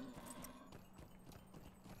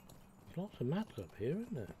 There's lots of mats up here,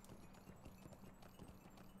 isn't there?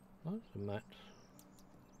 Lots of mats.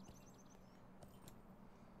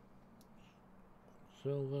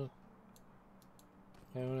 Silver.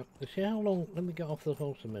 See how long, let me get off the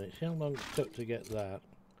horse a minute, see how long it took to get that.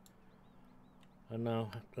 And now,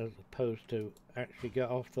 as opposed to actually get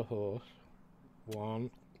off the horse. 1,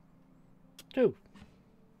 2.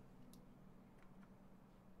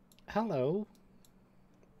 Hello,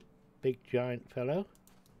 big giant fellow.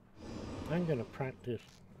 I'm gonna practice.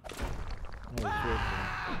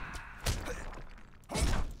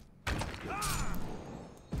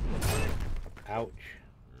 Ouch.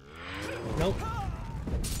 Nope.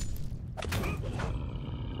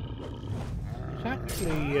 It's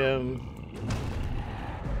actually,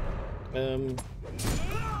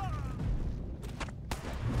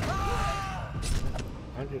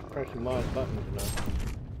 I'm just pressing my buttons now.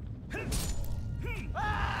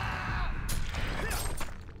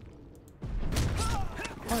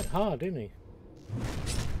 Quite hard, isn't he?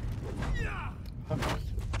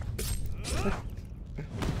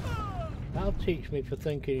 That'll teach me for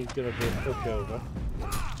thinking he's going to be a pushover.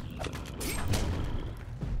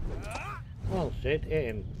 Well, Sid, hit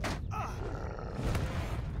him.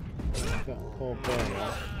 Got a poor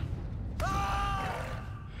burnout.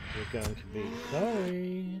 You're going to be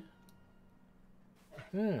sorry.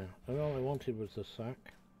 Yeah, and all I wanted was the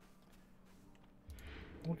sack.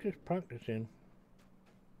 I'm just practicing.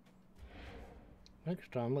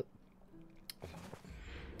 Next time, look.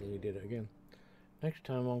 Nearly did it again. Next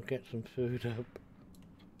time I'll get some food up.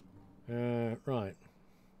 Right.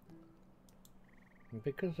 And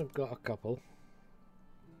because I've got a couple,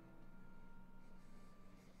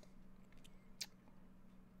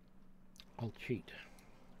 I'll cheat.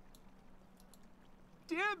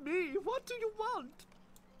 Dear me, what do you want?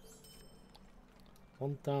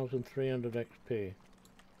 1,300 XP.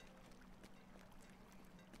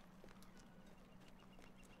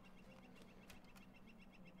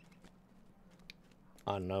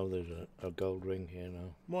 I know there's a gold ring here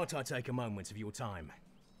now. Might I take a moment of your time?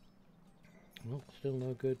 Well, still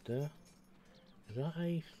no good there. Is that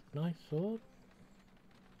a nice sword?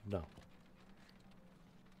 No.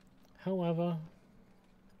 However,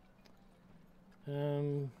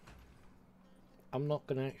 I'm not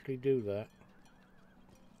going to actually do that,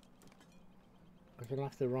 because I'll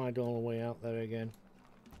have to ride all the way out there again.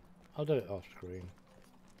 I'll do it off screen.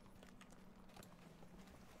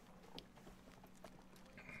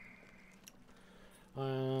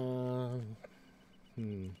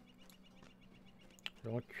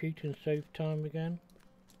 Do I cheat and save time again?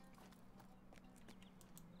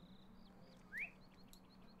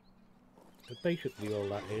 But basically all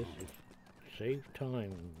that is save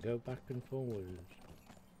time, go back and forwards.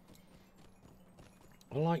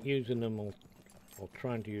 I like using them or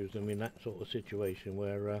trying to use them in that sort of situation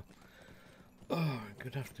where I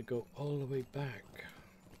could have to go all the way back.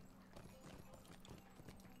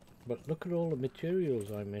 But look at all the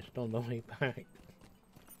materials I missed on the way back.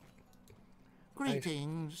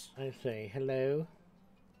 Greetings. I say hello.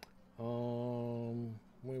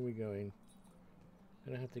 Where are we going?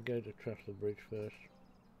 Gonna have to go to Trestle Bridge first.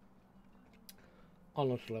 On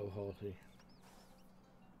a slow horsey.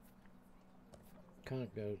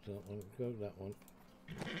 Can't go to that one. Go to that one.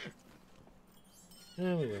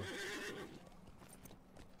 There we go.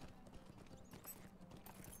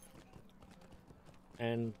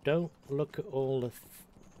 And don't look at all the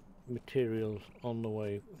materials on the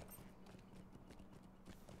way.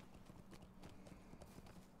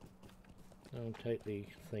 I'll take the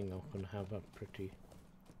thing off and have a pretty,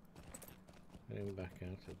 getting back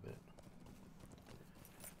out a bit,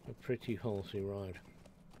 a pretty horsey ride.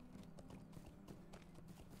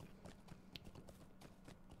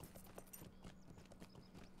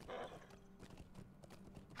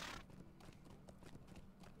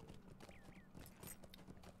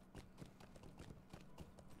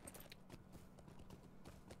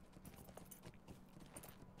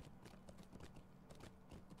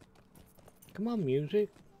 Come on, music.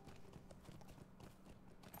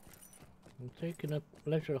 I'm taking a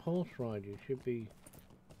leisure horse ride. You should be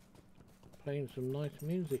playing some nice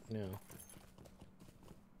music now.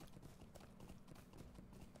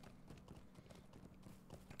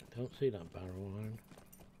 Don't see that barrel iron.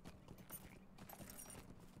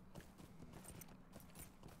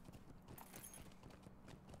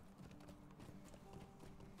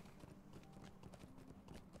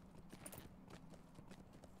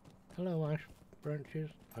 Hello, ash branches.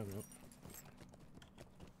 I'm not.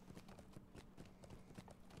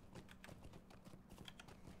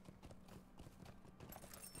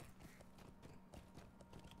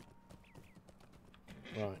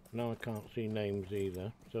 Right, now I can't see names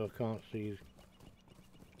either, so I can't see.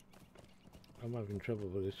 I'm having trouble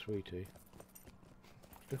with this sweetie.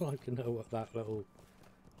 I'd like to know what that little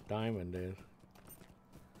diamond is.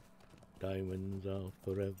 Diamonds are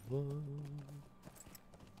forever.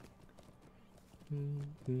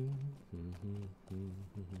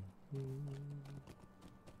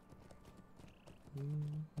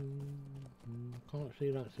 Can't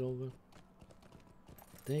see that silver.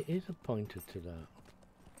 There is a pointer to that.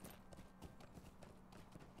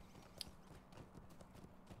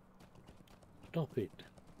 Stop it.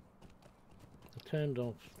 I turned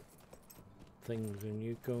off things and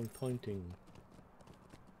you go and pointing.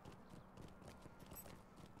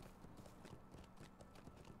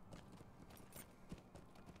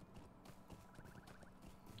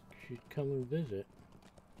 She'd come and visit.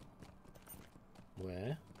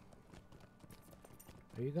 Where?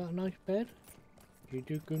 Have you got a nice bed? Do you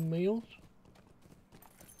do good meals?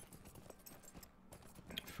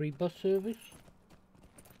 Free bus service?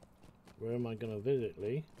 Where am I going to visit,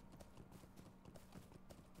 Lee?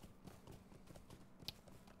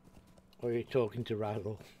 Or are you talking to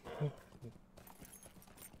Rattle?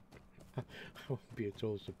 I won't be at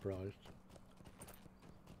all surprised.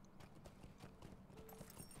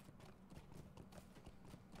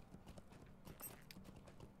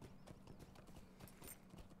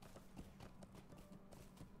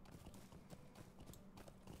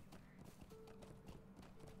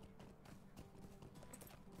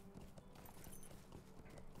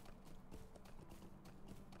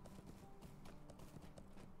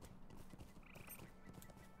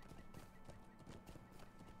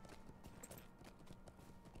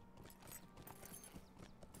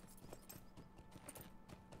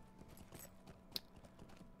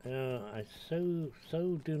 I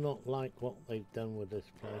so do not like what they've done with this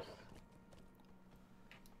place.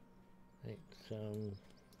 It's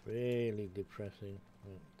really depressing.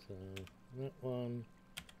 But, that one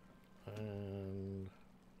and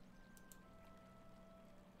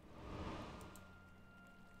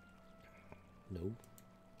no.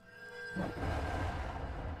 I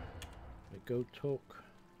go talk.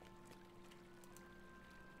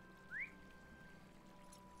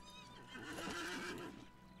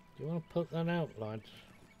 Do you want to put that out, lads?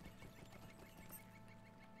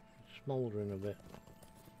 It's smouldering a bit.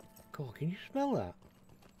 God, can you smell that?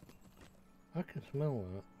 I can smell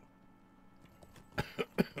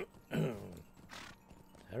that.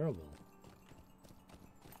 Terrible.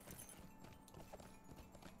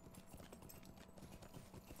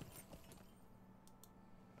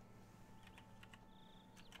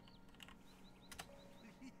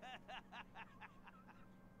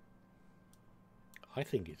 I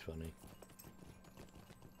think it's funny.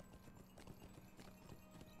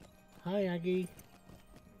 Hi, Aggie.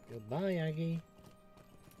 Goodbye, Aggie.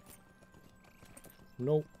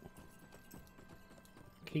 Nope.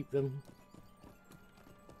 Keep them.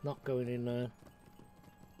 Not going in there.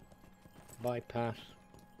 Bypass.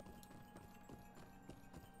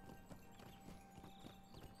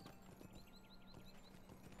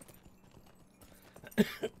 What's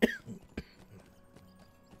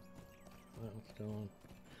going on?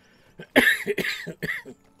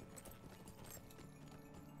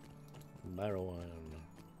 Barrel iron.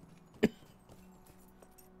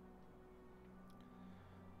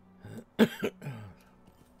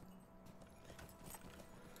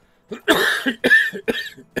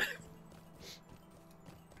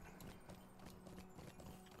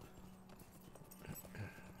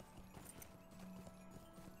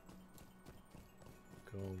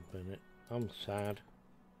 Bennett. I'm sad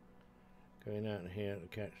going out here to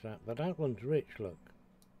catch that, but that one's rich, look.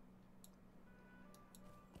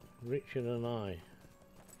 Richer than I.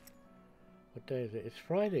 What day is it? It's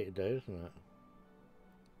Friday today, isn't it?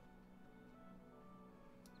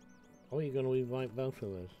 Oh, you're going to invite both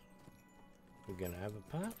of us. We're going to have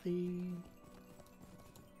a party.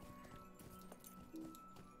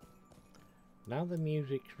 Now the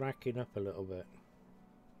music's racking up a little bit.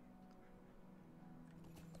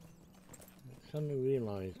 I suddenly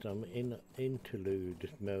realised I'm in interlude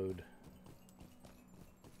mode.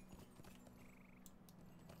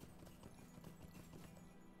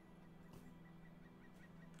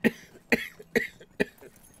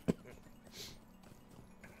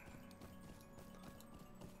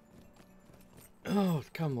 Oh,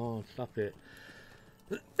 come on, stop it.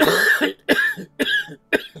 I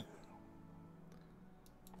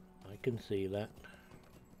can see that.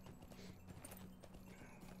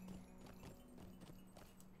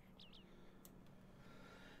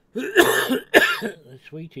 The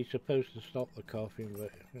sweetie's supposed to stop the coughing,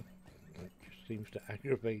 but it just seems to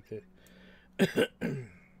aggravate it.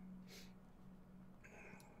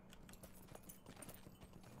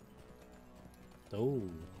 Oh.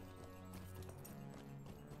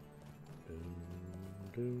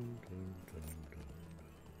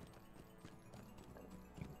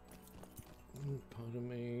 Pardon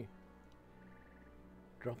me.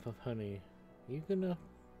 Drop of honey. You gonna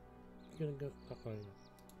go that way?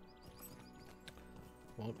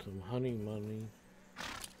 Want some honey money?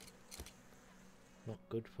 Not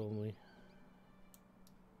good for me.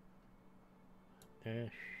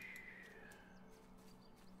 Ash.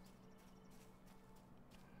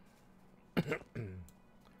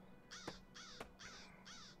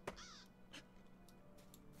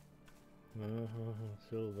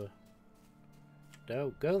 Silver.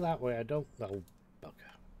 Don't go that way. I don't. Oh, bugger.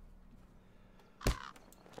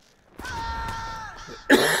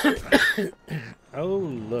 Oh,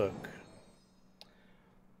 look.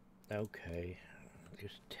 Okay.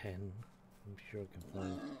 Just 10. I'm sure I can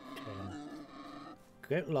find 10.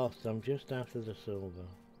 Get lost. I'm just after the silver.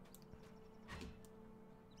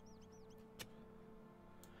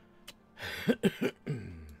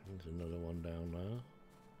 There's another one down there.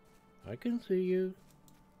 I can see you.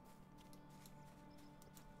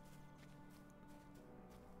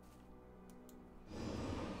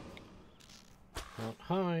 Can't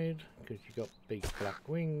hide because you got big black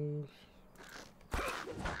wings.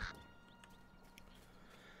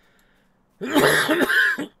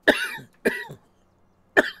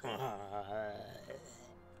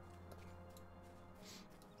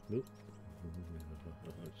 Nope.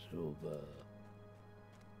 Silver.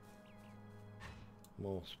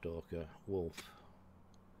 More stalker. Wolf.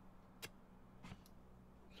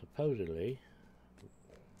 Supposedly. In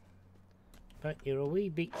fact, you're a wee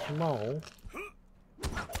bit small.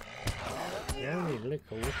 only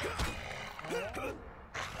liquor.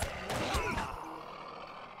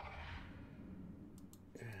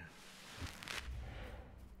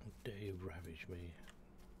 Dare you ravage me?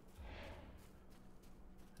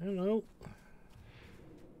 Hello.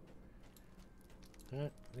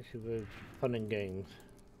 This is fun and games.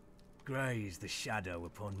 Grey's the shadow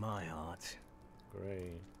upon my heart.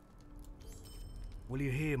 Grey. Will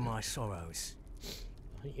you hear my sorrows?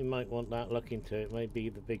 I think you might want that look into it. Maybe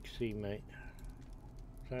the big C, mate.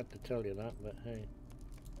 Sad to tell you that, but hey.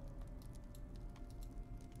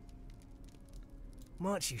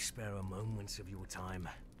 Might you spare a moment of your time?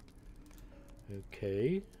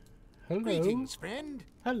 Okay. Hello. Greetings, friend.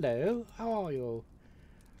 Hello. How are you?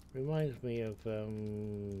 Reminds me of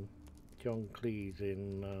John Cleese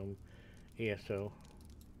in ESO.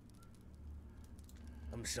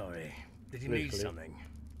 I'm sorry. Did you Briefly. need something?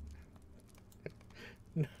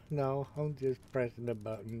 No, I'm just pressing the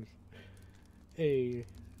buttons. Hey.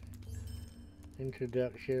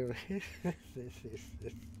 Introduction.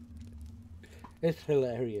 It's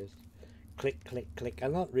hilarious. Click, click, click.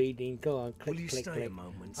 I'm not reading. Go on. Click, Will you click, stay click. a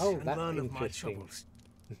moment Oh, and that's learn of my interesting. troubles?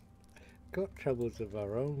 Got troubles of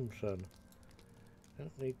our own, son.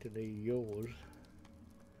 Don't need to do yours.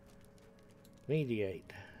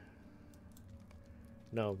 Mediate.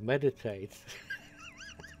 No, meditate.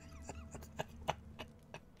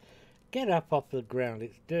 Get up off the ground.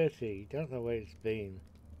 It's dirty. You don't know where it's been.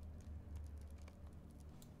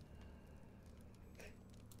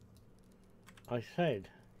 I said.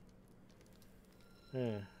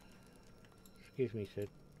 Excuse me, Sid.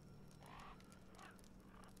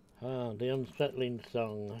 Ah, the unsettling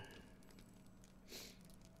song.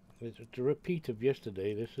 It's a repeat of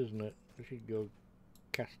yesterday, this, isn't it? I should go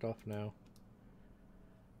cast off now.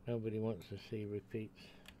 Nobody wants to see repeats.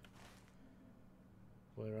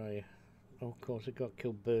 Where are you? Oh, of course, I got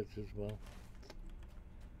killed birds as well.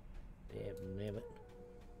 Damn it.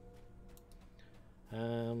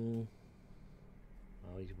 Oh,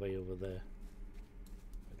 he's way over there.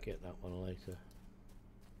 I'll get that one later.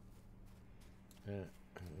 There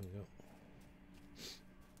we go.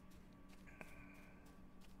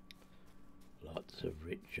 Lots of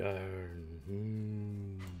rich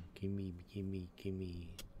iron. Gimme, gimme, gimme.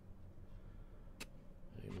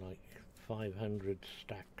 In like 500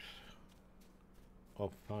 stacks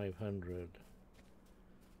of 500.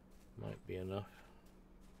 Might be enough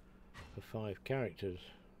for 5 characters.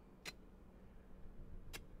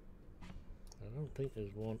 I don't think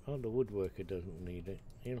there's one. Oh, the woodworker doesn't need it.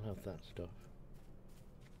 He'll have that stuff.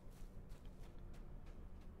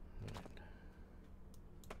 Right.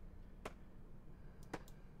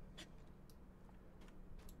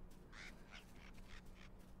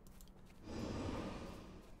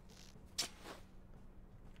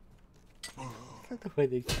 Is that the way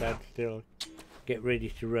they stand still? Get ready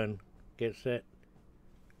to run. Get set.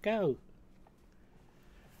 Go!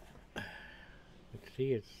 Let's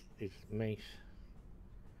see his mace.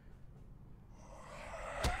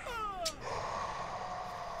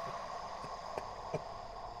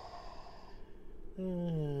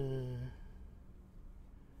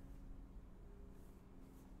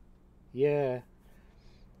 Yeah.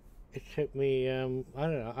 It took me, I don't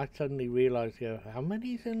know, I suddenly realised, how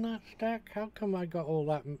many's in that stack? How come I got all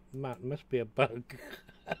that must be a bug.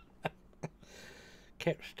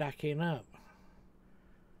 Kept stacking up.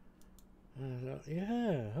 I thought,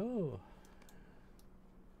 yeah, oh.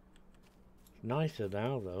 It's nicer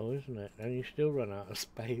now though, isn't it? And you still run out of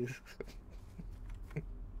space.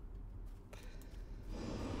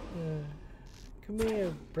 Come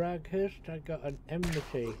here, Braghurst, I got an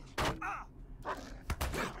enmity.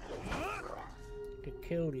 To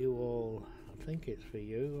kill you all. I think it's for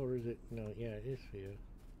you, or is it? No, yeah, it is for you.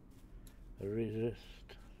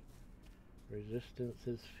 Resist. Resistance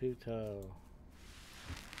is futile.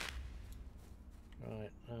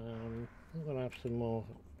 Right, I'm gonna have some more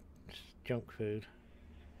junk food.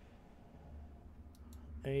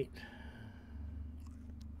 8.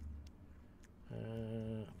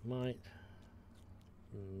 Might.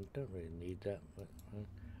 Don't really need that, but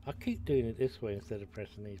I'll keep doing it this way instead of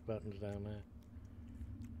pressing these buttons down there.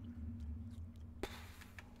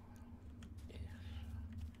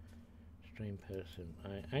 Stream person.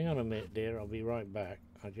 Hang on a minute, dear. I'll be right back.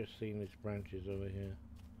 I just seen these branches over here.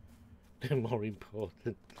 They're more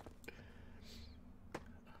important.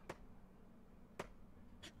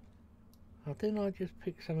 Oh, didn't I just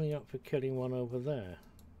pick something up for killing one over there?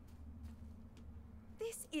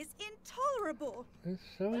 This is intolerable.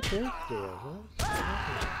 So it is, dear.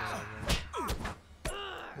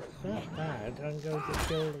 It's that bad. I'm going to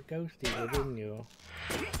kill the ghosty within you.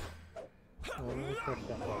 Oh, let me press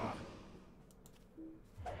that button.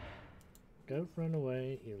 Don't run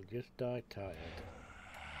away, you'll just die tired.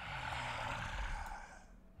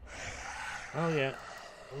 Oh yeah,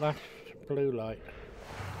 last blue light.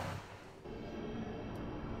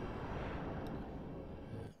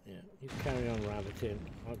 Yeah, you carry on rabbiting.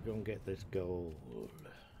 I'll go and get this gold.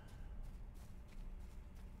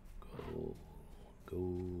 Gold,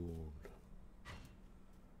 gold.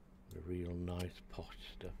 The real nice posh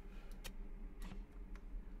stuff.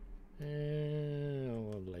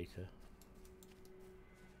 Later.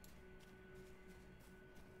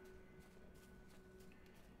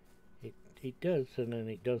 It does and then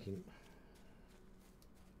it doesn't.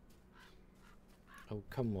 Oh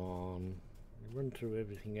come on. You run through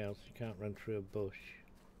everything else, you can't run through a bush.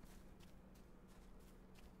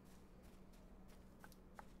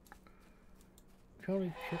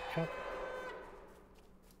 Charlie, chip chop.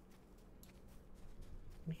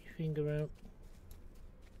 Put your finger out.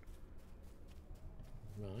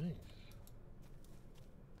 Nice.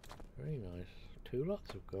 Very nice. 2 lots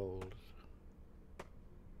of gold.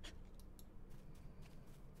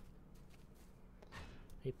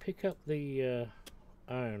 You pick up the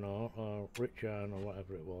iron ore, or rich iron or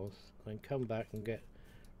whatever it was, then come back and get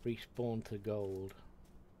respawned to gold.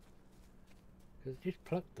 Because I just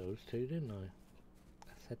plucked those 2, didn't I?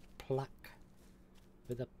 I said pluck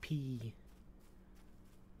with a P.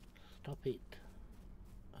 Stop it.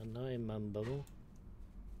 Annoying mumble.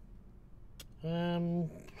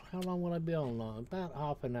 How long will I be on now? About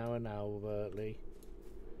half an hour now, overtly.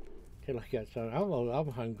 Till I get some.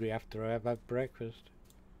 I'm hungry after I have had breakfast.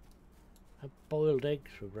 I had boiled eggs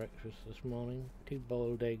for breakfast this morning. 2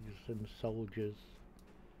 boiled eggs and soldiers.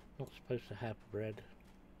 Not supposed to have bread.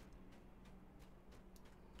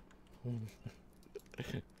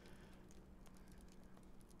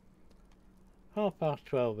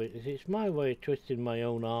 $12:30. It's my way of twisting my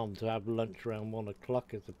own arm to have lunch around 1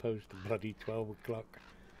 o'clock as opposed to bloody 12 o'clock.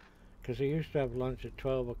 Because I used to have lunch at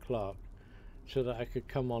 12 o'clock so that I could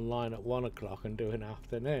come online at 1 o'clock and do an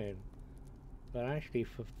afternoon. But actually,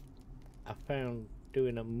 I found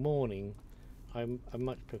doing a morning, I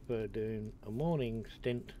much prefer doing a morning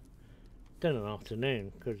stint than an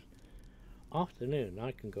afternoon. Because afternoon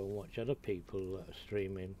I can go and watch other people that are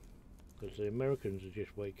streaming. Because the Americans are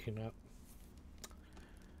just waking up.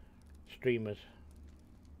 Streamers.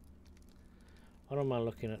 What am I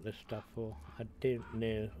looking at this stuff for? I don't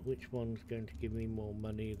know which one's going to give me more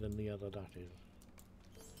money than the other, that is.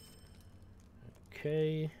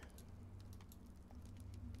 Okay.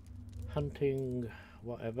 Hunting,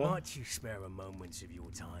 whatever. Might you spare a moment of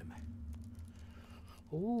your time?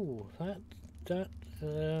 Oh, it's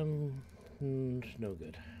no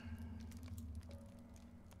good.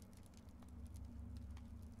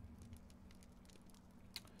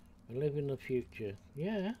 I live in the future.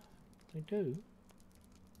 Yeah, they do.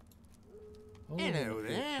 Oh, Hello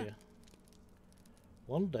there.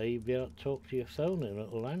 One day you'll be able to talk to your phone and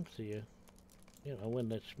it'll answer you. You know, when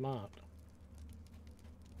they're smart.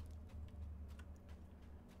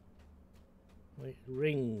 It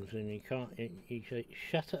rings and you can't, you say,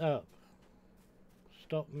 shut it up.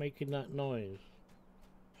 Stop making that noise.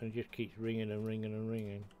 And it just keeps ringing and ringing and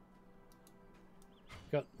ringing.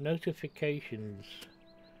 Got notifications.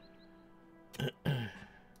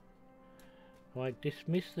 I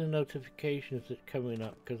dismiss the notifications that's coming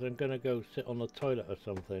up because I'm going to go sit on the toilet or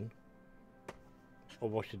something. Or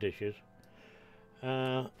wash the dishes.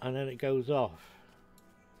 And then it goes off.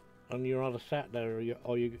 And you're either sat there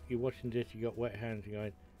or you're washing dishes, you got wet hands, you're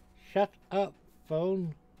going, shut up,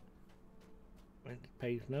 phone. It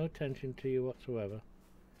pays no attention to you whatsoever.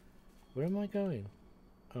 Where am I going?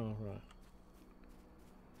 Oh, right.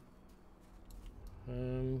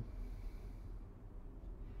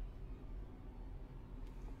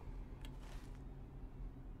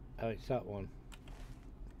 Oh, it's that one.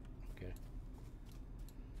 Okay.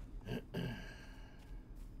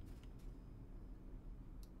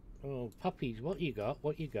 Oh, puppies! What you got?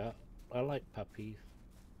 What you got? I like puppies.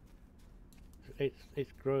 It's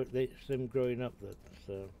them growing up that's.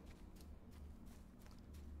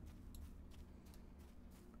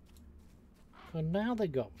 And now they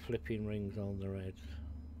got flipping rings on their heads.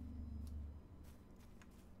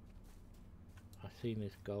 I've seen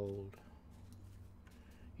this gold.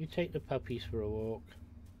 You take the puppies for a walk.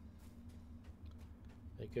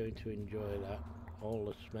 They're going to enjoy that. All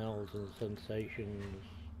the smells and sensations.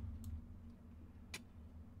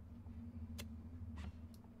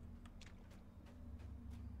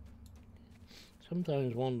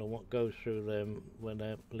 Sometimes wonder what goes through them when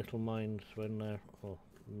their little minds, when they're, or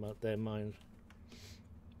their minds,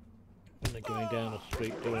 when they're going down the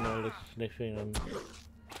street doing all this sniffing and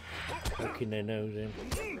poking their nose in.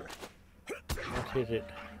 is it?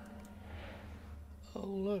 Oh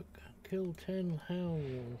look, killed 10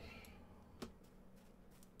 hounds.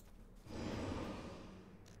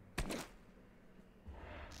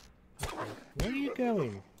 Where are you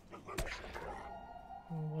going?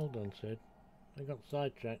 Oh, well done, Sid. I got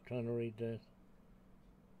sidetracked trying to read this.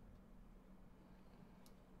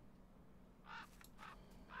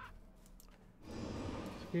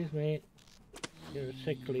 Excuse me. You're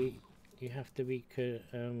sickly. You have to be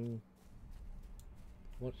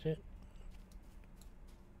what's it?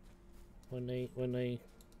 When they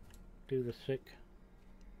do the sick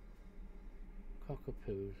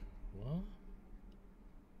cockapoos. What?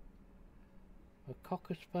 A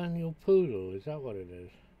cocker spaniel poodle, is that what it is?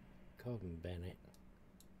 Gordon Bennett.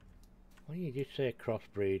 Why don't you just say a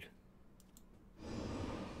crossbreed?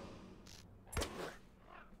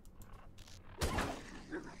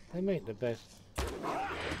 They make the best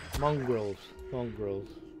mongrels.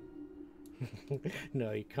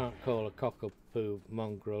 No, you can't call a cockapoo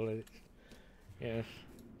mongrel. It's, yes,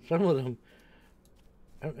 some of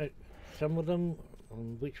them,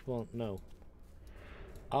 which one? No.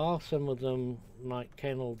 Are some of them like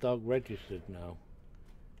kennel dog registered now?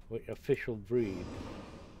 With official breed?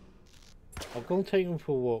 I'll go and take them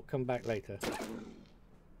for a walk, come back later.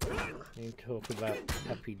 And talk about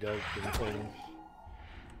puppy dogs and things.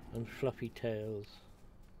 And fluffy tails.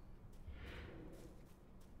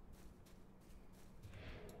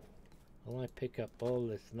 Well, I pick up all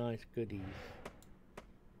this nice goodies.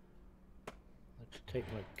 I have to take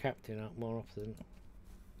my captain out more often.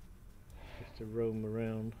 Just to roam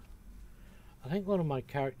around. I think one of my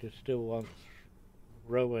characters still wants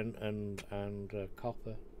Rowan and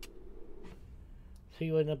Copper. See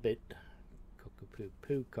you in a bit. Cockapoo.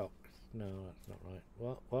 Poocox. No, that's not right.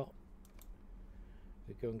 What?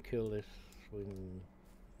 We go and kill this swing.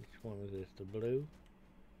 Which one is this? The blue?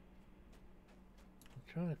 I'm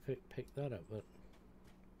trying to pick that up, but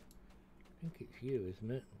I think it's you,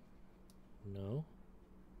 isn't it? No.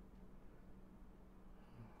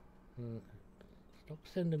 Stop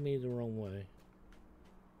sending me the wrong way.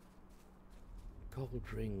 Gold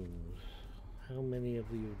rings. How many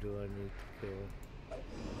of you do I need to kill?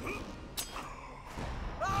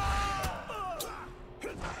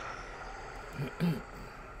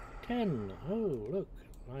 10. Oh, look.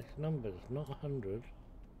 Nice numbers. Not 100.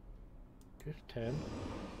 Just 10.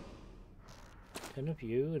 10 of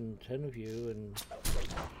you, and 10 of you, and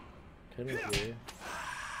 10 of you.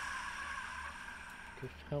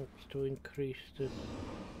 Just helps to increase this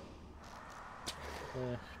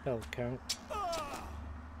spell count.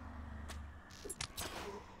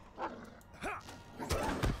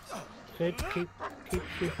 Sid, keep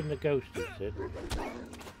shooting the ghosties, Sid.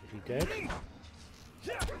 Is he dead?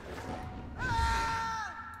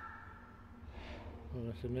 Oh,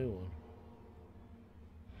 that's a new one.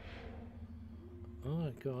 Oh, I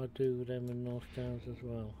gotta do them in North Downs as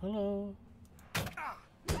well. Hello.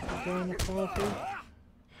 Join the party.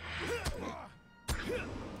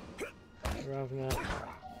 We're having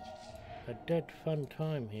a dead fun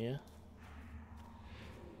time here.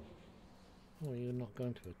 Oh, you're not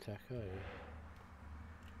going to attack, are you?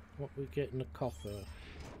 What we get in the copper?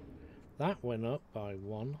 That went up by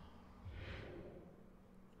 1.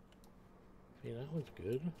 See, that was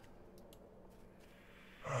good.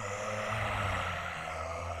 Are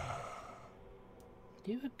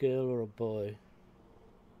you a girl or a boy?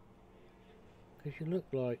 Because you look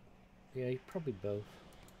like... yeah, you're probably both.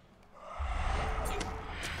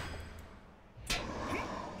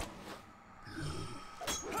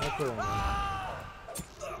 I'll go on.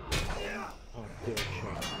 Oh, good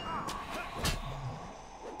shot.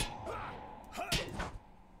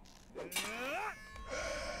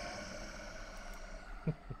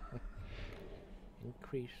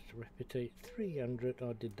 Increased reputation 300.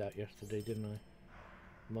 I did that yesterday, didn't I?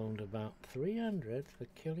 Moaned about 300 for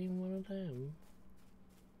killing one of them.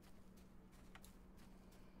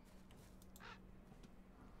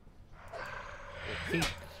 Repeats.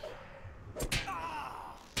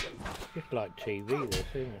 Just like TV, this,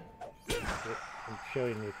 isn't it? I'm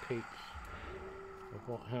showing repeats of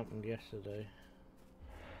what happened yesterday.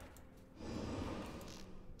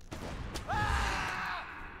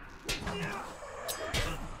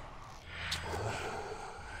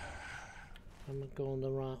 Am I going the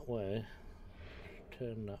right way?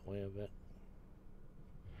 Turn that way a bit.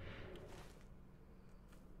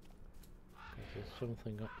 There's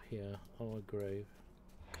something up here. Oh, a grave.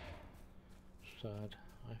 Sad.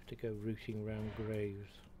 I have to go rooting round graves.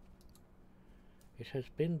 It has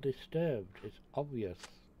been disturbed. It's obvious.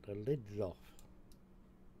 The lid's off.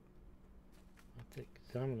 I have to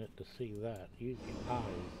examine it to see that. Use your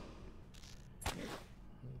eyes.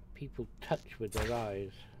 People touch with their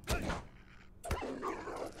eyes. Did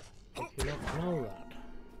you not know that?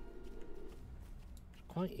 It's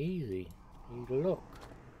quite easy. You look.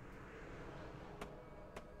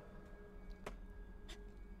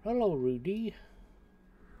 Hello, Rudy.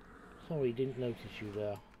 Sorry, didn't notice you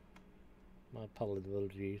there. My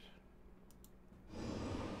apologies.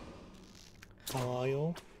 How are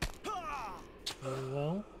you? Very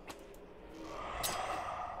well.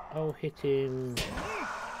 Oh, hit him. There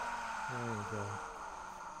we go.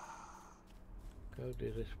 Go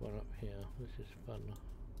do this one up here. This is fun.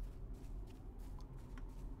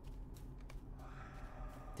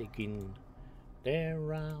 Digging.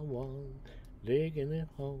 There I was, digging it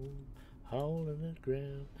hole, hole in the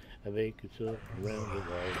ground. I make it up around the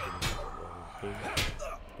walls.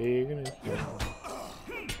 Digging it hole.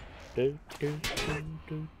 Do, do, do,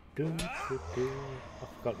 do, do, do, do. I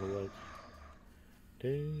forgot the words.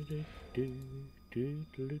 Do, do, do, do,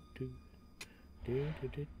 do, do, do, do,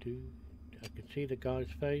 do, do. I can see the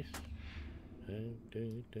guy's face. Do,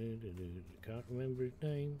 do, do, do, do. Can't remember his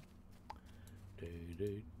name. Do,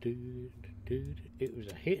 do, do, do, do. It was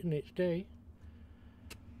a hit in its day.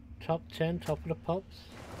 Top 10, top of the pops.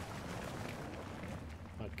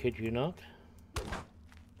 I kid you not.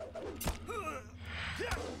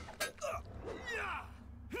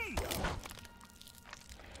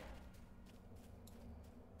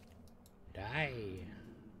 Die.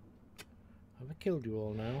 Have I killed you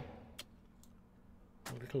all now?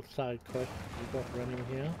 A little side quest we got running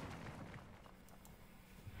here.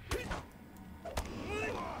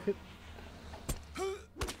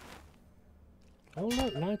 Oh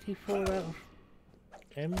look, 94 out of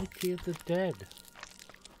Enmity of the Dead.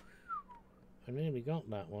 I nearly got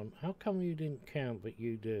that one. How come you didn't count but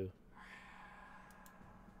you do?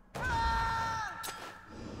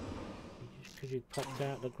 Just because you popped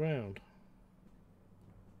out the ground.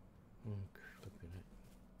 Oh, look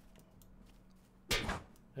at it.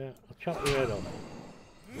 Yeah, I'll chop your head off.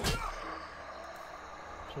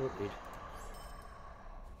 Sorted.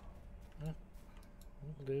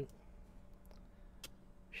 That'll do.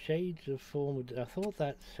 Shades of former. I thought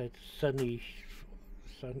that said sunny,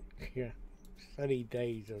 sunny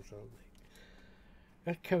days or something.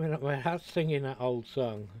 That's coming up my house singing that old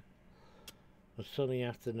song. A sunny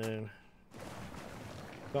afternoon.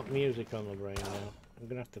 Got music on the brain now. I'm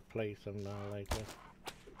gonna have to play some now later.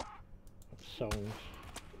 Songs.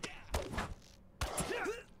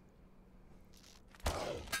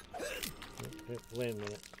 Wait a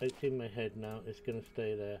minute. It's in my head now. It's gonna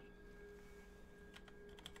stay there.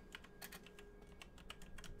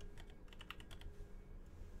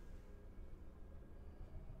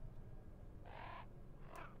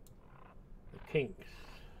 Kinks.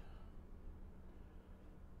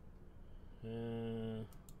 Come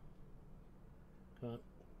on.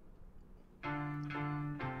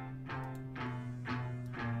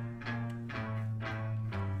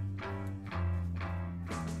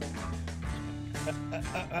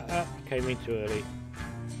 Came in too early.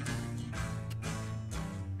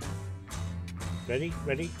 Ready?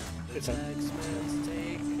 Ready? Good time.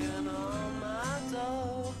 Taken on my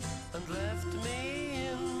door and left me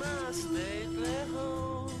in my stately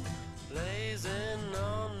home, blazing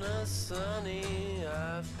on a sunny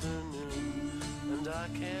afternoon, and I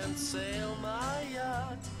can't sail my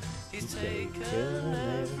yacht. He's taken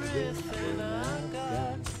everything I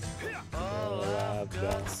got. All I've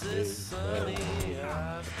got's this sunny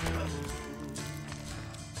afternoon.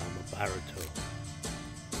 I'm a baritone.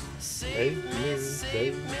 Save me,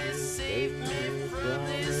 save me, save me from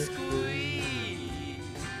this squeeze.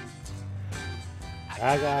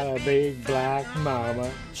 I got a big black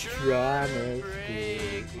mama trying to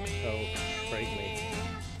break me. Oh, break me.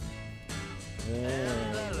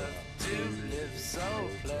 And I love to live so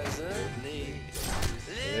pleasantly.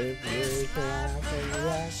 Live this life of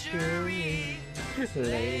luxury,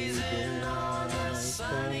 blazing on a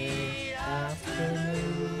sunny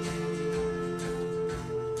afternoon.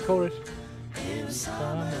 Chorus. In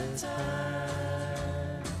summertime,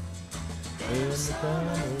 in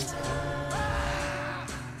summertime,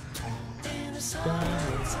 in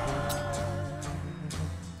summertime.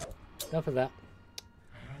 Enough of that.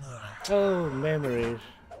 Oh, memories.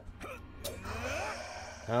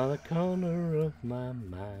 On the corner of my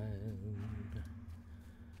mind.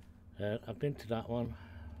 I've been to that one.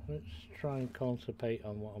 Let's try and concentrate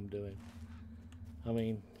on what I'm doing. I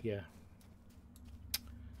mean, yeah.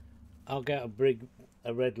 I'll get a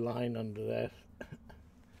red line under there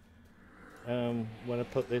when I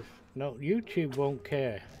put this. No, YouTube won't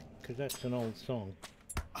care because that's an old song.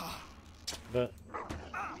 But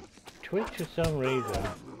Twitch, for some reason,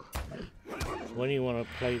 when you want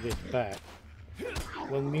to play this back,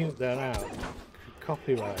 we'll mute that out.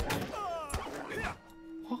 Copyright.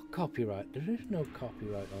 What copyright? There is no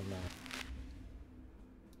copyright on that.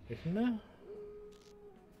 Isn't there?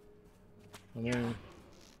 I mean,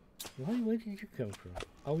 where did you come from?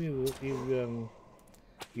 Oh, you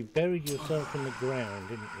buried yourself in the ground,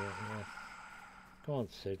 didn't you? Yeah. Go on,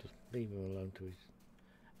 Sid. Leave him alone to his...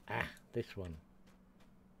 Ah, this one.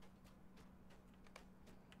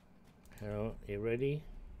 Hello, you ready?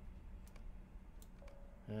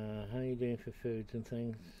 How you doing for foods and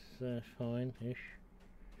things? Fine-ish.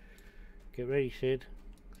 Get ready, Sid.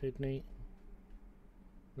 Sydney.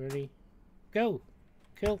 Ready? Go!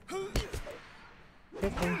 Kill!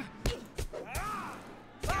 Hit him!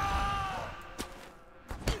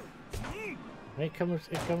 Here comes,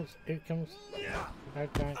 here comes, here comes.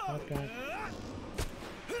 Bad guy, bad guy.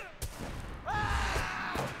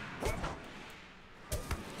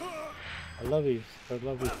 I love his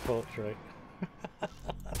portrait.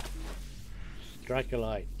 Strike a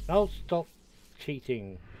light. Oh, stop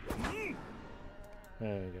cheating.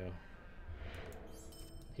 There we go.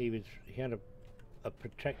 He had a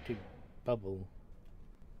protective bubble.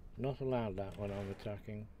 Not allowed that when I'm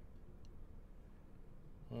attacking.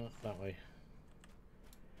 Oh, that way.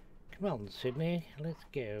 Come on, Sydney, let's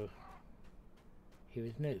go. He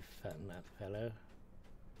was no fun, that fellow.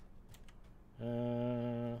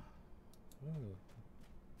 Oh.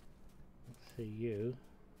 Let's see you.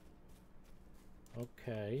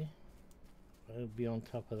 Okay. I'll be on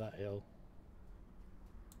top of that hill.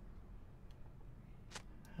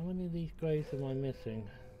 How many of these graves am I missing?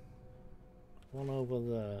 One over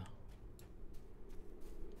there.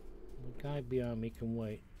 The guy behind me can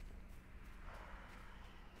wait.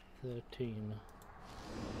 13.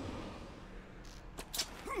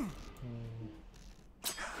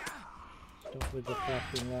 Stop with the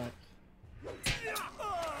flashing lights.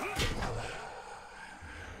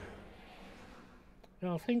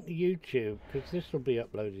 Now I think YouTube, because this will be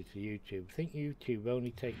uploaded to YouTube, I think YouTube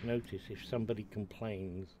only take notice if somebody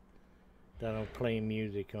complains that I'm playing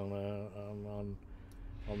music on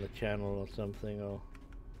the channel or something, or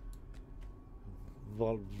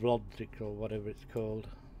Vlogdic or whatever it's called.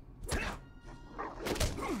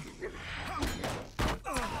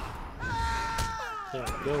 So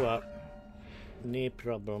go up. No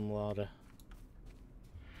problem, Lada.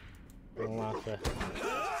 Lada.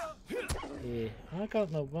 Yeah, I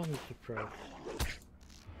got no buttons to press.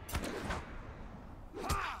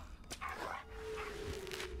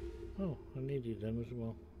 Oh, I needed them as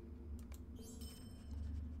well.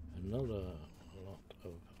 Another lot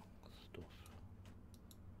of stuff.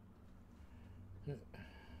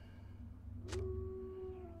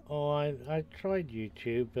 Oh, I tried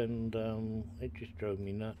YouTube and it just drove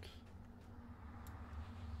me nuts.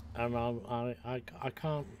 And I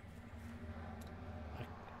can't.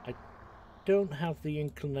 I don't have the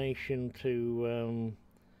inclination to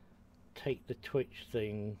take the Twitch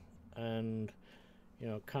thing and, you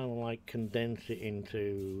know, kind of like condense it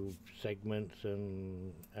into segments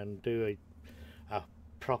and do a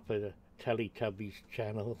proper Teletubbies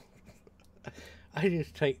channel. I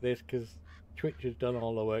just take this because Twitch has done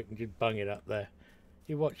all the work and just bung it up there.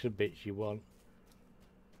 You watch the bits you want.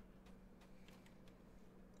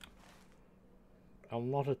 I'm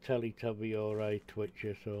not a Teletubby or a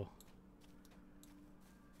Twitcher, so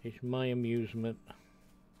it's my amusement.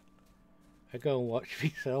 I go and watch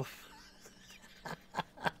myself.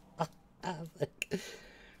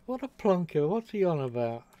 What a plunker, what's he on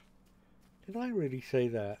about? Did I really say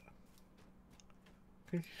that?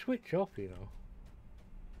 Could you switch off, you know?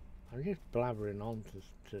 I'm just blabbering on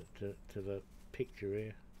to the picture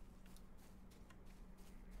here.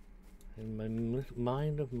 In my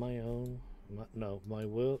mind of my own. My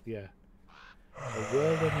world, yeah. The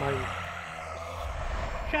world of my...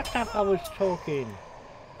 Shut up, I was talking!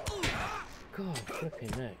 God, flipping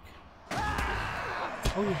neck.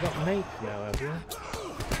 Oh, you've got mates now, have you?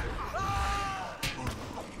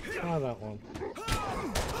 Try that one.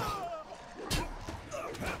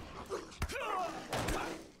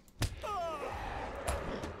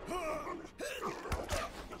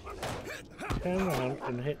 Turn around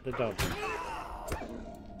and hit the dog.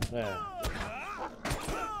 There.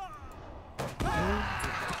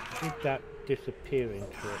 Did that disappearing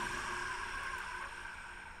trick?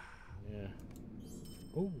 Yeah.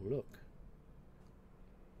 Oh, look.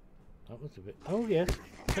 That was a bit... Oh, yes.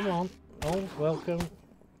 Come on. Oh, welcome.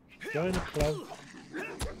 Join the club.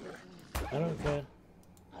 I don't care.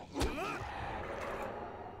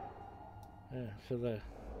 Yeah, so there.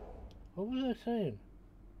 What was I saying?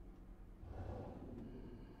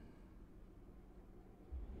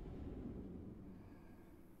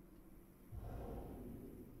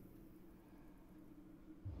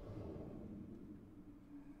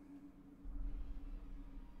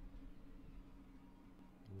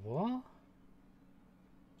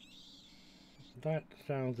 That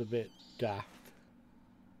sounds a bit daft.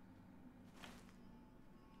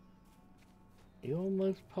 Your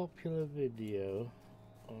most popular video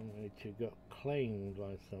on which you got claimed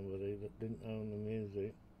by somebody that didn't own the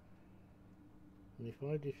music. And if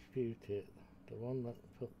I dispute it, the one that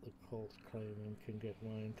put the false claim in can get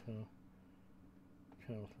my entire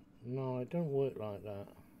channel. No, it don't work like that.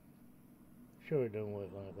 Sure it don't work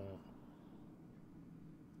like that.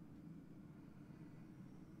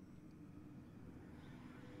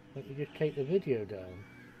 Why don't you just take the video down?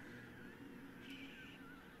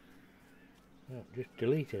 No, just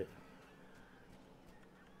delete it.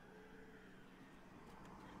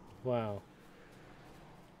 Wow.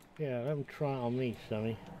 Yeah, let them try it on me,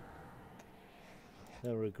 Sonny.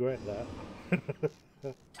 They'll regret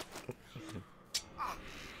that.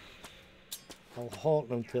 I'll haunt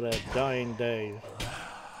them to their dying days.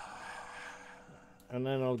 And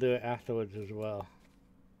then I'll do it afterwards as well.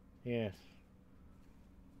 Yes.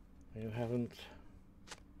 You haven't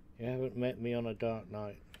met me on a dark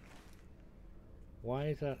night. Why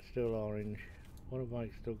is that still orange? What have I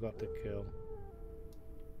still got to kill?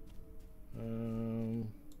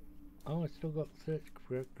 Oh, I still got search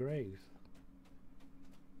for graves.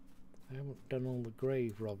 I haven't done all the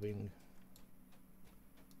grave robbing.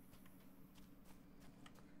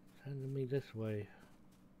 Sending me this way.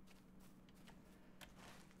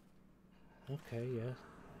 Okay, yes.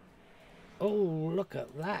 Oh, look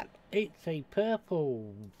at that! It's a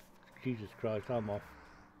purple! Jesus Christ, I'm off.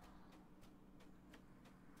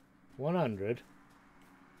 100.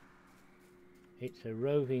 It's a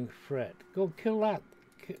roving threat. Go kill that!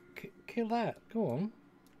 Kill that! Go on.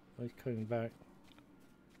 Oh, he's coming back.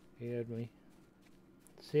 He heard me.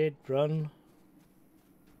 Sid, run.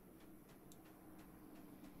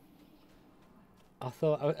 I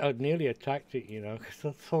thought I'd nearly attacked it, you know, because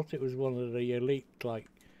I thought it was one of the elite, like,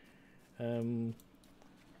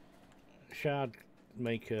 shard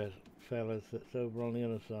maker fellas that's over on the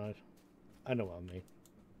other side. I know what I mean.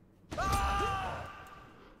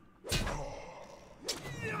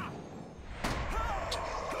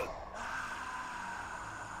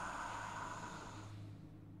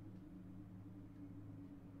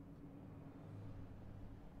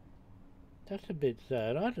 That's a bit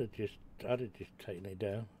sad. I'd have just taken it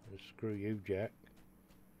down. Screw you, Jack.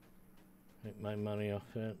 Make my money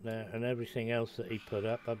off it there, and everything else that he put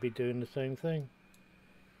up, I'd be doing the same thing.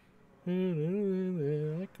 I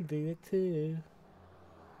can do it too.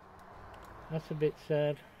 That's a bit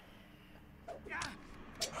sad.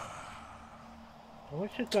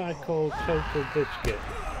 What's a guy called Total Biscuit?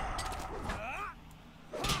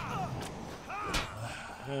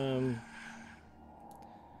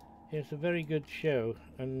 It's a very good show,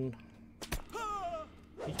 and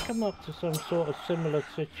he's come up to some sort of similar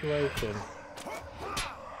situation.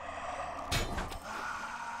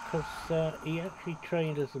 Because he actually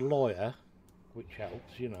trained as a lawyer, which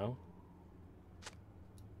helps, you know,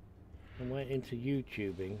 and went into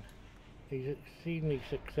YouTubing. He's exceedingly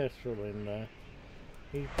successful in there.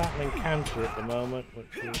 He's battling cancer at the moment, which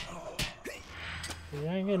he's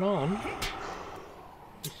hanging on.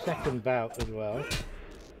 His second bout as well.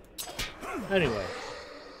 Anyway,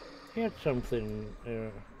 he had something,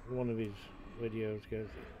 one of his videos goes,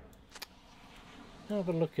 have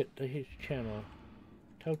a look at his channel,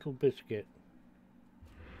 Total Biscuit.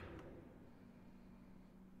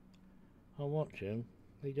 I'll watch him.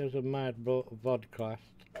 He does a mad vodcast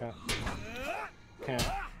cat.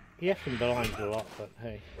 Yes, and blinds a lot, but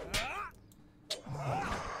hey.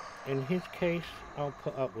 In his case, I'll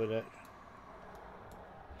put up with it.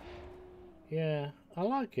 Yeah, I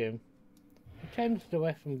like him. He tends to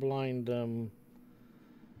F and blind in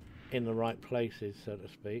the right places, so to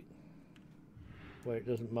speak, where it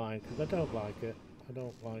doesn't mind, because I don't like it. I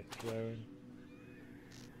don't like swearing.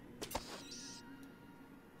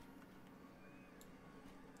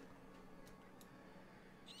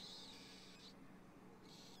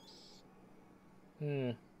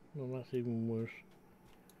 Yeah, well, that's even worse.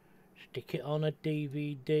 Stick it on a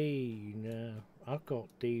DVD. No, I've got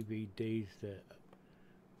DVDs that,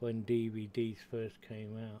 when DVDs first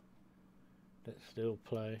came out, that still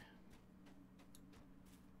play.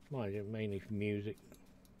 Mind you, mainly for music,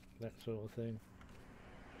 that sort of thing.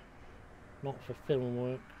 Not for film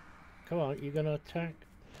work. Come on, you're gonna attack?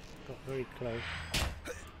 Got very close.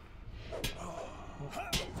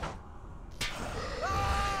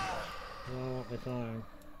 I want this iron.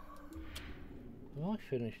 Have I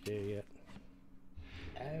finished here yet?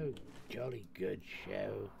 Oh, jolly good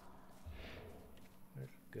show.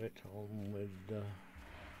 Let's get on with the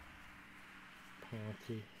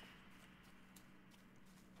party.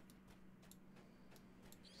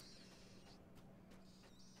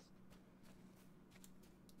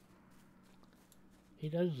 He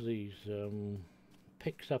does these,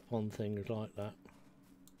 picks up on things like that.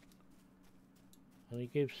 And he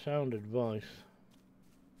gives sound advice.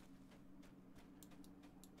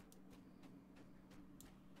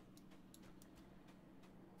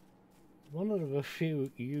 One of the few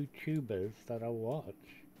YouTubers that I watch.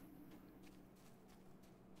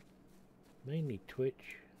 Mainly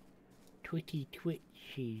Twitch.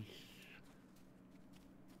 Twitchies.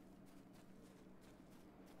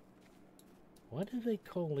 Why do they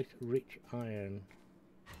call it rich iron?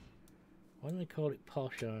 Why do they call it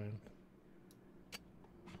posh iron?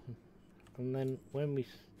 And then when we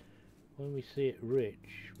see it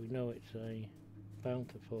rich, we know it's a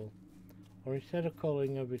bountiful. Or instead of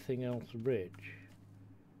calling everything else rich,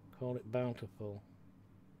 call it bountiful.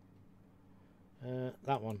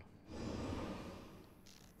 That one.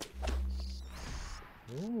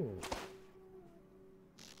 Ooh.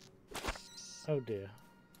 Oh dear.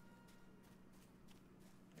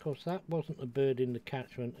 Of course that wasn't a bird in the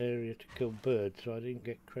catchment area to kill birds, so I didn't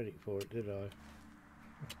get credit for it, did I?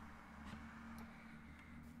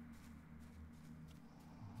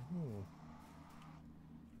 Ooh.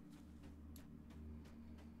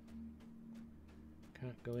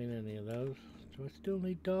 Can't go in any of those. Do I still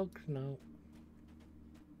need dogs? No.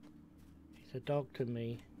 He's a dog to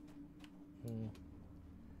me.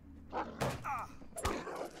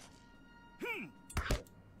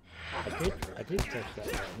 I did press that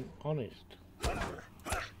button, honest.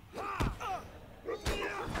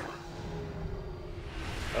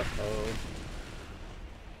 Uh-oh.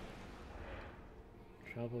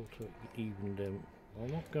 Travel to even them.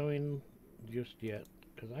 I'm not going just yet,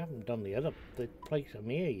 because I haven't done the place I'm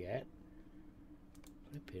here yet.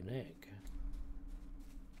 Flipping heck.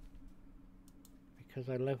 Because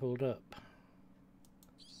I leveled up.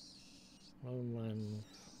 Homelands.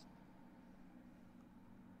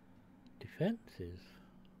 Defences.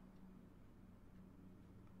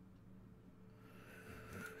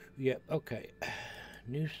 Yep, okay.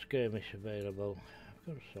 New skirmish available. I've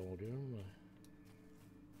got a soldier, haven't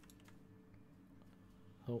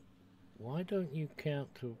I? Oh, why don't you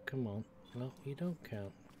count to... Come on. No, you don't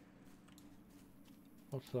count.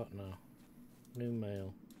 What's that now? New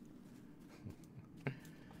mail.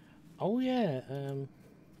 Oh yeah, a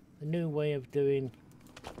new way of doing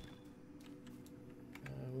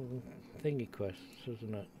thingy quests,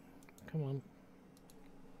 isn't it? Come on.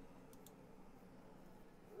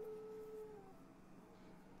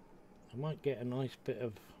 I might get a nice bit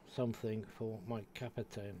of something for my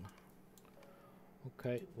captain.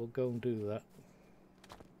 Okay, we'll go and do that.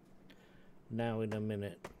 Now in a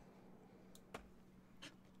minute.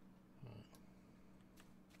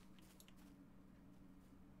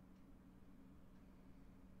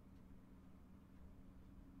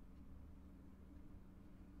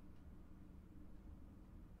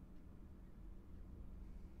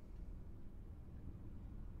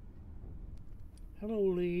 Hello,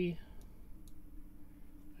 Lee.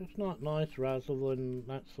 It's not nice, Razzle, when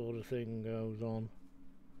that sort of thing goes on.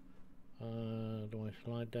 Do I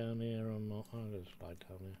slide down here or not? I'm going to slide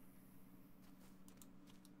down here.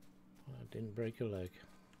 I didn't break a leg.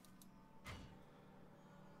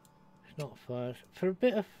 It's not fast. For a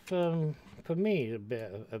bit of, for me, a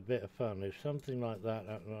bit of fun. If something like that,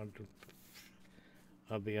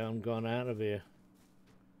 I'd be gone out of here.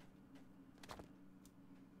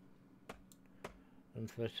 And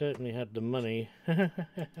if I certainly had the money,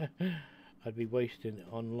 I'd be wasting it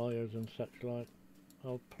on lawyers and such like.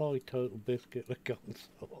 I'll ply Total Biscuit the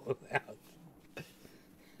console out.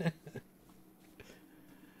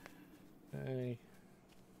 Hey.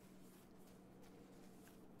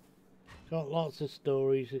 Got lots of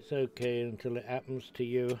stories, it's okay until it happens to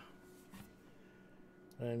you.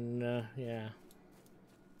 And, yeah.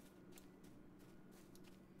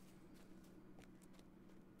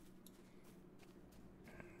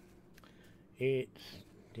 It's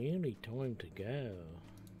nearly time to go.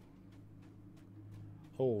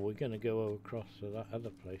 Oh, we're going to go across to that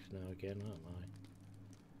other place now again, aren't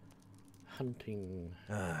I? Hunting.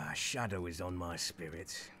 Ah, shadow is on my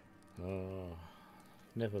spirit. Oh,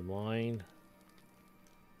 never mind.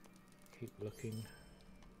 Keep looking.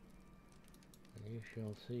 And you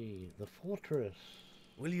shall see the fortress.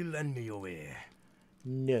 Will you lend me your ear?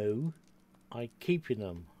 No, I keeping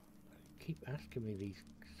them. Keep asking me these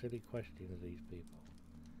silly questions, these people.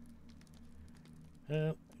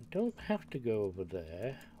 Don't have to go over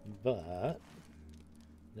there, but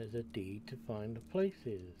there's a deed to find the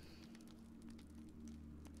places.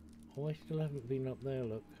 Oh, I still haven't been up there,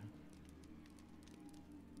 look.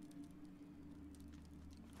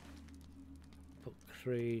 Book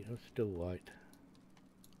 3, I'm still white.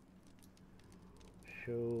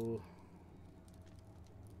 So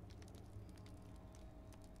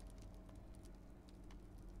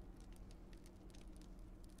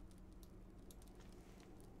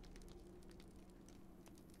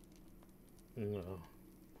no,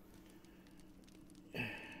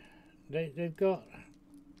 they've got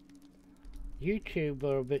YouTube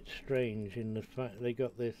are a bit strange in the fact they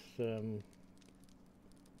got this who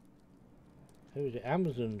is it?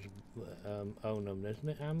 Amazon's own them, isn't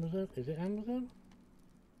it? Amazon? Is it Amazon?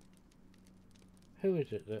 Who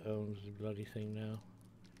is it that owns the bloody thing now?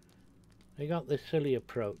 They got this silly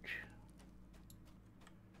approach.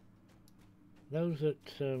 Those that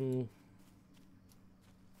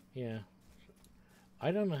yeah,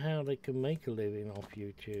 I don't know how they can make a living off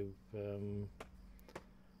YouTube.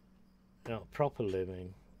 Not proper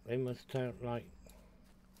living. They must have, like,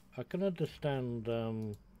 I can understand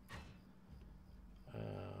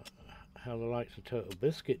how the likes of Total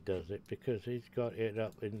Biscuit does it, because he's got it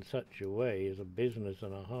up in such a way as a business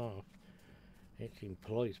and a half. It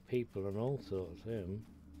employs people and all sorts, him.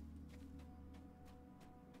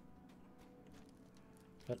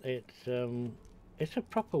 But it's a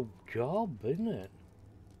proper job, isn't it?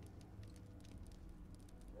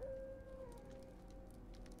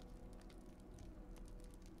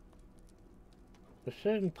 There's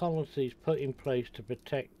certain policies put in place to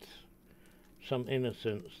protect some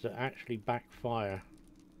innocents that actually backfire.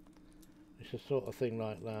 It's a sort of thing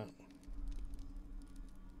like that.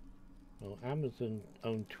 Well, Amazon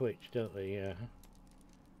own Twitch, don't they? Yeah.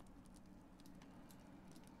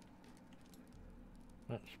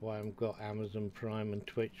 That's why I've got Amazon Prime and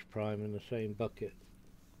Twitch Prime in the same bucket.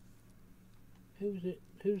 Who's it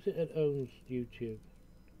that owns YouTube?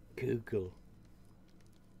 Google.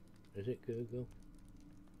 Is it Google?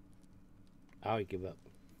 I give up.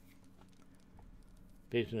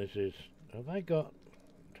 Businesses. Have I got,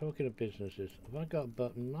 talking of businesses, have I got a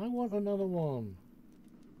button? I want another one.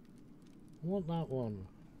 I want that one.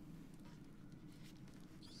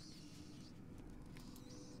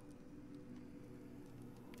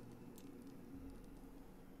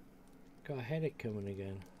 Got a headache coming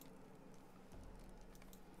again.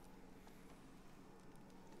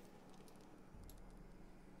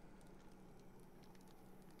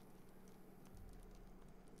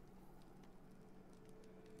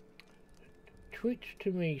 Twitch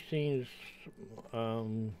to me seems, I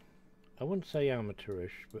wouldn't say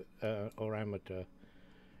amateurish, but or amateur,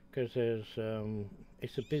 because there's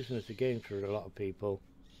it's a business again for a lot of people.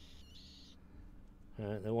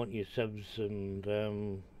 They want your subs, and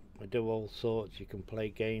they do all sorts. You can play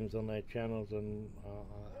games on their channels, and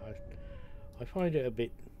I find it a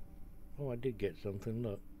bit. Oh, I did get something.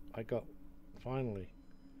 Look, I got finally.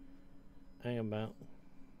 Hang about.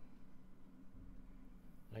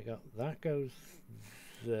 I got that goes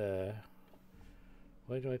there.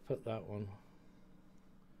 Where do I put that one?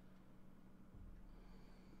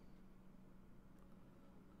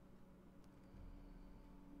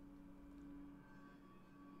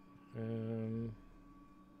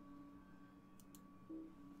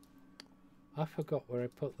 I forgot where I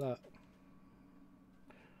put that.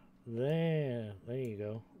 There you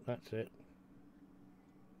go. That's it.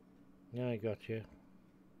 Yeah, I got you.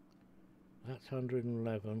 That's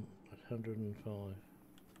 111. That's 105.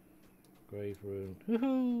 Grave Rune.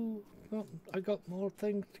 Woohoo! I got more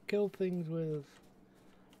things to kill things with.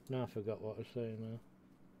 Now I forgot what I was saying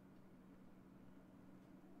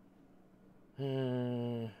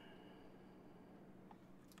now.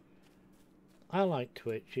 I like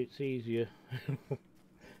Twitch. It's easier.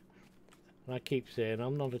 I keep saying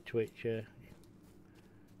I'm not a Twitcher.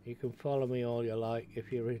 You can follow me all you like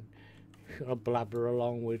if you're in. I'll blabber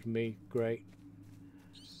along with me, great.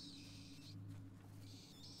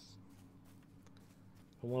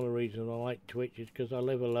 And one of the reasons I like Twitch is because I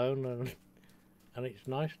live alone, and it's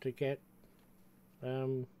nice to get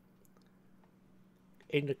in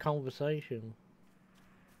the conversation.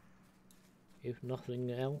 If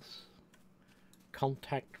nothing else,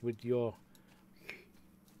 contact with your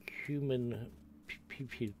human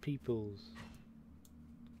peoples.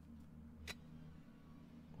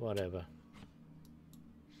 Whatever.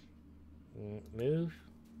 Move.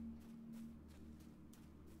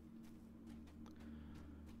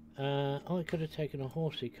 Oh, I could have taken a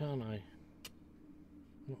horsey, can't I?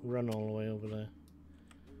 Not run all the way over there.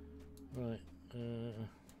 Right. I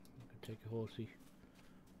could take a horsey.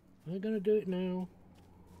 Am I gonna do it now?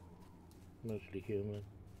 Mostly human.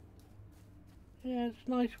 Yeah, it's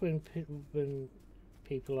nice when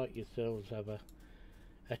people like yourselves have a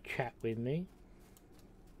chat with me.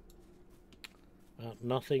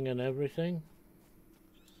 Nothing and everything,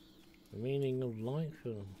 the meaning of life,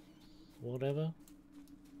 or whatever.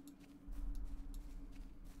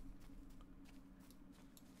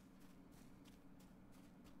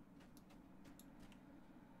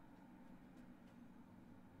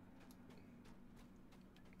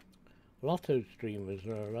 LoTRO streamers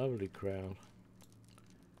are a lovely crowd.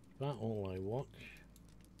 That's all I watch.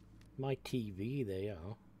 My TV, they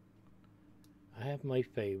are. I have my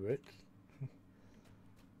favourites.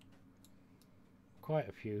 Quite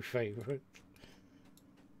a few favourites.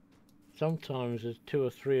 Sometimes there's 2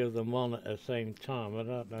 or 3 of them on at the same time. I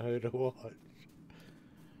don't know who to watch.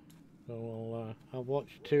 So I'll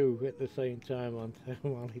watch 2 at the same time on 2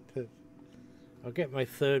 monitors. I'll get my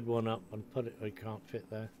 3rd one up and put it, I can't fit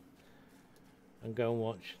there. And go and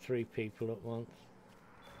watch 3 people at once.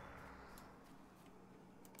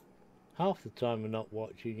 Half the time you're not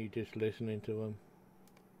watching, you're just listening to them.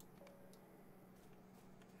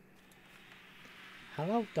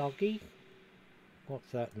 Hello, doggy.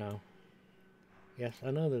 What's that now? Yes,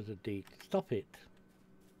 I know there's a D. Stop it.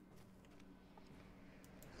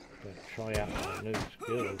 Don't try out my new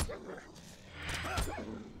skills.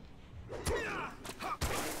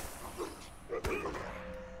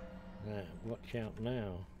 Now, watch out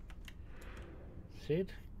now.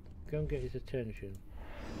 Sid, go and get his attention.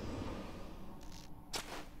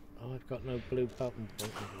 Oh, I've got no blue button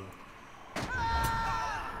pointing here.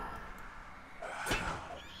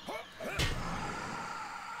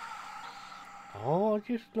 Oh,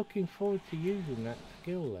 just looking forward to using that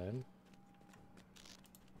skill then.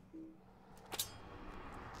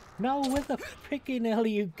 No, where the frickin' hell are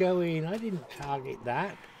you going? I didn't target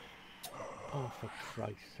that. Oh, for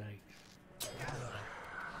Christ's sake.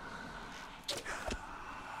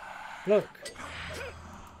 Look.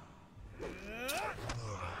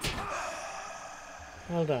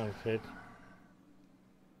 Well done, Sid.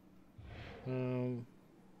 I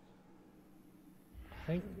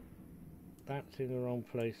think that's in the wrong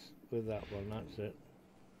place with that one, that's it.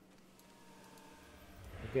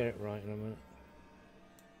 I'll get it right in a minute.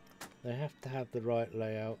 They have to have the right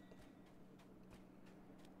layout.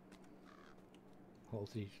 All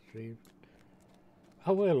these streams.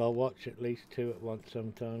 I will, I'll watch at least 2 at once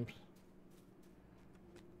sometimes.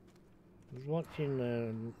 I was watching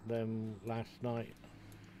them last night.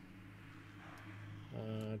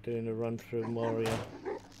 Doing a run through Moria.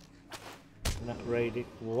 And that raided.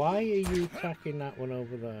 Why are you attacking that one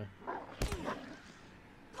over there?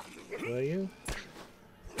 Were you?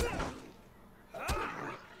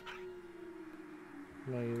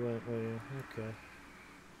 No, you weren't, were you? Okay.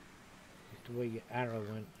 Just the way your arrow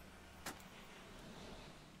went.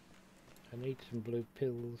 I need some blue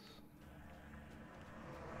pills.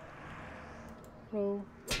 Hello.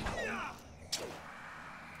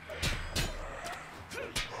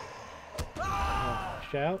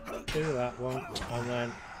 Shout, do that one, and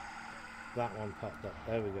then that one popped up.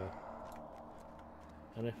 There we go.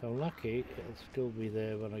 And if I'm lucky, it'll still be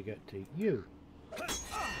there when I get to you.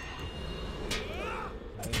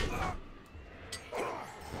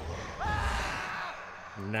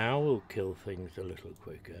 Now we'll kill things a little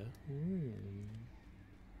quicker.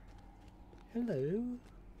 Hello.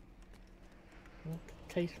 Want to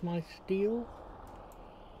taste my steel?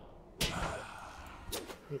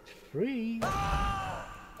 It's free.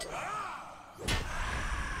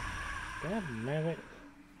 God damn it.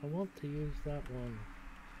 I want to use that one.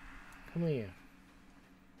 Come here.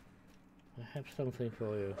 I have something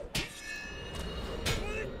for you.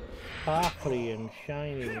 Sparkly and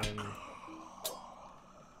shiny and...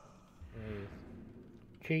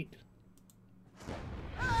 cheat.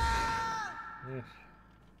 Yes.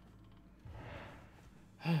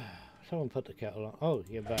 Someone put the kettle on. Oh,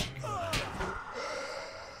 you're back.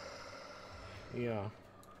 Yeah.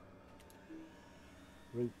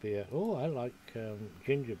 Root beer. Oh, I like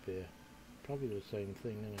ginger beer. Probably the same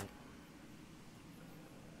thing, isn't it?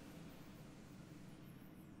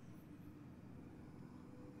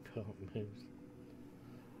 Can't move.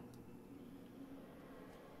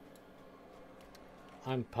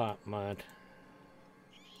 I'm part mad.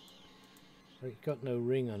 He's got no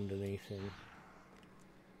ring underneath him.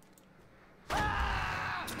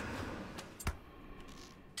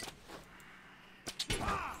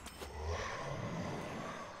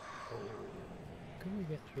 Can we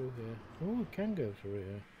get through here? Oh, we can go through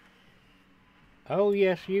here. Oh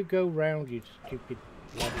yes, you go round, you stupid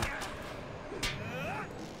bloody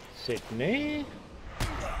Sydney.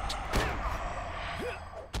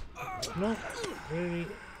 Not really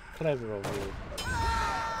clever of you.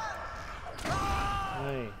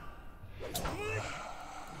 Hey.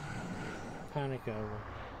 Panic over.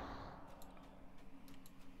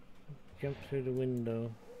 Jump through the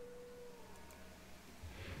window.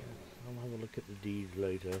 I'll have a look at the deeds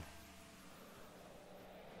later.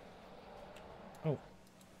 Oh.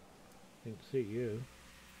 Didn't see you.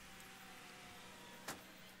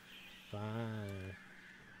 Bye.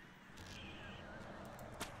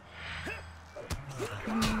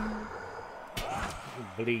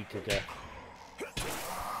 Bleed to death.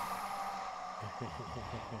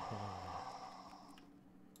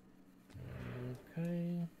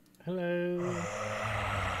 Okay. Hello.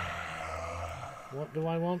 What do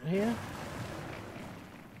I want here?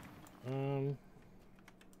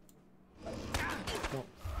 Not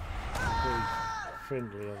very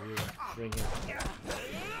friendly of you bringing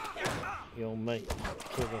your mate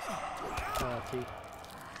to the party.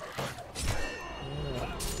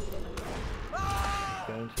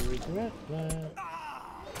 Going to regret that.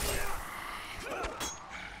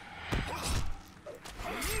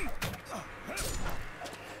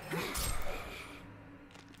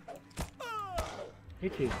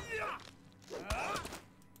 Hit you.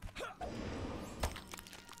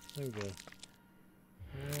 There we go.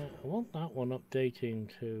 I want that one updating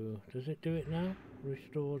to... Does it do it now?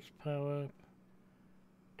 Restores power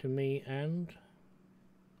to me and...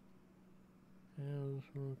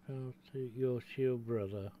 Power to your shield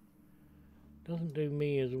brother. Doesn't do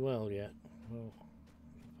me as well yet. We'll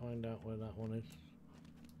find out where that one is.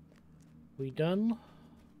 We done?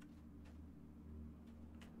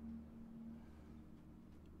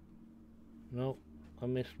 No, I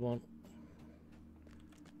missed one.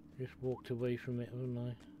 Just walked away from it, haven't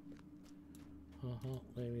I?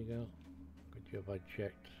 There we go. Good job I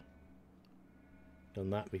checked. Done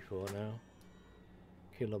that before now.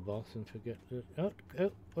 Kill a boss and forget to... Oh!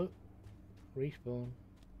 Respawn.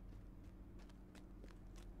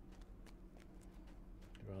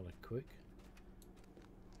 Rather quick.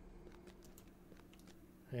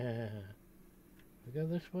 Yeah. We go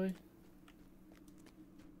this way?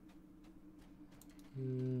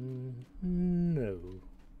 No.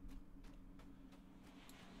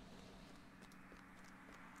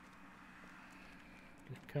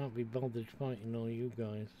 Just can't be bothered fighting all you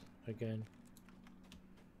guys again.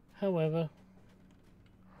 However,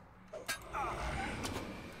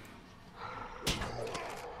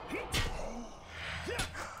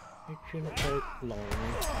 it shouldn't take long.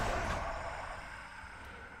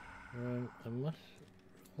 I must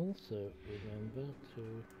also remember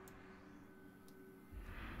to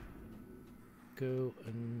go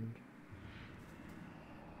and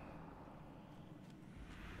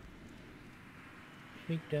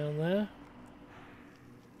sneak down there.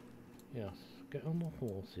 Yes, get on the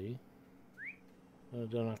horsey. I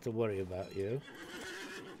don't have to worry about you.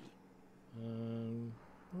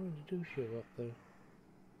 What did you do show up there?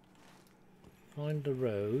 Find the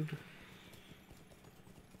road.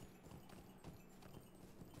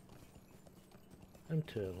 And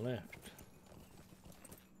turn left.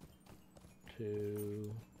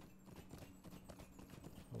 To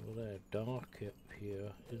over there, dark up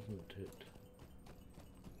here, isn't it?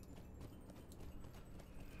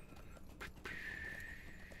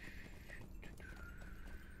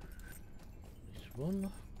 This one.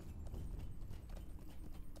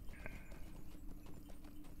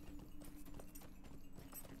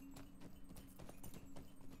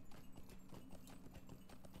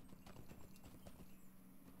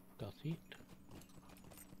 Got it.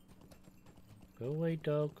 Go away,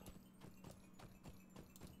 dog.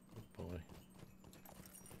 Good boy.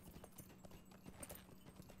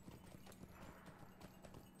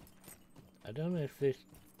 I don't know if this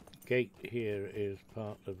gate here is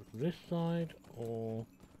part of this side or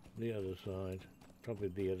the other side. Probably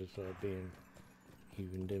the other side being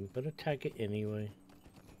evened in, but I'll tag it anyway.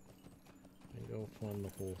 And go find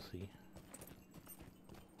the horsey.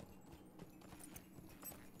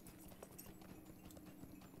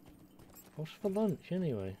 What's for lunch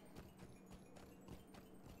anyway?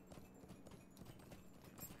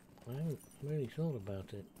 I haven't really thought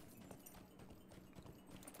about it.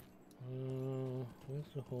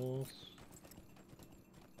 Where's the horse?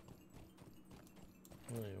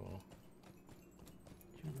 There you are.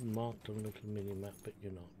 You've marked on a little mini map, but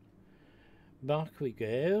you're not. Back we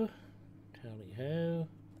go. Tally ho.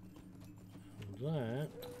 And that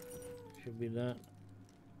should be that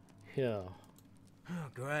here. How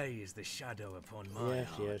grey is the shadow upon my Yes,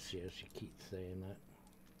 heart. yes, yes, you keep saying that.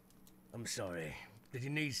 I'm sorry. Did you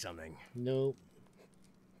need something? No.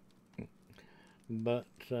 But,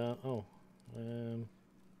 1,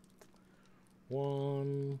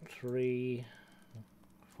 3,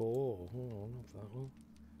 4. Oh, not that one.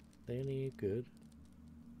 They only good.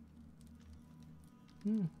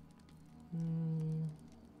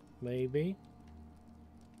 Maybe.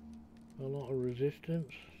 A lot of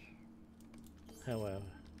resistance. However.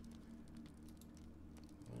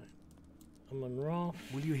 Right. I'm on Wrath.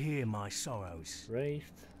 Will you hear my sorrows?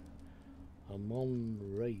 Wraith. I'm on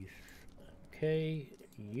Wraith. Okay,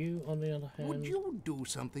 You, on the other hand... Would you do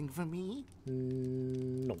something for me?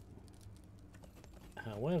 No.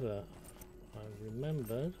 However, I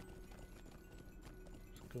remembered...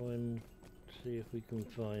 Let's go and see if we can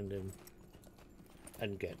find him.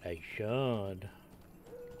 And get a shard.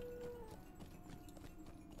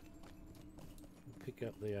 Pick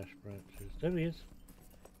up the ash branches. There he is.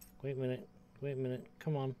 Wait a minute. Wait a minute.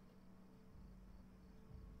 Come on.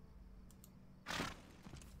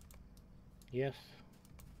 Yes.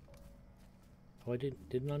 Oh,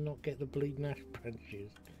 didn't I not get the bleeding ash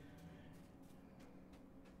branches?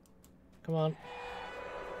 Come on.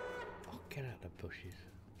 Oh, get out of the bushes.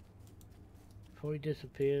 Before he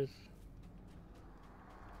disappears.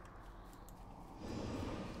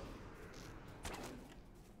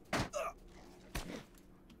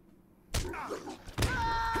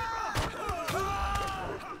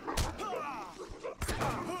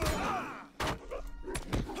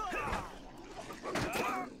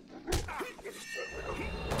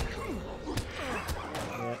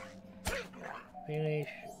 Finish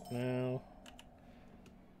now.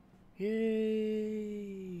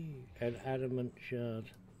 Yay! An adamant shard.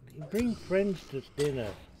 You bring friends to dinner.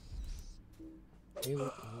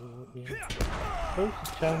 You're supposed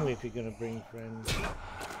to tell me if you're going to bring friends.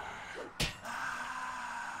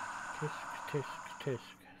 Tisk, tisk,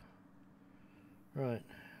 tisk. Right.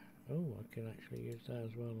 Oh, I can actually use that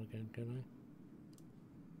as well again, can I?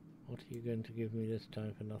 What are you going to give me this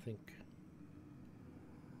time for nothing?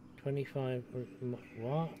 25...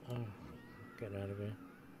 What? Oh, get out of here.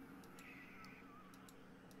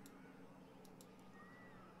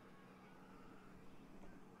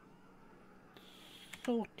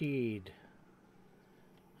 Sorted.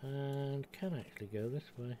 And can actually go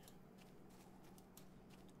this way.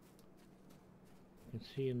 You can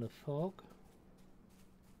see in the fog.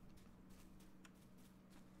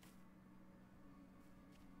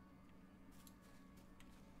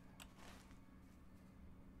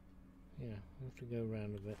 Yeah, I have to go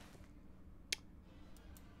around a bit.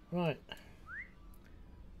 Right.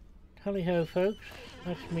 Tally-ho, folks.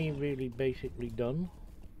 That's me really basically done.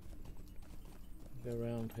 Go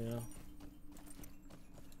around here.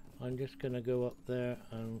 I'm just going to go up there,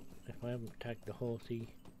 and if I haven't tagged the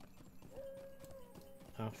horsey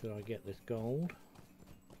after I get this gold,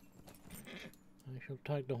 I shall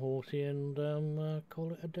tag the horsey and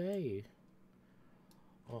call it a day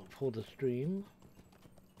for the stream.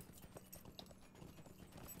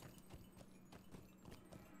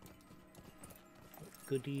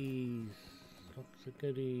 Goodies, lots of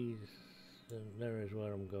goodies. And there is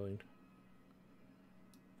where I'm going.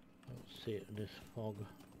 Let's see it, this fog,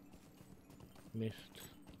 mist,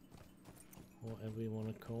 whatever you want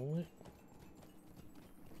to call it.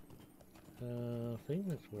 I think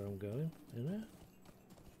that's where I'm going, isn't it?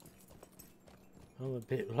 I'm a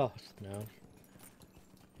bit lost now.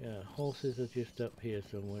 Yeah, horses are just up here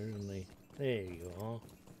somewhere, aren't they? There you are.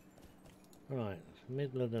 Right, it's the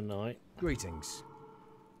middle of the night. Greetings.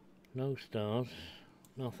 No stars,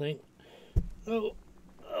 nothing. Oh,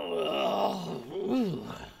 oh.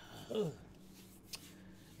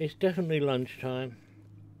 It's definitely lunchtime.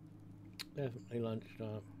 Definitely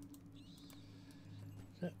lunchtime.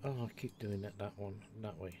 So, oh, I keep doing that one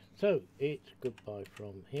that way. So it's goodbye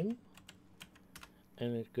from him,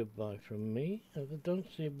 and it's goodbye from me. If I don't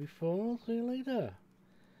see you before, I'll see you later.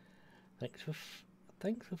 Thanks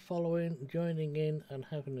for following, joining in, and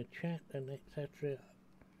having a chat and etc.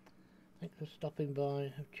 Thanks for stopping by.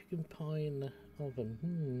 I have chicken pie in the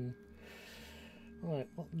oven. Right,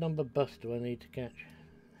 what number bus do I need to catch?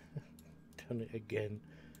 Done it again.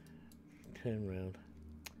 Turn round.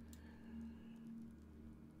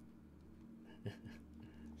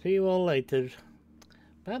 See you all later.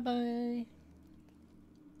 Bye bye.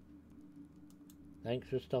 Thanks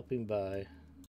for stopping by.